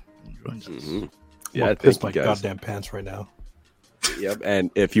tonight. and joined us. Mhm. I'm Yeah, gonna piss thank my you guys. goddamn pants right now. Yep,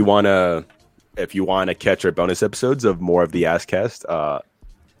 and if you wanna catch our bonus episodes of more of the Askcast,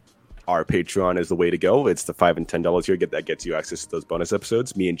 our Patreon is the way to go. It's the $5 and $10 here that gets you access to those bonus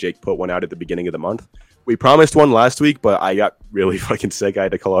episodes. Me and Jake put one out at the beginning of the month. We promised one last week, but I got really fucking sick. I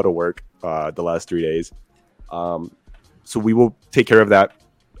had to call out of work the last 3 days. So we will take care of that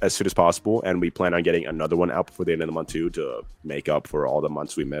as soon as possible, and we plan on getting another one out before the end of the month too, to make up for all the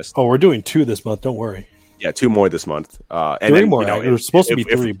months we missed. Oh, we're doing 2 this month. Don't worry. Yeah, 2 more this month. And 3 then, more. you know, It was supposed to be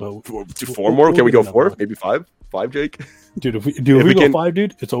 3, but 4 more. Can we go 4? Maybe 5? 5, Jake. Dude, if we go 5,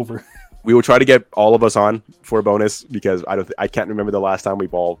 dude, it's over. We will try to get all of us on for a bonus, because I can't remember the last time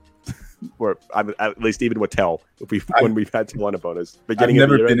we've all, or at least even with Tell, when we've had to on a bonus. I've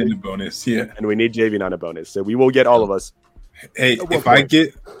never been in a bonus, yeah. And we need Javian on a bonus, so we will get all of us. Hey, if I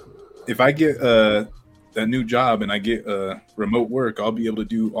get a new job and I get remote work, I'll be able to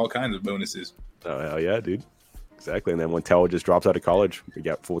do all kinds of bonuses. Oh hell yeah, dude! Exactly. And then when Tell just drops out of college, we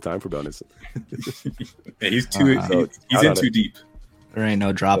got full time for bonus. Hey, he's in too deep. There ain't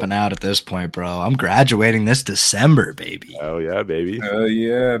no dropping out at this point, bro. I'm graduating this December, baby. Oh yeah, baby. Oh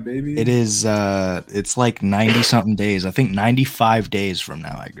yeah, baby. It is. It's like 90 something days. I think 95 days from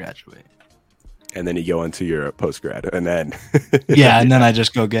now I graduate. And then you go into your post grad, and then and then I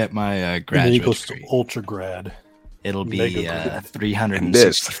just go get my graduate degree. Ultra grad. It'll be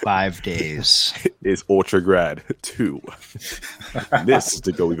 365 days. Is Ultra Grad 2. This is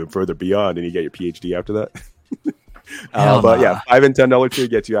to go even further beyond, and you get your PhD after that. But yeah, $5 and $10 tier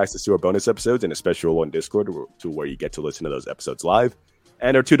gets you access to our bonus episodes and a special on Discord, to where you get to listen to those episodes live.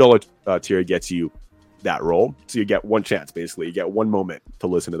 And our $2 tier gets you that role, so you get one chance. Basically, you get one moment to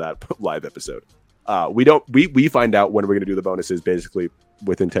listen to that live episode. We find out when we're going to do the bonuses basically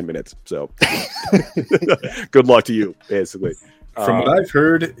within 10 minutes. So good luck to you, basically. From what I've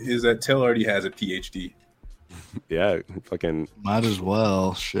heard is that Tell already has a PhD. Yeah, fucking might as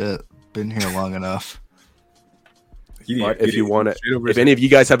well. Shit, been here long enough. If you want to, if any of you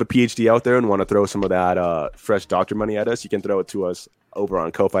guys have a PhD out there and want to throw some of that fresh doctor money at us, you can throw it to us over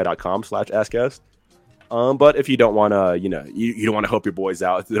on ko-fi.com/askest. But if you don't want to, you don't want to help your boys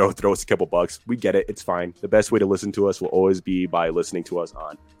out, throw us a couple bucks. We get it. It's fine. The best way to listen to us will always be by listening to us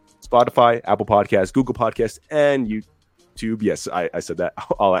on Spotify, Apple Podcasts, Google Podcasts, and YouTube. Yes, I said that.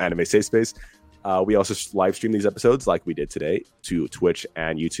 All Anime Safe Space. We also live stream these episodes like we did today to Twitch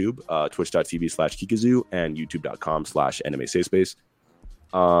and YouTube, twitch.tv/Kikazoo and youtube.com/Anime Safe Space.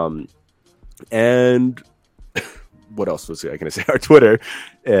 And what else was I going to say? Our Twitter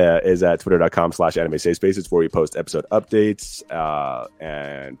is at twitter.com/Anime Safe Space. It's where we post episode updates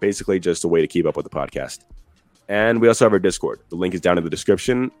and basically just a way to keep up with the podcast. And we also have our Discord. The link is down in the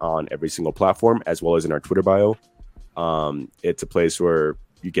description on every single platform, as well as in our Twitter bio. It's a place where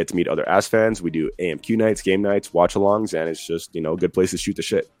you get to meet other Ass fans. We do AMQ nights, game nights, watch-alongs, and it's just, a good place to shoot the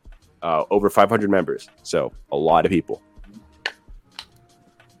shit. Over 500 members, so a lot of people.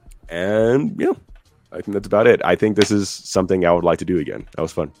 And, yeah, I think that's about it. I think this is something I would like to do again. That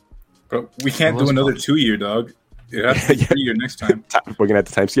was fun. But we can't do another 2-year, dog. It has to be 3-year next time. We're going to have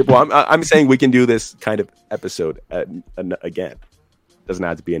to time skip. Well, I'm saying we can do this kind of episode again. Doesn't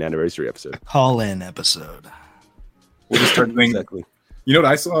have to be an anniversary episode. Call-in episode. We'll just start doing... Exactly. You know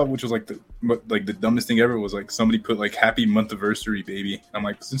what I saw, which was like the dumbest thing ever, was like somebody put like happy month-iversary, baby. I'm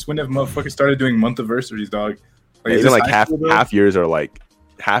like, since when have motherfuckers started doing month-iversaries, dog? Like, even like half years are like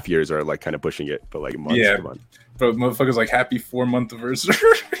kind of pushing it, but like months. Yeah, come on. Bro, motherfuckers like happy 4-month anniversary.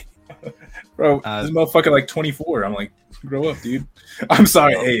 Bro, this motherfucker like 24. I'm like, grow up, dude. I'm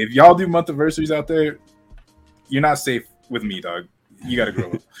sorry. Hey, if y'all do month anniversaries out there, you're not safe with me, dog. You gotta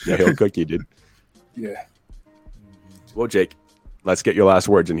grow up. Yeah, he'll cook you, dude. Yeah. Well, Jake, let's get your last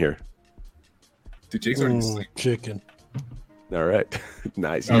words in here. Dude, Jake's already asleep. Chicken. All right.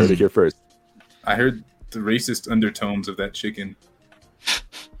 Nice. You heard it here first. I heard the racist undertones of that chicken.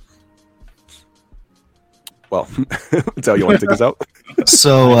 Well, Tell, you want to take us out?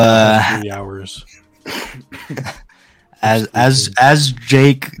 So 3 hours. As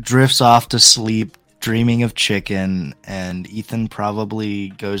Jake drifts off to sleep dreaming of chicken, and Ethan probably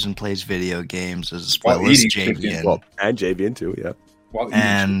goes and plays video games as well as Javian. Well, and Javian too, yeah.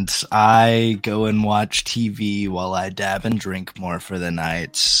 And I go and watch TV while I dab and drink more for the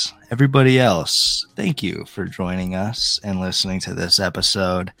night. Everybody else, thank you for joining us and listening to this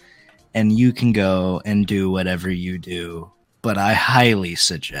episode. And you can go and do whatever you do, but I highly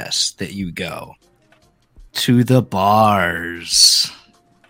suggest that you go to the bars.